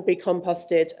 that will be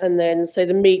composted. And then, so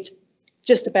the meat,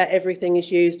 just about everything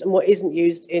is used, and what isn't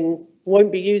used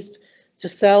won't be used to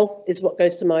sell is what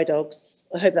goes to my dogs.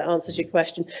 I hope that answers your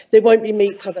question. There won't be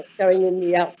meat products going in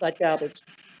the outside garbage.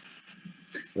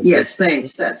 Yes,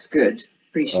 thanks. That's good.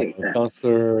 Appreciate that.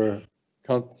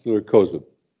 Councillor Kozub.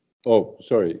 Oh,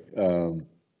 sorry.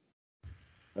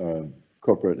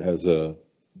 Corporate has a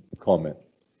comment.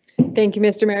 Thank you,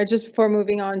 Mr. Mayor. Just before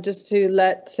moving on, just to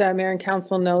let Mayor and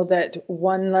Council know that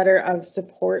one letter of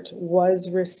support was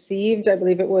received. I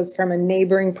believe it was from a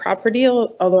neighboring property,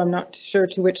 although I'm not sure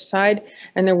to which side,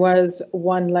 and there was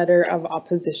one letter of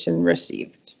opposition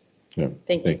received. Yeah,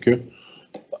 thank you.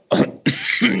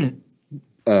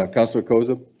 Councillor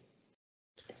Kozub.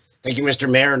 Thank you, Mr.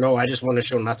 Mayor. No, I just want to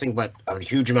show nothing but a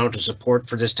huge amount of support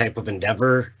for this type of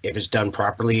endeavor. If it's done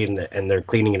properly and they're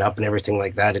cleaning it up and everything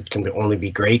like that, it can only be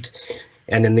great.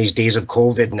 And in these days of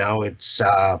COVID now, it's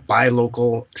buy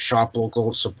local, shop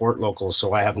local, support local.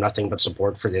 So I have nothing but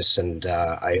support for this, and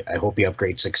I hope you have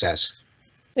great success.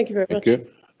 Thank you very much. Thank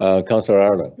you. Councillor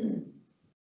Ireland.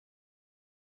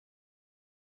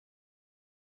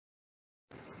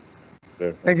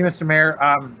 Thank you, Mr. Mayor.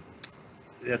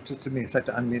 Yeah, to me, it's like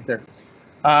to unmute there.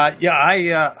 Yeah,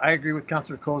 I agree with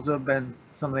Councillor Kozub and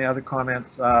some of the other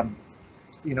comments.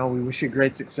 You know, we wish you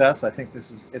great success. I think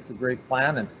it's a great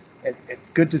plan, and it's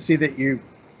good to see that you're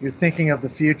thinking of the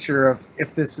future of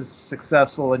if this is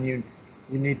successful and you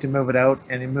need to move it out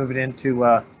and you move it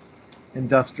into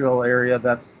industrial area.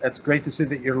 That's great to see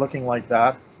that you're looking like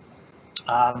that.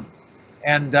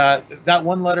 And that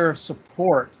one letter of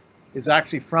support is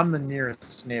actually from the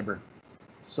nearest neighbor.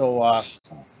 So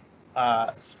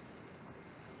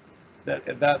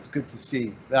that's good to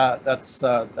see.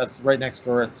 That's right next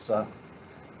door. It's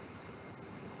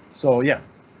so yeah.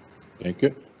 Thank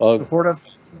you. Supportive,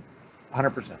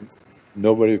 100%.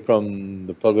 Nobody from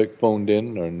the public phoned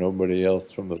in, or nobody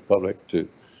else from the public to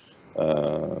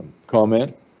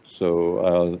comment. So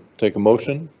I'll take a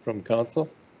motion from council.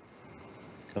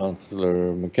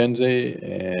 Councillor McKenzie,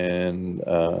 and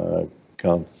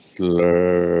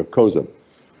Councillor Koza.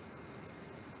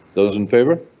 Those in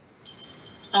favor?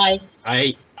 Aye.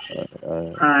 Aye.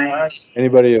 Aye.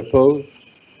 Anybody opposed?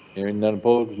 Hearing none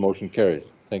opposed, motion carries.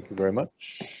 Thank you very much.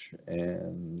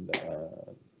 And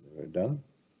we're done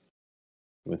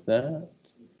with that.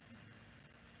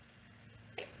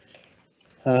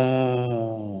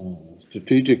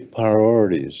 Strategic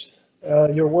priorities.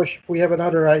 Your worship, we have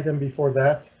another item before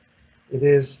that. It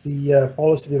is the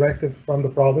policy directive from the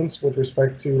province with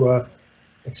respect to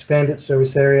expanded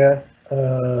service area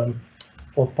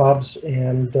for pubs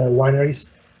and wineries.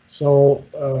 So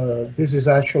this is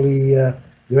actually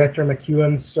Director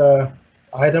McEwen's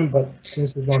item, but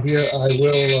since he's not here,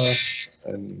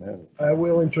 I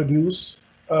will introduce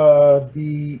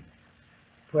the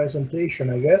presentation.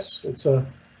 I guess it's a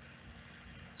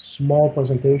small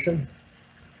presentation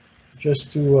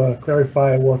just to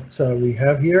clarify what we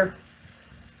have here.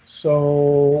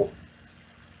 So,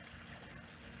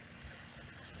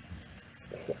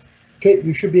 Kate,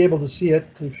 you should be able to see it.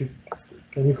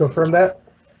 Can you confirm that?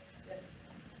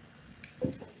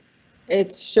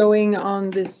 It's showing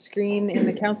on the screen in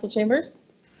the council chambers.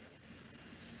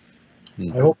 I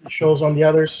hope it shows on the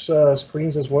other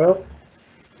screens as well.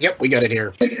 Yep, we got it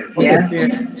here. Yes.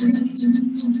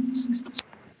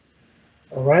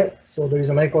 All right, so there's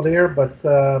an echo there, but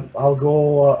I'll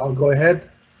go ahead.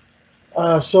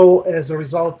 So as a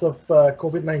result of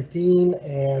COVID-19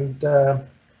 and the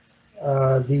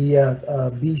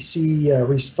BC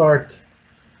Restart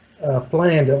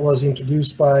plan that was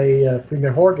introduced by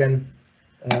Premier Horgan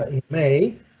in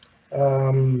May,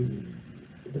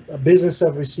 business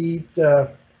have received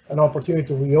an opportunity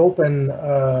to reopen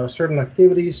certain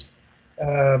activities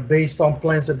based on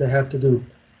plans that they have to do.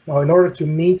 Now, in order to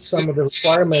meet some of the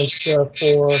requirements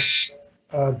for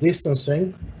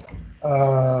distancing,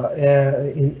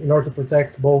 in order to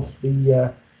protect both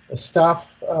the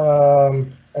staff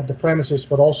at the premises,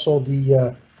 but also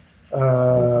the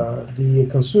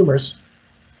consumers,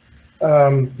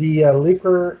 the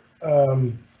liquor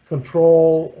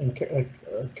control and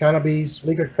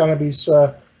liquor cannabis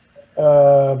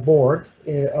board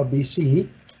of BC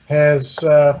has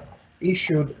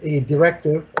issued a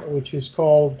directive, which is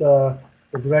called the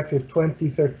Directive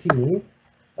 2013,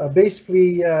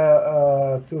 basically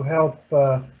to help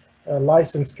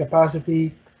license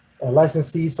capacity,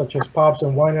 licensees such as pubs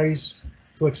and wineries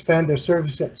to expand their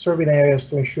serving areas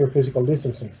to ensure physical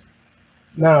distancing.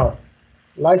 Now,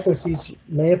 licensees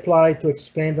may apply to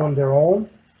expand on their own,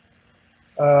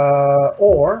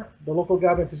 or the local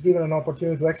government is given an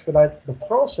opportunity to expedite the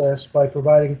process by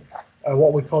providing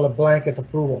what we call a blanket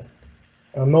approval.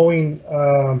 Knowing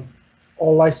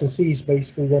all licensees,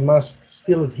 basically, they must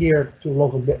still adhere to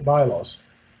local bylaws.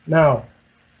 Now,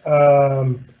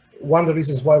 one of the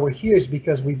reasons why we're here is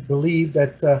because we believe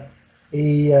that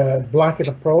a blanket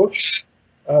approach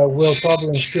will probably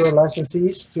ensure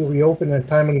licensees to reopen in a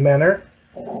timely manner,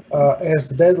 as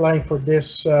the deadline for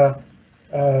this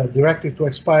directive to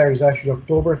expire is actually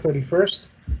October 31st,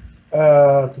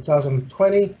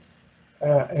 2020.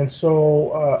 And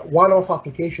so one-off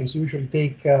applications usually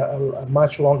take a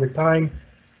much longer time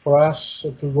for us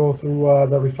to go through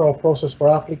the referral process for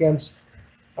applicants.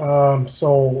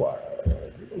 So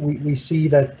we see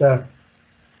that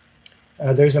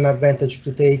there's an advantage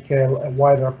to take a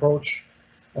wider approach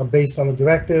based on the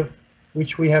directive,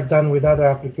 which we have done with other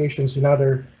applications in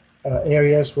other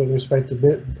areas with respect to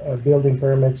building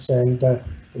permits and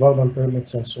development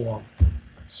permits and so on.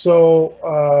 So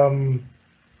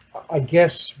I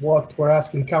guess what we're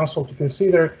asking council to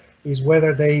consider is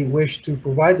whether they wish to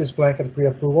provide this blanket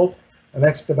pre-approval and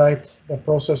expedite the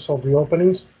process of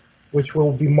reopenings, which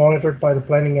will be monitored by the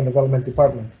Planning and Development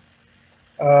Department.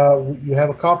 You have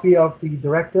a copy of the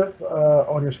directive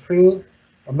on your screen.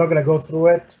 I'm not going to go through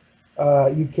it.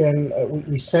 You can.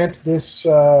 We sent this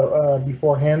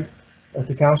beforehand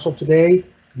to council today,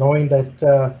 knowing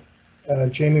that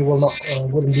Jamie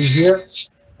wouldn't be here.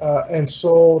 And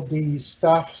so the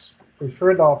staff's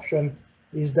preferred option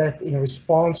is that in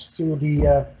response to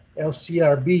the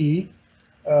LCRB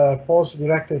Policy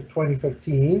Directive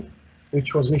 2013,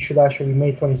 which was issued actually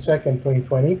May 22nd,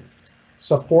 2020,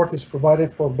 support is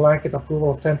provided for blanket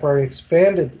approval of temporary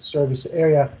expanded service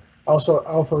area, also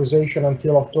authorization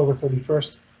until October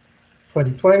 31st,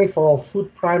 2020 for all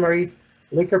food primary,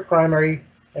 liquor primary,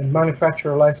 and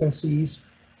manufacturer licensees,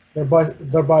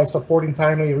 thereby supporting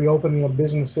timely reopening of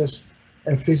businesses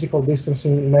and physical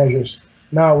distancing measures.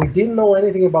 Now, we didn't know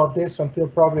anything about this until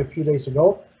probably a few days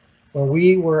ago, when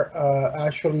we were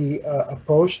actually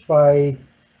approached by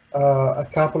a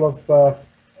couple of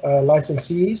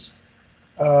licensees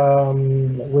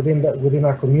within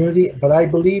our community. But I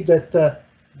believe that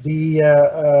the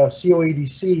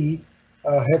COADC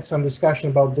had some discussion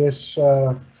about this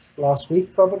last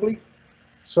week, probably.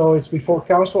 So it's before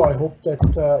council. I hope that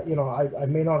I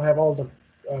may not have all the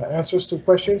answers to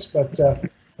questions, but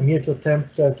I'm here to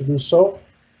attempt to do so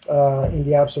in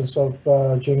the absence of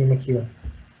Jamie McEwen.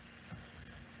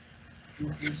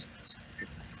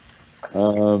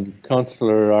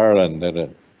 Councillor Ireland had a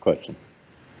question.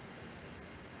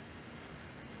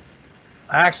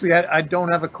 Actually, I don't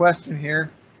have a question here.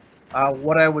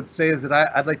 What I would say is that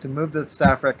I'd like to move the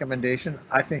staff recommendation.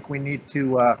 I think we need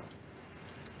to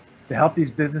help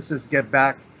these businesses get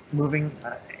back moving.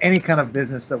 Any kind of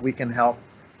business that we can help,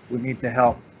 we need to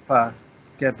help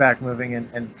get back moving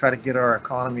and try to get our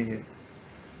economy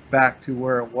back to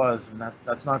where it was. And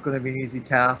that's not going to be an easy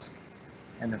task.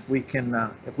 And if we can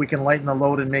lighten the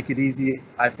load and make it easy,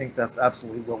 I think that's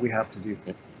absolutely what we have to do.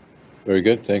 Very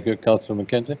good. Thank you, Councillor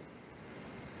McKenzie.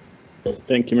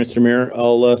 Thank you, Mr. Mayor.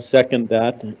 I'll second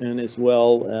that, and as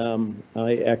well,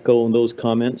 I echo those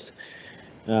comments.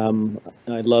 I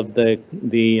love the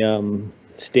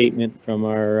statement from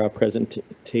our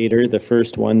presentator, the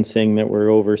first one, saying that we're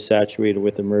oversaturated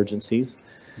with emergencies.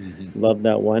 Love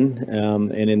that one.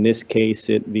 And in this case,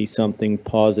 it'd be something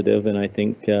positive, and I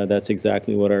think that's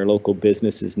exactly what our local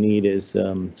businesses need, is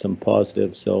some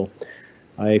positive. So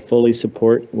I fully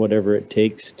support whatever it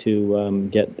takes to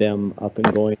get them up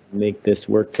and going and make this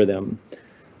work for them.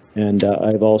 And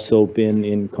I've also been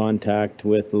in contact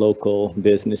with local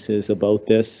businesses about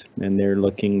this, and they're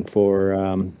looking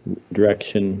for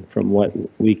direction from what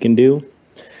we can do.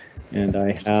 And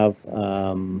I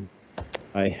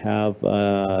have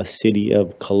a City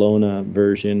of Kelowna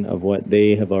version of what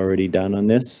they have already done on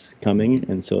this coming.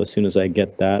 And so as soon as I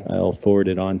get that, I'll forward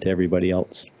it on to everybody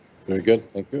else. Very good.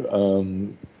 Thank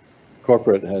you.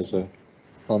 Corporate has a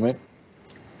comment.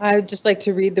 I would just like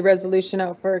to read the resolution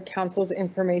out for council's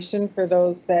information for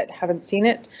those that haven't seen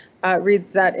it. It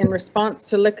reads that in response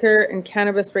to Liquor and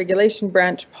Cannabis Regulation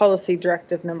Branch Policy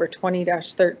Directive number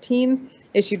 20-13,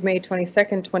 issued May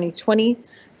 22nd, 2020,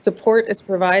 support is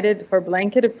provided for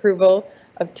blanket approval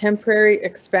of temporary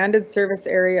expanded service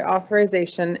area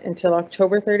authorization until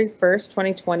October 31st,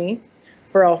 2020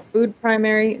 for all food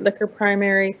primary, liquor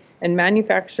primary, and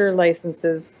manufacturer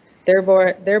licenses,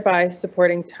 thereby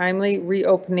supporting timely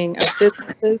reopening of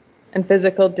businesses and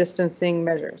physical distancing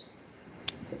measures.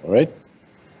 All right.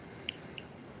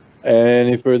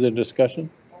 Any further discussion?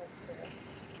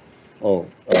 Oh,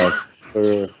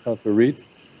 for Councillor Reid.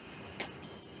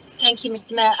 Thank you,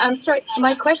 Mr. Mayor. I'm sorry,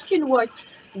 my question was,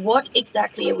 what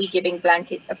exactly are we giving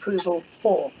blanket approval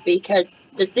for? Because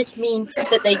does this mean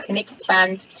that they can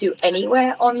expand to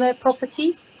anywhere on their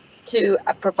property to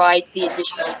provide the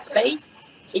additional space?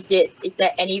 Is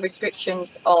there any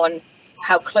restrictions on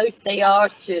how close they are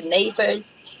to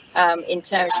neighbours in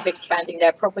terms of expanding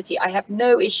their property? I have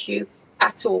no issue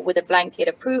at all with a blanket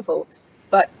approval,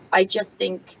 but I just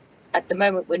think at the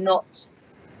moment we're not,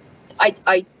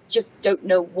 I just don't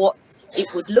know what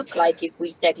it would look like if we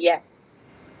said yes.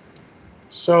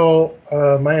 So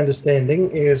my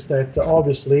understanding is that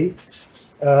obviously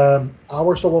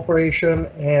hours of operation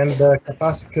and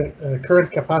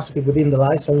current capacity within the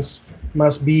license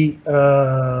must be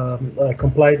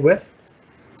complied with.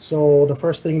 So the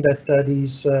first thing that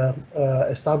these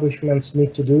establishments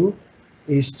need to do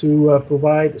is to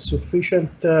provide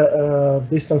sufficient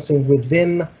distancing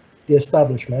within the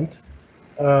establishment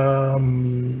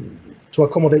to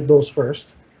accommodate those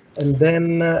first. And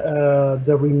then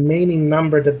the remaining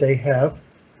number that they have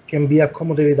can be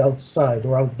accommodated outside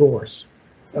or outdoors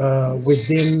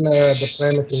within the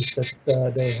premises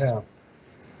that they have.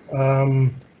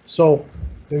 So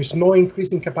there's no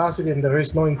increase in capacity, and there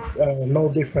is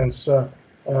no difference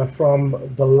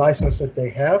from the license that they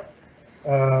have.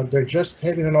 They're just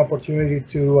having an opportunity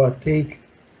to take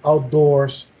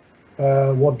outdoors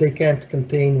what they can't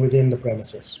contain within the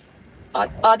premises.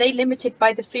 Are they limited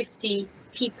by the 50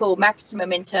 people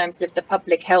maximum in terms of the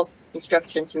public health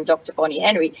instructions from Dr. Bonnie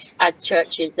Henry, as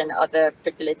churches and other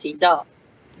facilities are?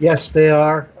 Yes, they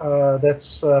are.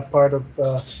 That's part of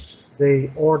the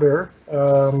order.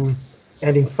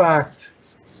 And in fact,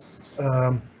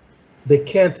 they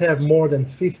can't have more than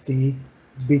 50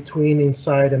 between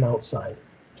inside and outside.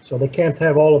 So they can't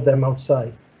have all of them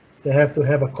outside. They have to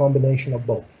have a combination of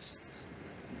both.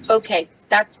 Okay,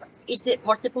 is it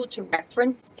possible to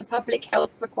reference the public health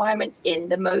requirements in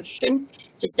the motion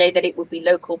to say that it would be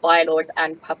local bylaws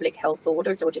and public health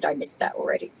orders, or did I miss that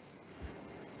already?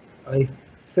 I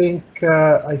think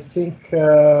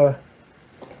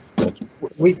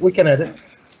we can add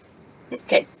it.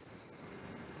 Okay.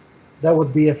 that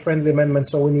would be a friendly amendment,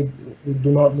 so we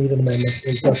do not need an amendment.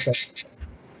 We'll just that.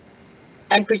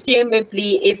 And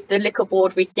presumably, if the liquor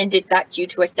board rescinded that due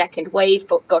to a second wave,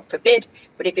 God forbid,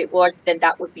 but if it was, then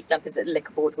that would be something that the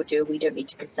liquor board would do. We don't need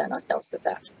to concern ourselves with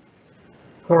that.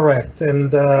 Correct,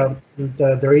 and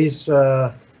there is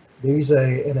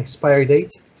an expiry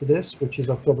date to this, which is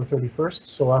October 31st.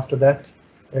 So after that,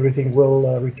 everything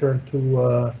will return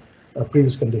to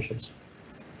previous conditions.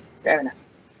 Fair enough.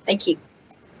 Thank you.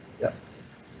 Yeah.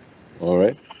 All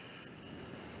right.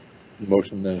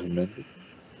 Motion as amended.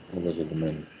 Or was it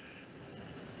amended?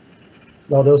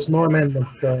 No, there's no amendment.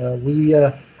 We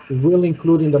will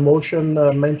include in the motion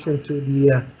mention to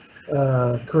the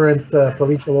current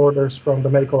provincial orders from the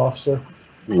medical officer.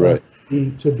 Right.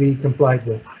 To be complied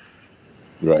with.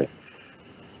 Right.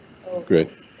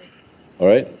 Great. All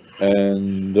right.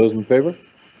 And those in favor?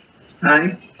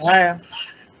 Aye. Aye.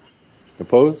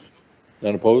 Opposed?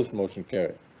 None opposed? Motion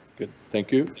carried. Good.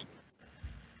 Thank you.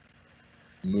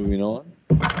 Moving on.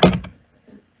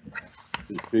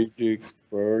 Strategic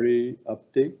priority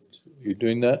update. You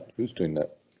doing that? Who's doing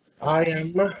that? I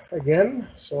am again,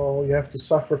 so you have to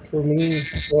suffer through me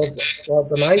throughout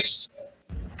the night.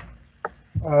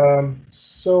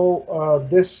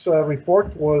 This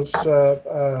report was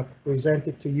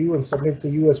presented to you and submitted to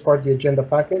you as part of the agenda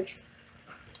package.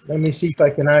 Let me see if I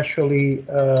can actually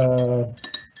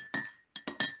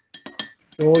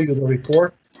show you the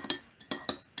report,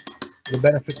 the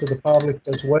benefit to the public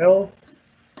as well.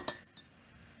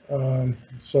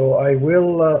 So I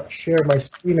will share my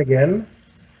screen again,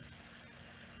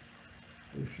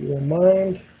 if you don't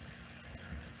mind.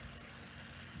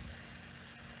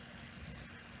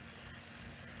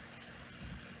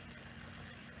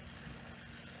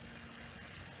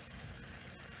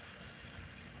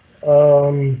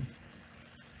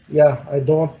 Yeah, I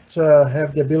don't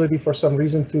have the ability for some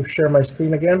reason to share my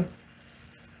screen again.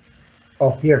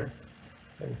 Oh, here.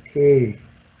 Okay.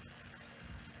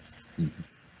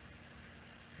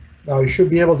 Now you should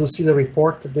be able to see the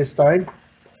report this time.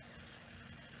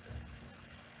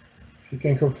 If you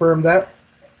can confirm that.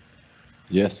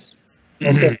 Yes.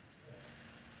 Okay.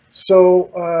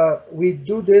 So we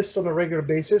do this on a regular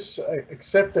basis,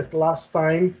 except that last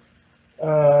time,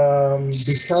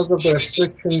 because of the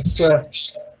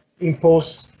restrictions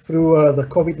imposed through the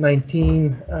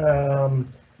COVID-19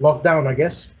 lockdown, I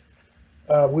guess,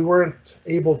 we weren't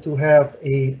able to have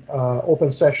a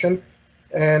open session,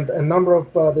 and a number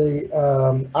of the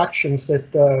actions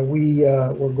that we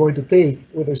were going to take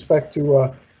with respect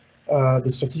to the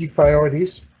strategic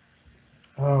priorities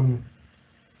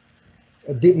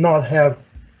did not have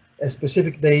a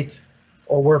specific date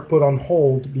or were put on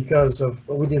hold because of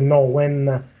we didn't know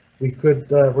when we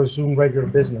could resume regular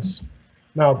business.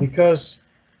 Now, because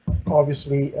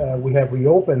obviously we have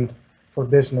reopened for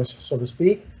business, so to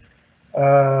speak,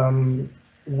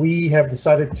 we have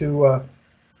decided to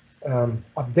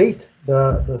update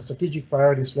the strategic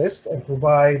priorities list and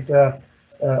provide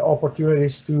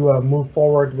opportunities to move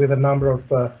forward with a number of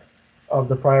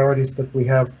the priorities that we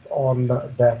have on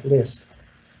that list.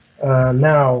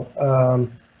 Now,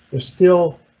 there's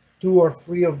still 2 or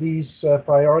 3 of these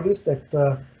priorities that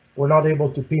we're not able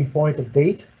to pinpoint a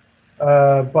date,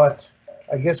 but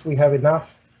I guess we have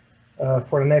enough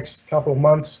for the next couple of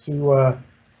months to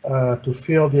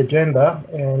fill the agenda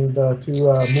and to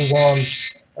move on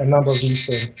a number of these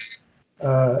things.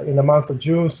 In the month of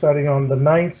June, starting on the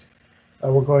 9th,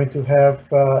 we're going to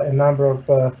have a number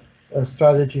of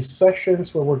strategy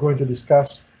sessions where we're going to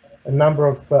discuss a number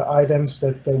of items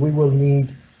that we will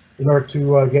need in order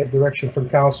to get direction from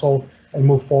council and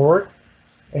move forward.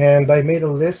 And I made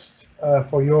a list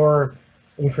for your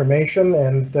information,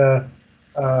 and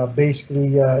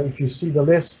basically if you see the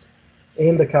list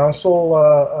in the council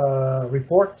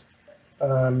report,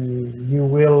 you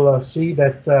will see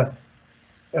that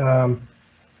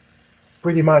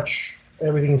pretty much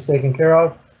everything is taken care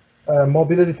of.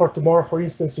 Mobility for tomorrow, for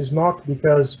instance, is not,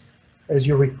 because as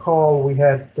you recall, we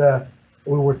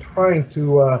were trying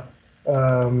to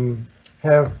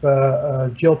have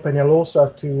Jill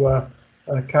Peñalosa to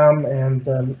come and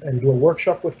do a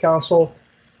workshop with council,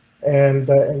 and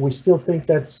we still think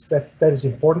that is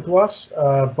important to us,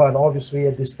 but obviously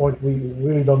at this point we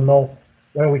really don't know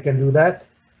when we can do that.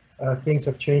 Things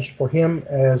have changed for him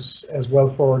as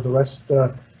well for the rest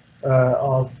of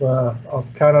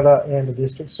Canada and the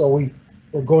district, so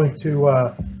we're going to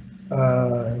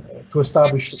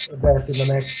establish that in the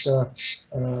next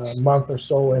month or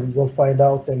so, and we'll find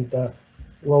out and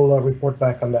we'll report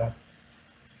back on that.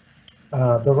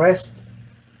 The rest,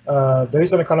 there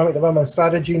is an economic development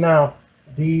strategy. Now,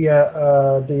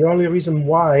 the only reason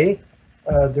why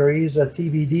there is a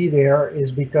TBD there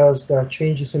is because there are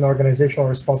changes in organizational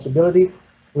responsibility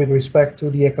with respect to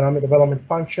the economic development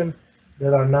function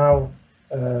that are now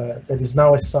that is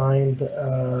now assigned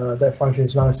that function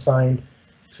is now assigned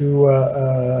to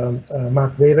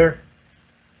Matt Vader.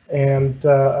 And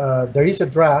there is a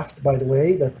draft, by the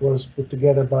way, that was put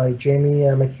together by Jamie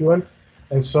McEwen.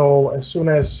 And so as soon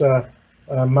as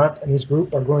Matt and his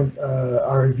group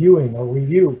are reviewing or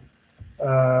review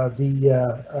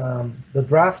the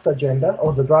draft agenda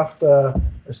or the draft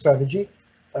strategy,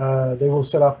 they will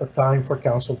set up a time for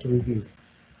council to review.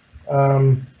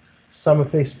 Some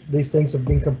of these things have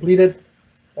been completed.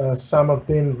 Some have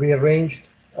been rearranged.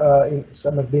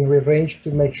 Some have been rearranged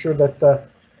to make sure that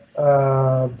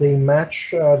they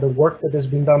match the work that has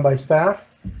been done by staff.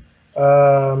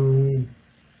 The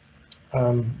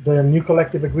new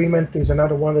collective agreement is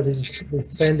another one that is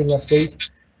pending update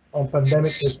on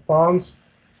pandemic response.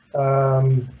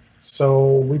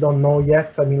 So we don't know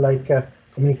yet. I mean, like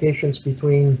communications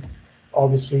between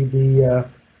obviously the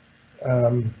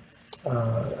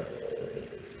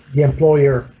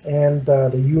employer and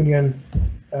the union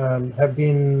have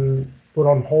been put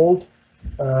on hold.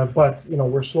 But you know,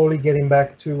 we're slowly getting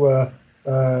back to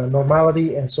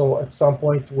normality, and so at some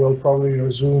point we'll probably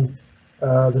resume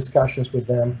discussions with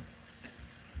them.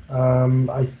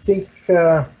 I think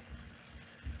that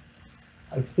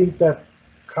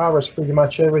covers pretty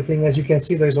much everything. As you can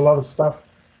see, there's a lot of stuff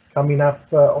coming up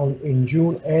in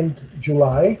June and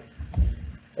July,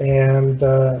 and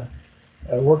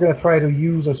we're going to try to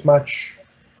use as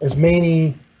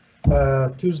many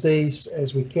Tuesdays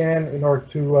as we can in order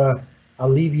to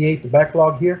alleviate the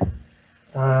backlog here.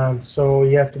 So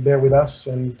you have to bear with us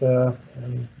and go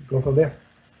from there.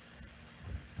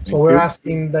 So we're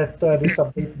asking that this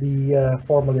update be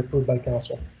formally approved by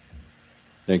council.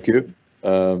 Thank you.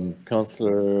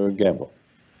 Councillor Gamble.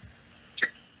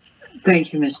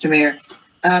 Thank you, Mr. Mayor.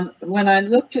 When I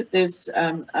looked at this,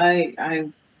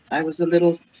 I was a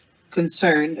little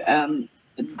concerned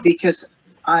because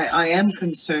I am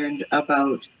concerned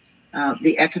about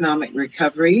the economic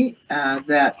recovery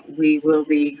that we will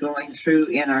be going through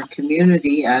in our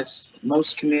community, as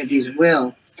most communities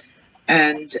will.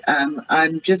 And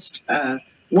I'm just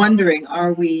wondering,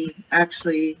 are we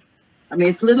actually, I mean,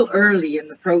 it's a little early in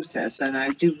the process, and I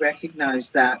do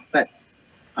recognize that, but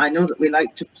I know that we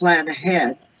like to plan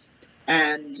ahead.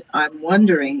 And I'm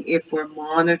wondering if we're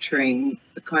monitoring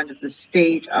the kind of the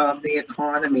state of the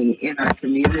economy in our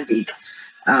community,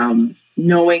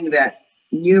 knowing that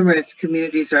numerous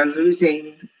communities are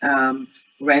losing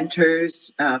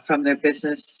renters from their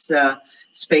business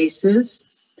spaces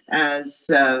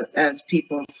as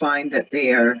people find that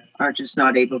they are just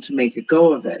not able to make a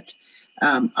go of it.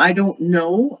 I don't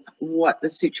know what the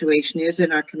situation is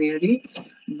in our community,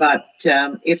 but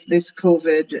if this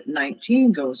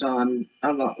COVID-19 goes on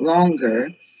a lot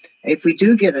longer, if we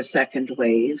do get a second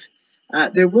wave,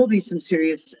 there will be some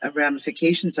serious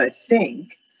ramifications, I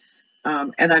think.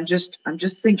 And I'm just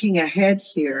thinking ahead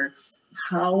here.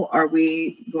 How are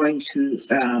we going to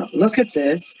look at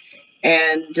this?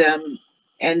 And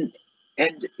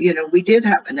you know, we did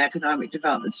have an economic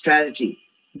development strategy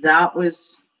that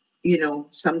was, you know,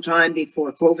 sometime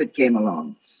before COVID came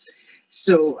along.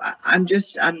 So I'm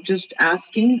just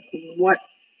asking, what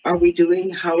are we doing?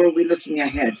 How are we looking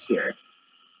ahead here?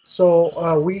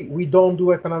 So we don't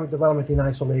do economic development in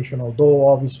isolation, although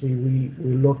obviously we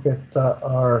look at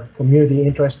our community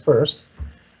interest first.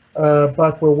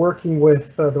 But we're working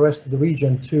with the rest of the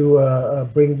region to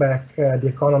bring back the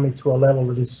economy to a level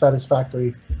that is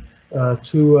satisfactory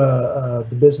to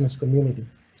the business community.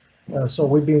 So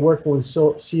we've been working with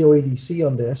COEDC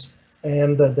on this,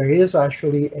 and there is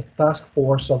actually a task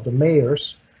force of the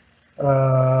mayors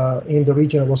in the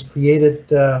region. It was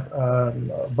created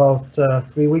about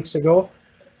 3 weeks ago,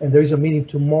 and there is a meeting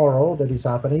tomorrow that is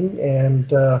happening, and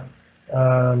the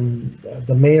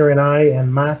mayor and I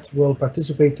and Matt will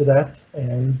participate to that,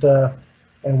 and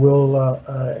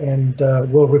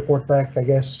we'll report back, I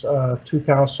guess, to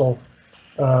council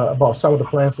about some of the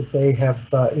plans that they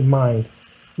have in mind.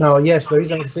 Now, yes, there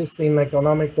is an existing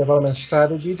economic development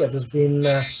strategy that has been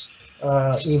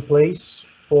in place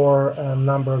for a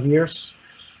number of years.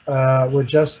 We're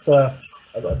just the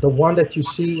one that you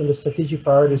see in the strategic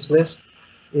priorities list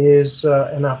is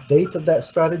an update of that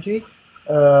strategy.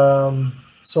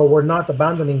 So we're not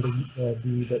abandoning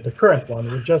the current one.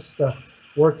 We're just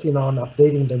working on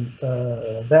updating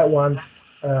that one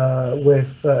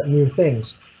with new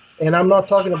things. And I'm not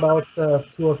talking about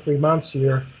 2 or 3 months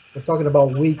here. We're talking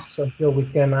about weeks until we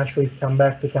can actually come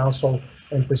back to council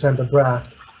and present a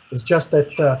draft. It's just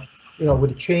that, you know,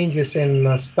 with the changes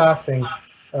in staffing,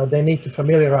 they need to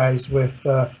familiarize with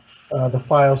the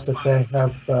files that they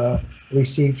have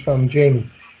received from Jamie.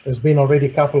 There's been already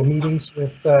a couple of meetings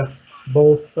with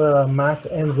both Matt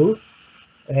and Ruth,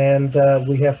 and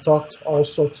we have talked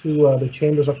also to the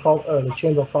Chamber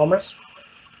of Commerce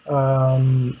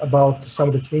about some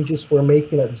of the changes we're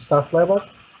making at the staff level.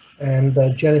 And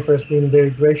Jennifer has been very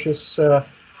gracious.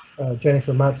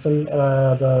 Jennifer Madsen,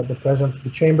 the president of the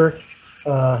chamber,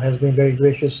 has been very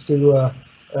gracious to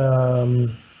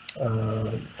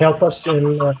help us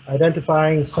in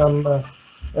identifying some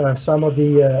of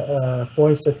the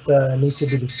points that need to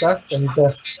be discussed. And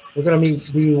we're going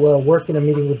to be working a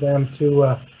meeting with them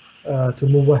to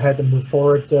move ahead and move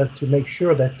forward to make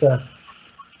sure that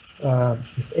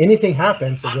if anything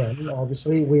happens again,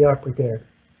 obviously we are prepared.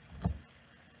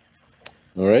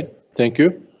 All right, thank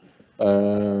you.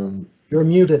 You're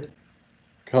muted.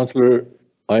 Councillor,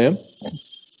 I am?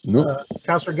 No.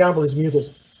 Councillor Gamble is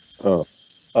muted. Oh,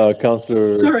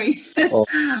 Councillor. Sorry, Oh.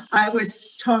 I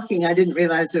was talking. I didn't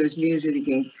realize I was muted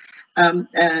again.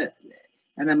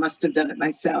 And I must have done it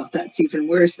myself. That's even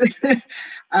worse.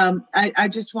 I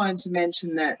just wanted to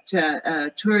mention that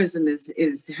tourism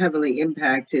is heavily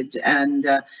impacted, and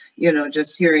you know,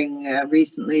 just hearing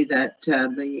recently that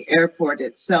the airport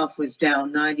itself was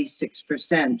down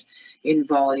 96% in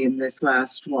volume this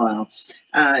last while.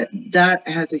 That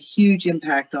has a huge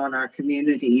impact on our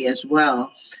community as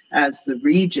well as the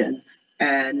region.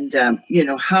 And, you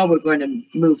know, how we're going to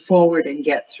move forward and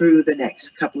get through the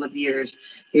next couple of years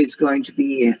is going to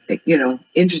be, you know,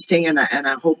 interesting. And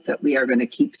I hope that we are going to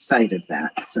keep sight of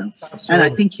that. So, absolutely. And I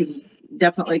think you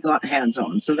definitely got hands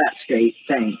on. So that's great.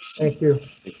 Thanks. Thank you.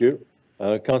 Thank you.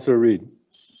 Councillor Reid.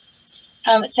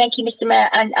 Thank you, Mr. Mayor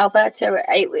and Alberto.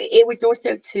 It was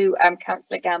also to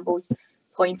Councillor Gamble's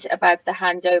point about the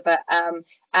handover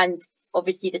and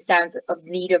obviously the sound of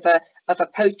need of a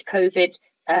post-COVID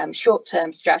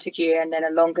short-term strategy and then a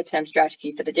longer-term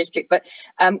strategy for the district. But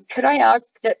could I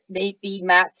ask that maybe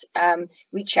Matt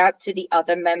reach out to the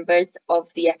other members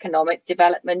of the Economic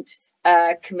Development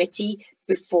Committee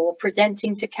before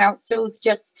presenting to council,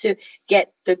 just to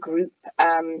get the group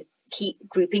keep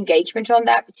group engagement on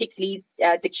that, particularly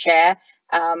the chair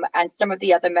and some of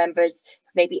the other members,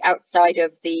 maybe outside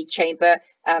of the chamber,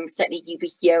 certainly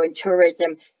UBCO and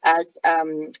tourism, as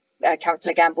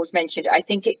Councillor Gamble's mentioned. I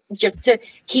think just to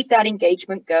keep that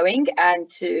engagement going and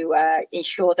to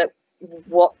ensure that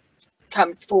what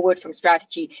comes forward from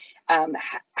strategy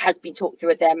has been talked through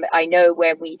with them. I know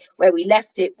where we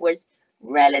left it was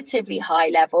relatively high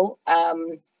level,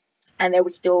 and there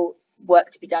was still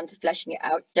work to be done to fleshing it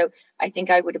out. So I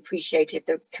think I would appreciate if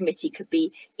the committee could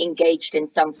be engaged in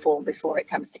some form before it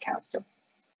comes to council.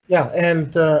 Yeah,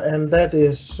 and that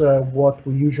is what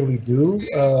we usually do.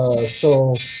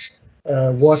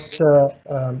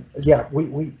 Yeah,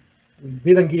 we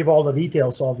didn't give all the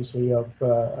details, obviously, of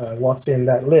what's in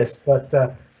that list, but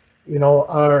you know,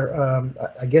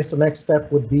 I guess the next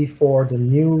step would be for the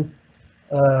new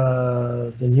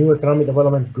economic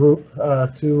development group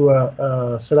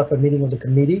to set up a meeting of the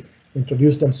committee,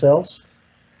 introduce themselves,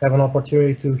 have an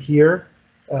opportunity to hear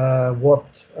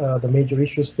what the major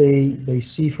issues they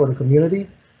see for the community,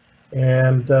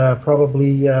 and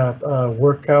probably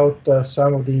work out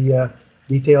some of the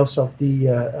details of the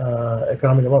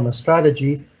economic development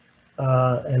strategy.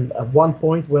 And at one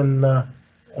point, when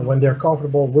they're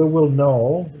comfortable, we will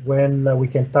know when we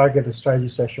can target a strategy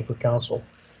session for council.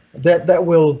 That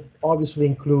will obviously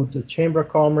include the Chamber of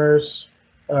Commerce,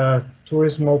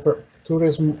 tourism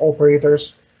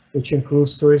operators, which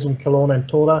includes Tourism Kelowna and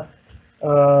Toda,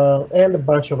 and a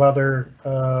bunch of other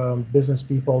business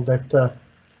people that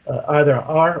either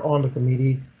are on the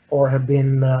committee or have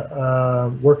been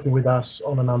working with us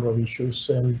on a number of issues.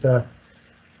 And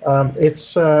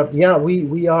it's yeah,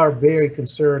 we are very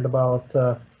concerned about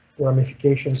the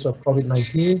ramifications of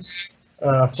COVID-19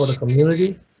 for the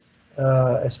community,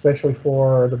 especially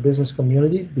for the business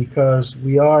community, because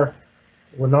we're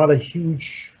not a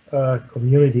huge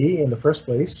community in the first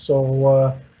place.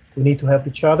 So we need to help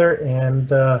each other,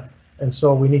 and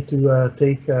so we need to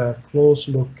take a close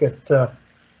look at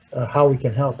how we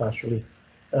can help actually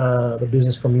the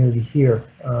business community here.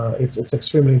 It's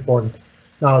extremely important.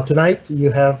 Now tonight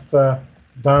you have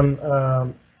done,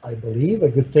 I believe, a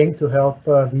good thing to help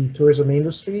the tourism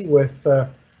industry with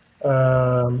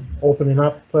opening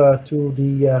up to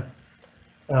the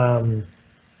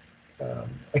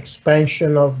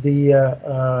expansion of the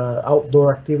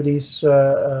outdoor activities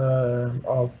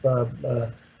of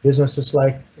businesses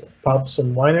like pubs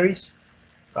and wineries.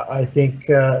 I think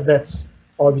that's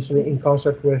obviously in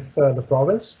concert with the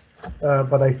province,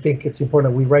 but I think it's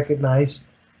important that we recognize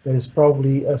that is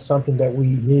probably something that we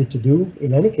need to do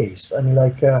in any case. I mean,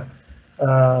 like,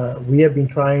 we have been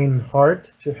trying hard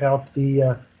to help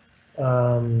the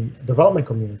development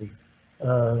community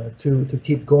to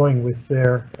keep going with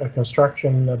their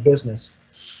construction business.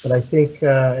 But I think,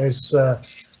 as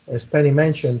Penny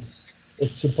mentioned,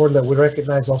 it's important that we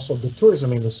recognize also the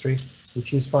tourism industry,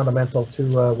 which is fundamental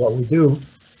to what we do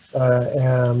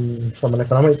from an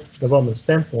economic development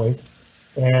standpoint.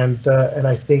 And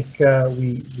I think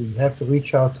we have to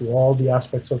reach out to all the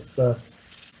aspects of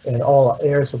and all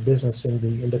areas of business in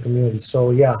the community.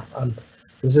 So yeah,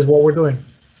 this is what we're doing.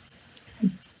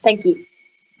 Thank you.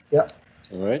 Yeah.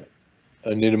 All right.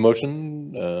 I need a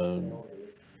motion.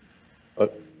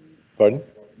 Pardon?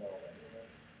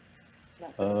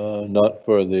 Not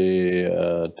for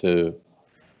the to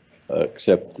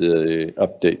accept the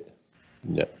update.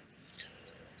 Yeah.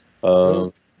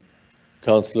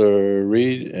 Councillor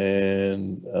Reid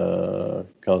and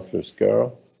Councillor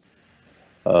Scarrow.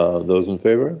 Those in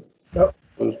favor? Yep.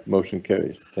 Motion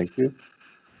carries. Thank you.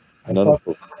 I None thought-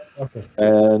 opposed. Okay.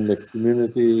 And the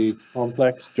community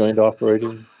complex joint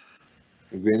operating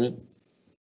agreement?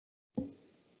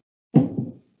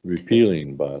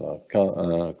 Repealing bylaw,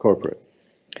 corporate.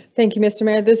 Thank you, Mr.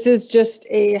 Mayor. This is just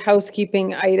a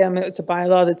housekeeping item. It's a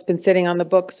bylaw that's been sitting on the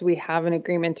books. We have an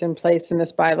agreement in place and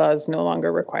this bylaw is no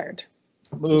longer required.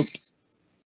 Moved.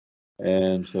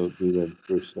 And so do the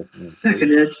first, second, and third.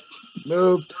 Seconded.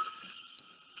 Moved.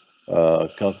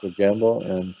 Councillor Gamble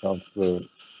and Councillor,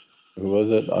 who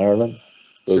was it, Ireland?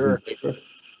 Those in Sure. favor?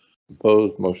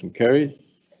 Opposed, motion carries.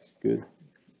 Good.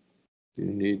 Do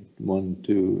you need one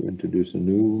to introduce a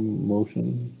new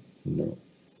motion? No.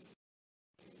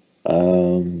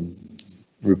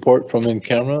 Report from in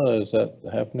camera, is that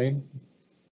happening?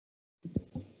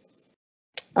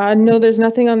 No, there's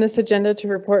nothing on this agenda to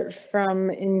report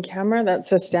from in camera.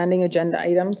 That's a standing agenda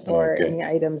item for Okay. any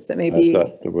items that may I be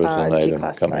thought there was an item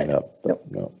declassified. coming up, but Nope.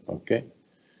 no, okay.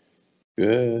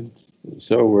 Good.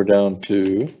 So we're down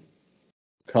to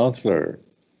councillor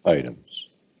items.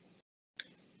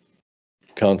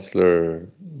 Councillor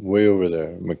way over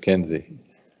there, Mackenzie.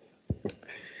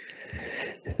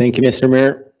 Thank you, Mr.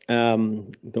 Mayor.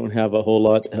 Don't have a whole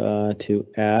lot to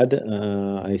add.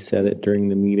 I said it during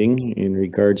the meeting in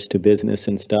regards to business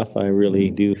and stuff. I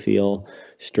really do feel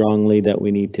strongly that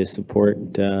we need to support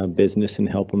business and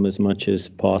help them as much as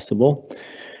possible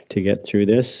to get through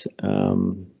this.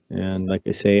 And like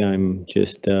I say, I'm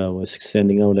just was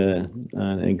sending out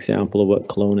an example of what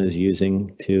Kelowna is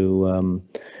using to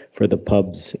for the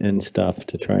pubs and stuff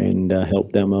to try and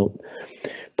help them out,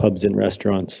 pubs and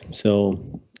restaurants. So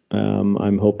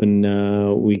I'm hoping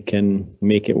we can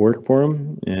make it work for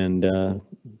them and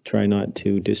try not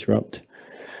to disrupt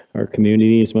our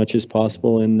community as much as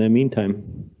possible in the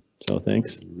meantime. So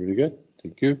thanks. Really good.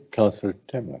 Thank you. Councillor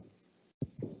Tamara.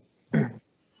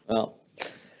 Well,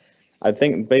 I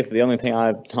think basically the only thing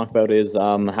I've talked about is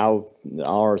how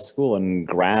our school in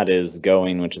grad is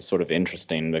going, which is sort of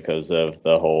interesting because of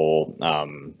the whole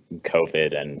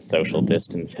COVID and social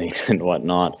distancing and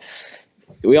whatnot.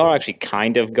 We are actually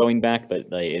kind of going back, but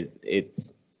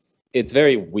it's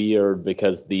very weird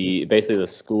because basically the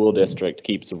school district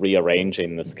keeps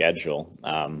rearranging the schedule,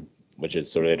 which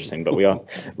is sort of interesting. But we are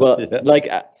like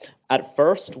at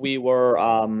first we were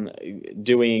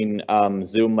doing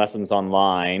Zoom lessons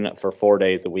online for 4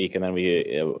 days a week, and then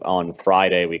on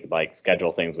Friday we could like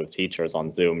schedule things with teachers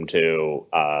on Zoom to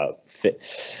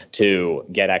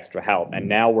get extra help. And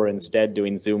now we're instead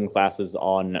doing Zoom classes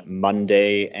on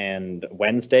Monday and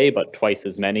Wednesday, but twice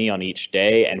as many on each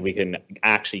day. And we can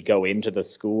actually go into the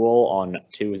school on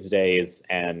Tuesdays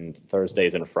and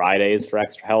Thursdays and Fridays for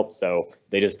extra help. So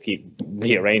they just keep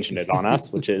rearranging it on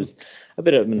us, which is a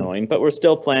bit annoying, but we're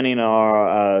still planning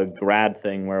our grad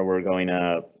thing where we're going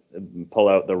to pull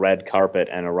out the red carpet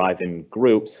and arrive in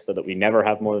groups so that we never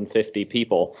have more than 50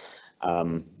 people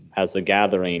as a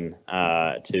gathering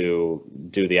to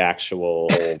do the actual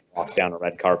walk down a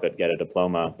red carpet, get a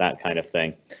diploma, that kind of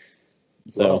thing.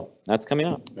 So Wow. That's coming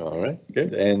up. All right,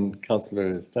 good. And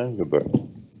Councillor Stangeberg.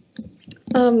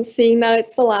 Seeing that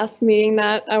it's the last meeting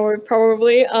that I would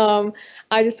probably,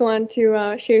 I just wanted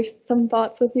to share some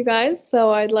thoughts with you guys.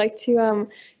 So I'd like to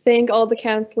thank all the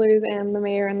councillors and the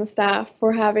mayor and the staff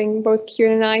for having both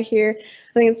Kieran and I here.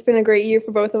 I think it's been a great year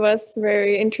for both of us,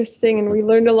 very interesting, and we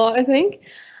learned a lot, I think.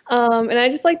 And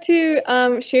I'd just like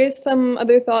to share some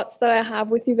other thoughts that I have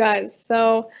with you guys.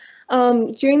 So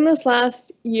during this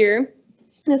past year,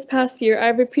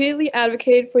 I've repeatedly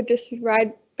advocated for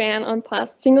district-wide ban on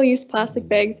single-use plastic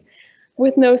bags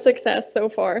with no success so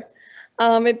far.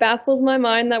 It baffles my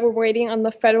mind that we're waiting on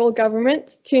the federal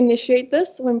government to initiate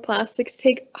this when plastics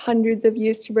take hundreds of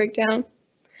years to break down.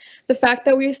 The fact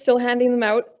that we are still handing them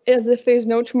out as if there's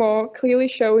no tomorrow clearly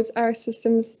shows our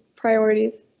system's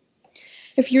priorities.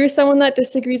 If you're someone that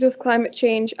disagrees with climate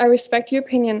change, I respect your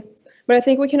opinion, but I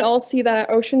think we can all see that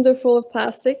our oceans are full of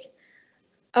plastic.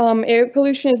 Air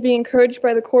pollution is being encouraged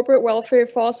by the corporate welfare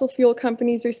fossil fuel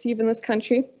companies receive in this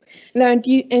country. And our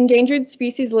endangered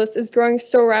species list is growing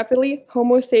so rapidly,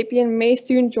 Homo sapien may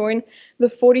soon join the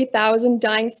 40,000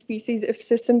 dying species if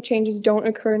system changes don't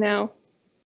occur now.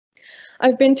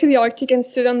 I've been to the Arctic and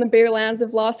stood on the bare lands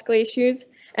of lost glaciers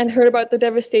and heard about the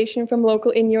devastation from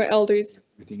local Inuit elders.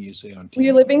 Everything you say on TV. We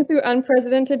are living through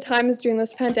unprecedented times during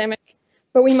this pandemic,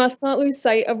 but we must not lose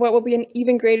sight of what will be an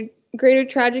even greater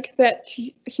tragic threat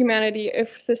to humanity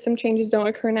if system changes don't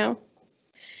occur now.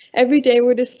 Every day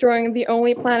we're destroying the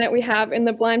only planet we have in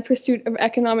the blind pursuit of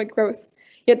economic growth,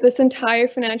 yet this entire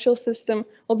financial system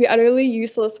will be utterly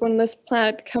useless when this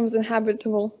planet becomes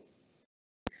inhabitable.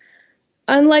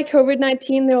 Unlike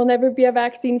COVID-19, there will never be a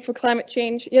vaccine for climate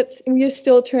change, yet we are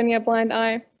still turning a blind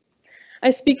eye. I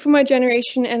speak for my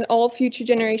generation and all future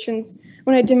generations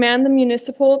when I demand the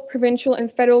municipal, provincial, and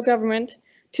federal government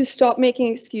to stop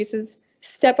making excuses,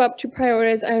 step up to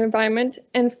prioritize our environment,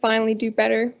 and finally do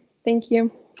better. Thank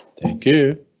you. Thank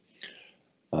you.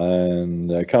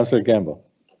 And Councillor Gamble.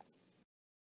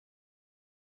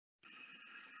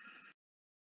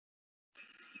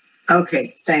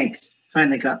 Okay, thanks.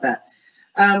 Finally got that.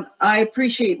 I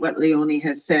appreciate what Leonie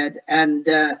has said, and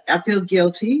I feel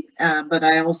guilty, but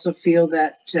I also feel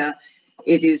that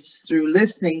it is through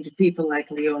listening to people like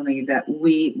Leonie that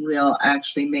we will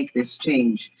actually make this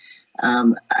change.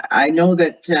 I know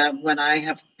that when I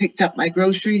have picked up my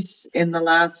groceries in the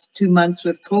last 2 months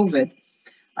with COVID,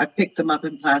 I picked them up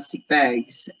in plastic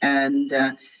bags, and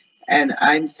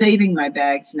I'm saving my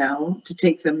bags now to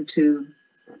take them to,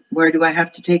 where do I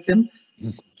have to take them?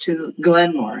 To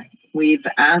Glenmore. We've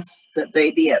asked that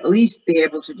they be at least be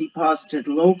able to deposit it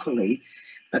locally,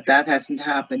 but that hasn't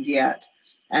happened yet.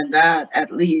 And that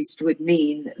at least would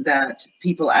mean that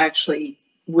people actually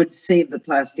would save the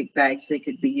plastic bags. They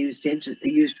could be used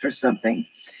for something.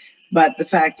 But the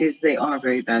fact is they are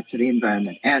very bad for the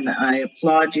environment. And I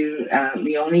applaud you,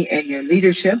 Leonie, and your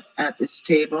leadership at this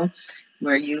table,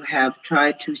 where you have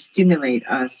tried to stimulate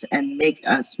us and make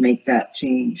us make that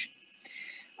change.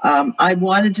 I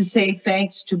wanted to say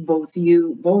thanks to both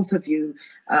of you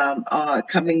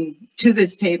coming to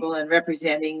this table and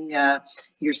representing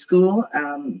your school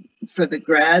for the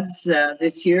grads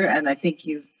this year. And I think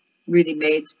you've really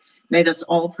made us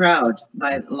all proud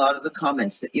by a lot of the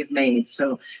comments that you've made.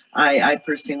 So I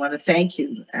personally want to thank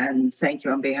you, and thank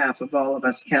you on behalf of all of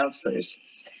us councillors.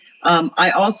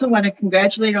 I also want to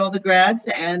congratulate all the grads,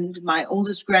 and my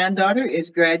oldest granddaughter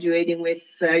is graduating with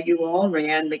you all,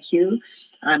 Rayanne McHugh.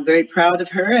 I'm very proud of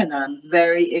her, and I'm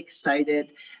very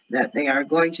excited that they are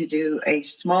going to do a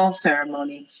small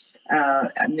ceremony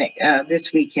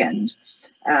this weekend.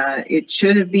 It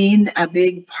should have been a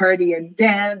big party and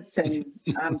dance, and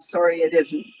I'm sorry it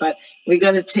isn't, but we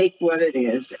got to take what it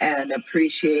is and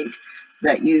appreciate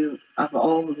that you have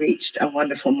all reached a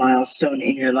wonderful milestone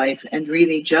in your life, and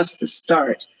really just the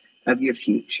start of your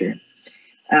future.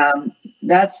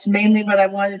 That's mainly what I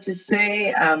wanted to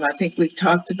say. I think we've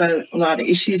talked about a lot of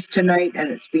issues tonight,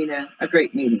 and it's been a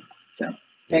great meeting. So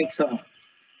thanks all.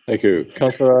 Thank you.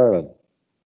 Councillor Ireland.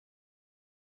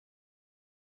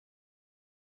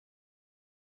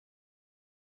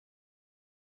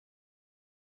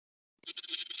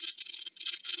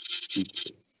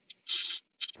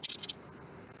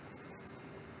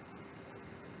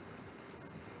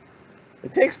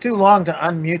 It takes too long to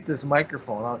unmute this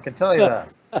microphone, I can tell you that.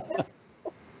 I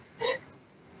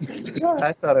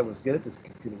thought I was good at this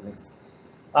computer thing.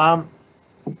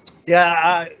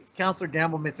 Councillor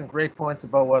Gamble made some great points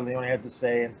about what Leonie had to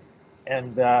say,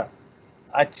 and I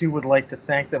too would like to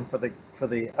thank them for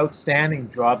the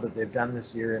outstanding job that they've done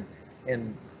this year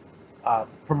in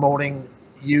promoting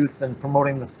youth and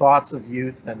promoting the thoughts of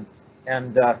youth, and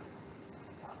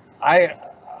I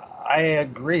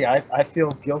agree. I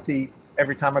feel guilty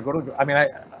every time I go to. I mean,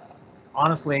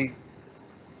 honestly,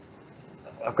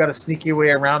 I've got a sneaky way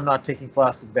around not taking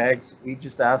plastic bags. We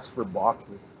just ask for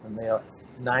boxes, and they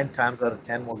 9 times out of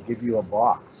 10 will give you a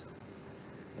box.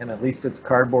 And at least it's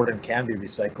cardboard and can be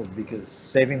recycled, because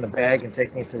saving the bag and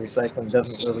taking it to recycling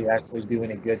doesn't really actually do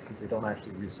any good, because they don't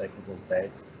actually recycle those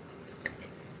bags.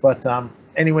 But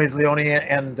anyways, Leonie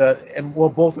and well,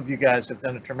 both of you guys have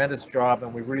done a tremendous job,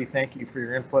 and we really thank you for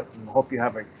your input, and hope you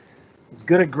have as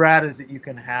good a grad as that you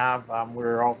can have.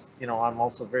 We're also, I'm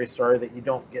also very sorry that you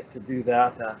don't get to do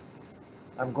that.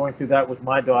 I'm going through that with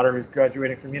my daughter who's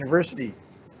graduating from university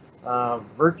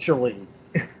virtually,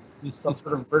 some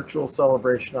sort of virtual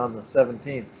celebration on the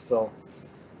 17th. So,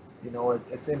 you know,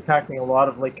 it's impacting a lot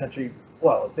of Lake Country.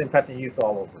 Well, it's impacting youth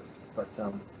all over,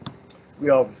 but we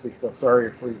obviously feel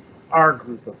sorry for our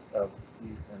group of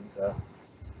youth, and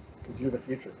because you're the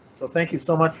future. So thank you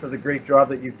so much for the great job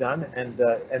that you've done,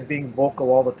 and being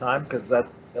vocal all the time, because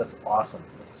that's awesome.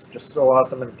 It's just so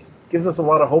awesome, and gives us a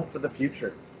lot of hope for the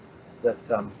future, that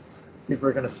people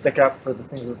are going to stick up for the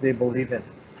things that they believe in,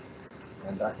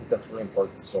 and I think that's really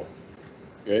important. So,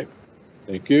 Okay,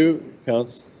 thank you,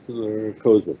 Councillor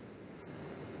Kozel.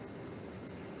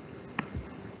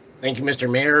 Thank you, Mr.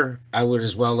 Mayor. I would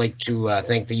as well like to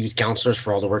thank the youth councilors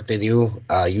for all the work they do.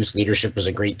 Youth leadership is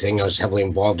a great thing. I was heavily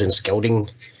involved in scouting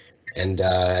and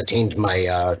attained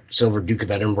my Silver Duke of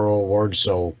Edinburgh award.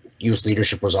 So youth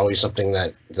leadership was always something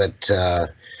that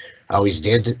I always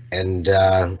did. And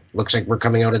looks like we're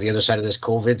coming out of the other side of this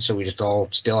COVID. So we just all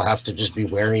still have to just be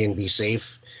wary and be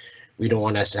safe. We don't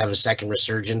want us to have a second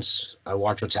resurgence. I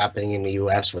watch what's happening in the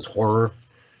US with horror,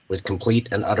 with complete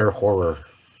and utter horror.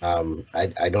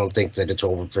 I don't think that it's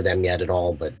over for them yet at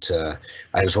all, but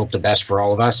I just hope the best for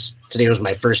all of us. Today was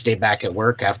my first day back at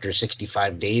work after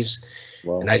 65 days,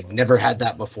 and I'd never had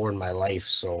that before in my life,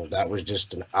 so that was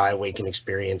just an eye-awakening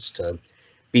experience to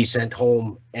be sent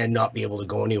home and not be able to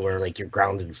go anywhere, like you're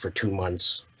grounded for 2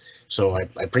 months. So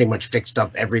I pretty much fixed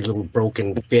up every little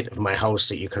broken bit of my house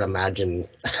that you could imagine.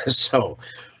 So,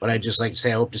 but I'd just like to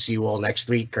say I hope to see you all next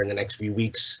week or in the next few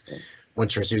weeks,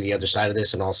 once we're through the other side of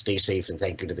this, and all stay safe, and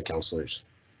thank you to the councillors.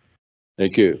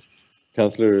 Thank you.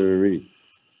 Councillor Reid.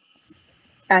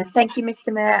 Thank you,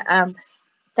 Mr. Mayor.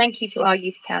 Thank you to our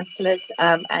youth councillors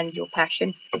and your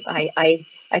passion. I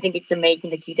think it's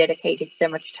amazing that you dedicated so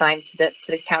much time to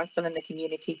the council and the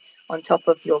community on top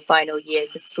of your final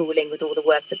years of schooling, with all the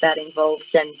work that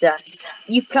involves. And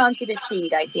you've planted a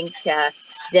seed. I think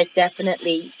there's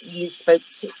definitely, you spoke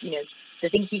to, you know, the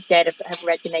things you said have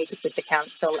resonated with the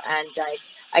council, and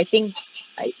I think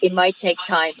it might take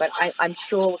time, but I'm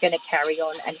sure we're going to carry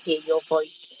on and hear your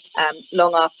voice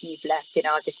long after you've left in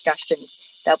our discussions.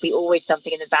 There'll be always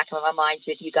something in the back of our minds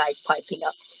with you guys piping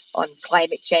up on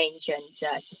climate change and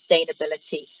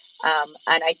sustainability.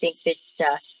 And I think this,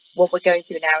 what we're going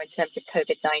through now in terms of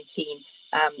COVID-19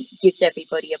 gives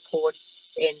everybody a pause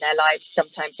in their lives,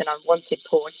 sometimes an unwanted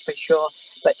pause for sure,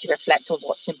 but to reflect on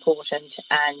what's important.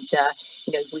 And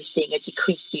you know, we're seeing a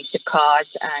decreased use of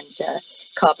cars and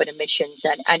carbon emissions,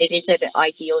 and it is an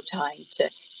ideal time to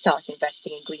start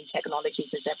investing in green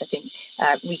technologies as everything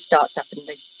restarts up in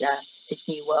this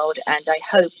new world. And I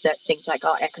hope that things like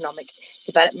our economic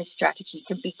development strategy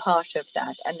can be part of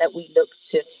that, and that we look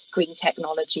to green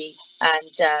technology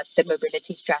and the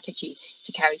mobility strategy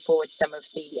to carry forward some of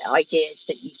the ideas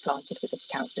that you've planted with this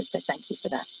council. So thank you for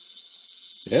that.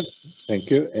 Yep,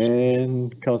 thank you.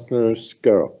 And Councillor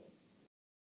Scarrow.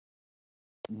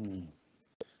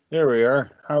 There we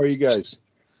are. How are you guys?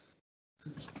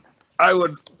 I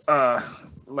would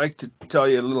like to tell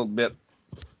you a little bit.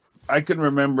 I can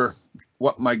remember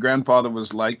what my grandfather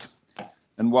was like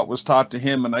and what was taught to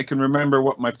him, and I can remember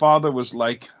what my father was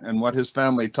like and what his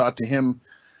family taught to him,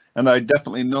 and I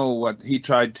definitely know what he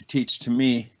tried to teach to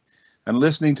me. And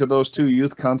listening to those two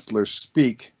youth councillors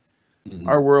speak,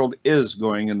 our world is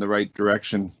going in the right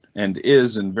direction and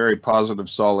is in very positive,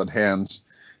 solid hands.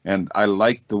 And I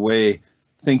like the way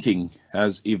thinking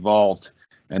has evolved,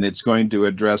 and it's going to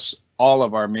address all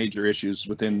of our major issues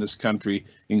within this country,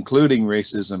 including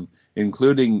racism,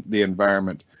 including the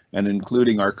environment, and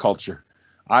including our culture.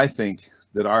 I think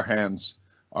that our hands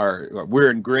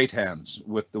we're in great hands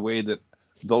with the way that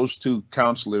those two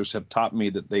councillors have taught me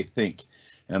that they think,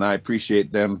 and I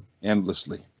appreciate them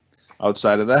endlessly.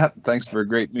 Outside of that, thanks for a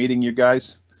great meeting, you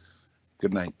guys.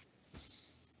 Good night.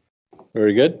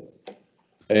 Very good.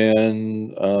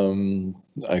 And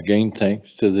again,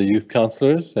 thanks to the youth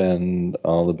councillors, and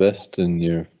all the best in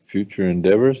your future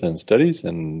endeavors and studies.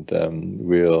 And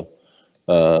we'll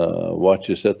watch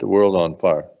you set the world on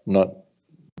fire. Not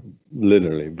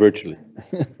literally, virtually.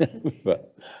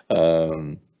 But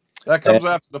that comes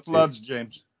after the floods,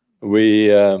 James.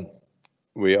 We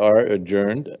are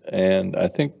adjourned, and I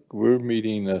think we're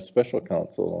meeting a special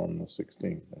council on the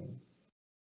 16th.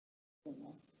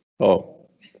 Oh.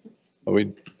 Are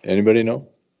we? Anybody know?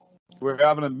 We're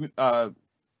having a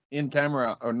in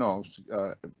camera or no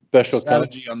special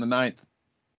strategy on the 9th.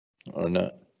 Or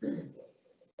not?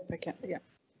 I can't. Yeah.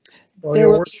 Well, There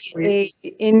will be a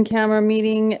in-camera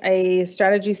meeting, a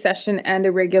strategy session, and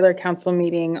a regular council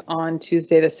meeting on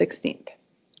Tuesday the 16th.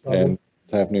 And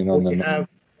it's happening on the 9th.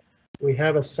 We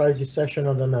have a strategy session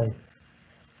on the 9th.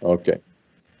 Okay.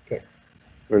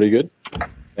 Very good.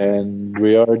 And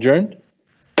we are adjourned.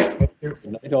 Good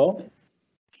night, all.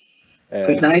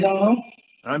 Good night, all.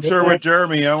 I'm sure with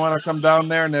Jeremy, I want to come down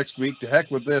there next week. To heck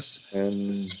with this.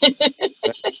 And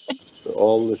to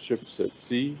all the ships at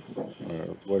sea, or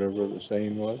whatever the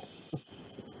saying was.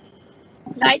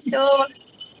 Night all.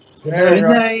 Good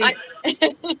night.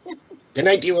 Good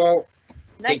night, you all.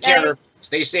 Night, Take care. guys.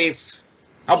 Stay safe.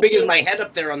 How big is my head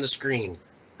up there on the screen?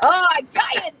 Oh,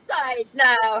 giant size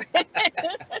now.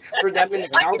 For them in the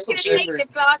I'm just council going to take chambers.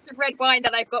 the glass of red wine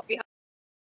that I've got behind.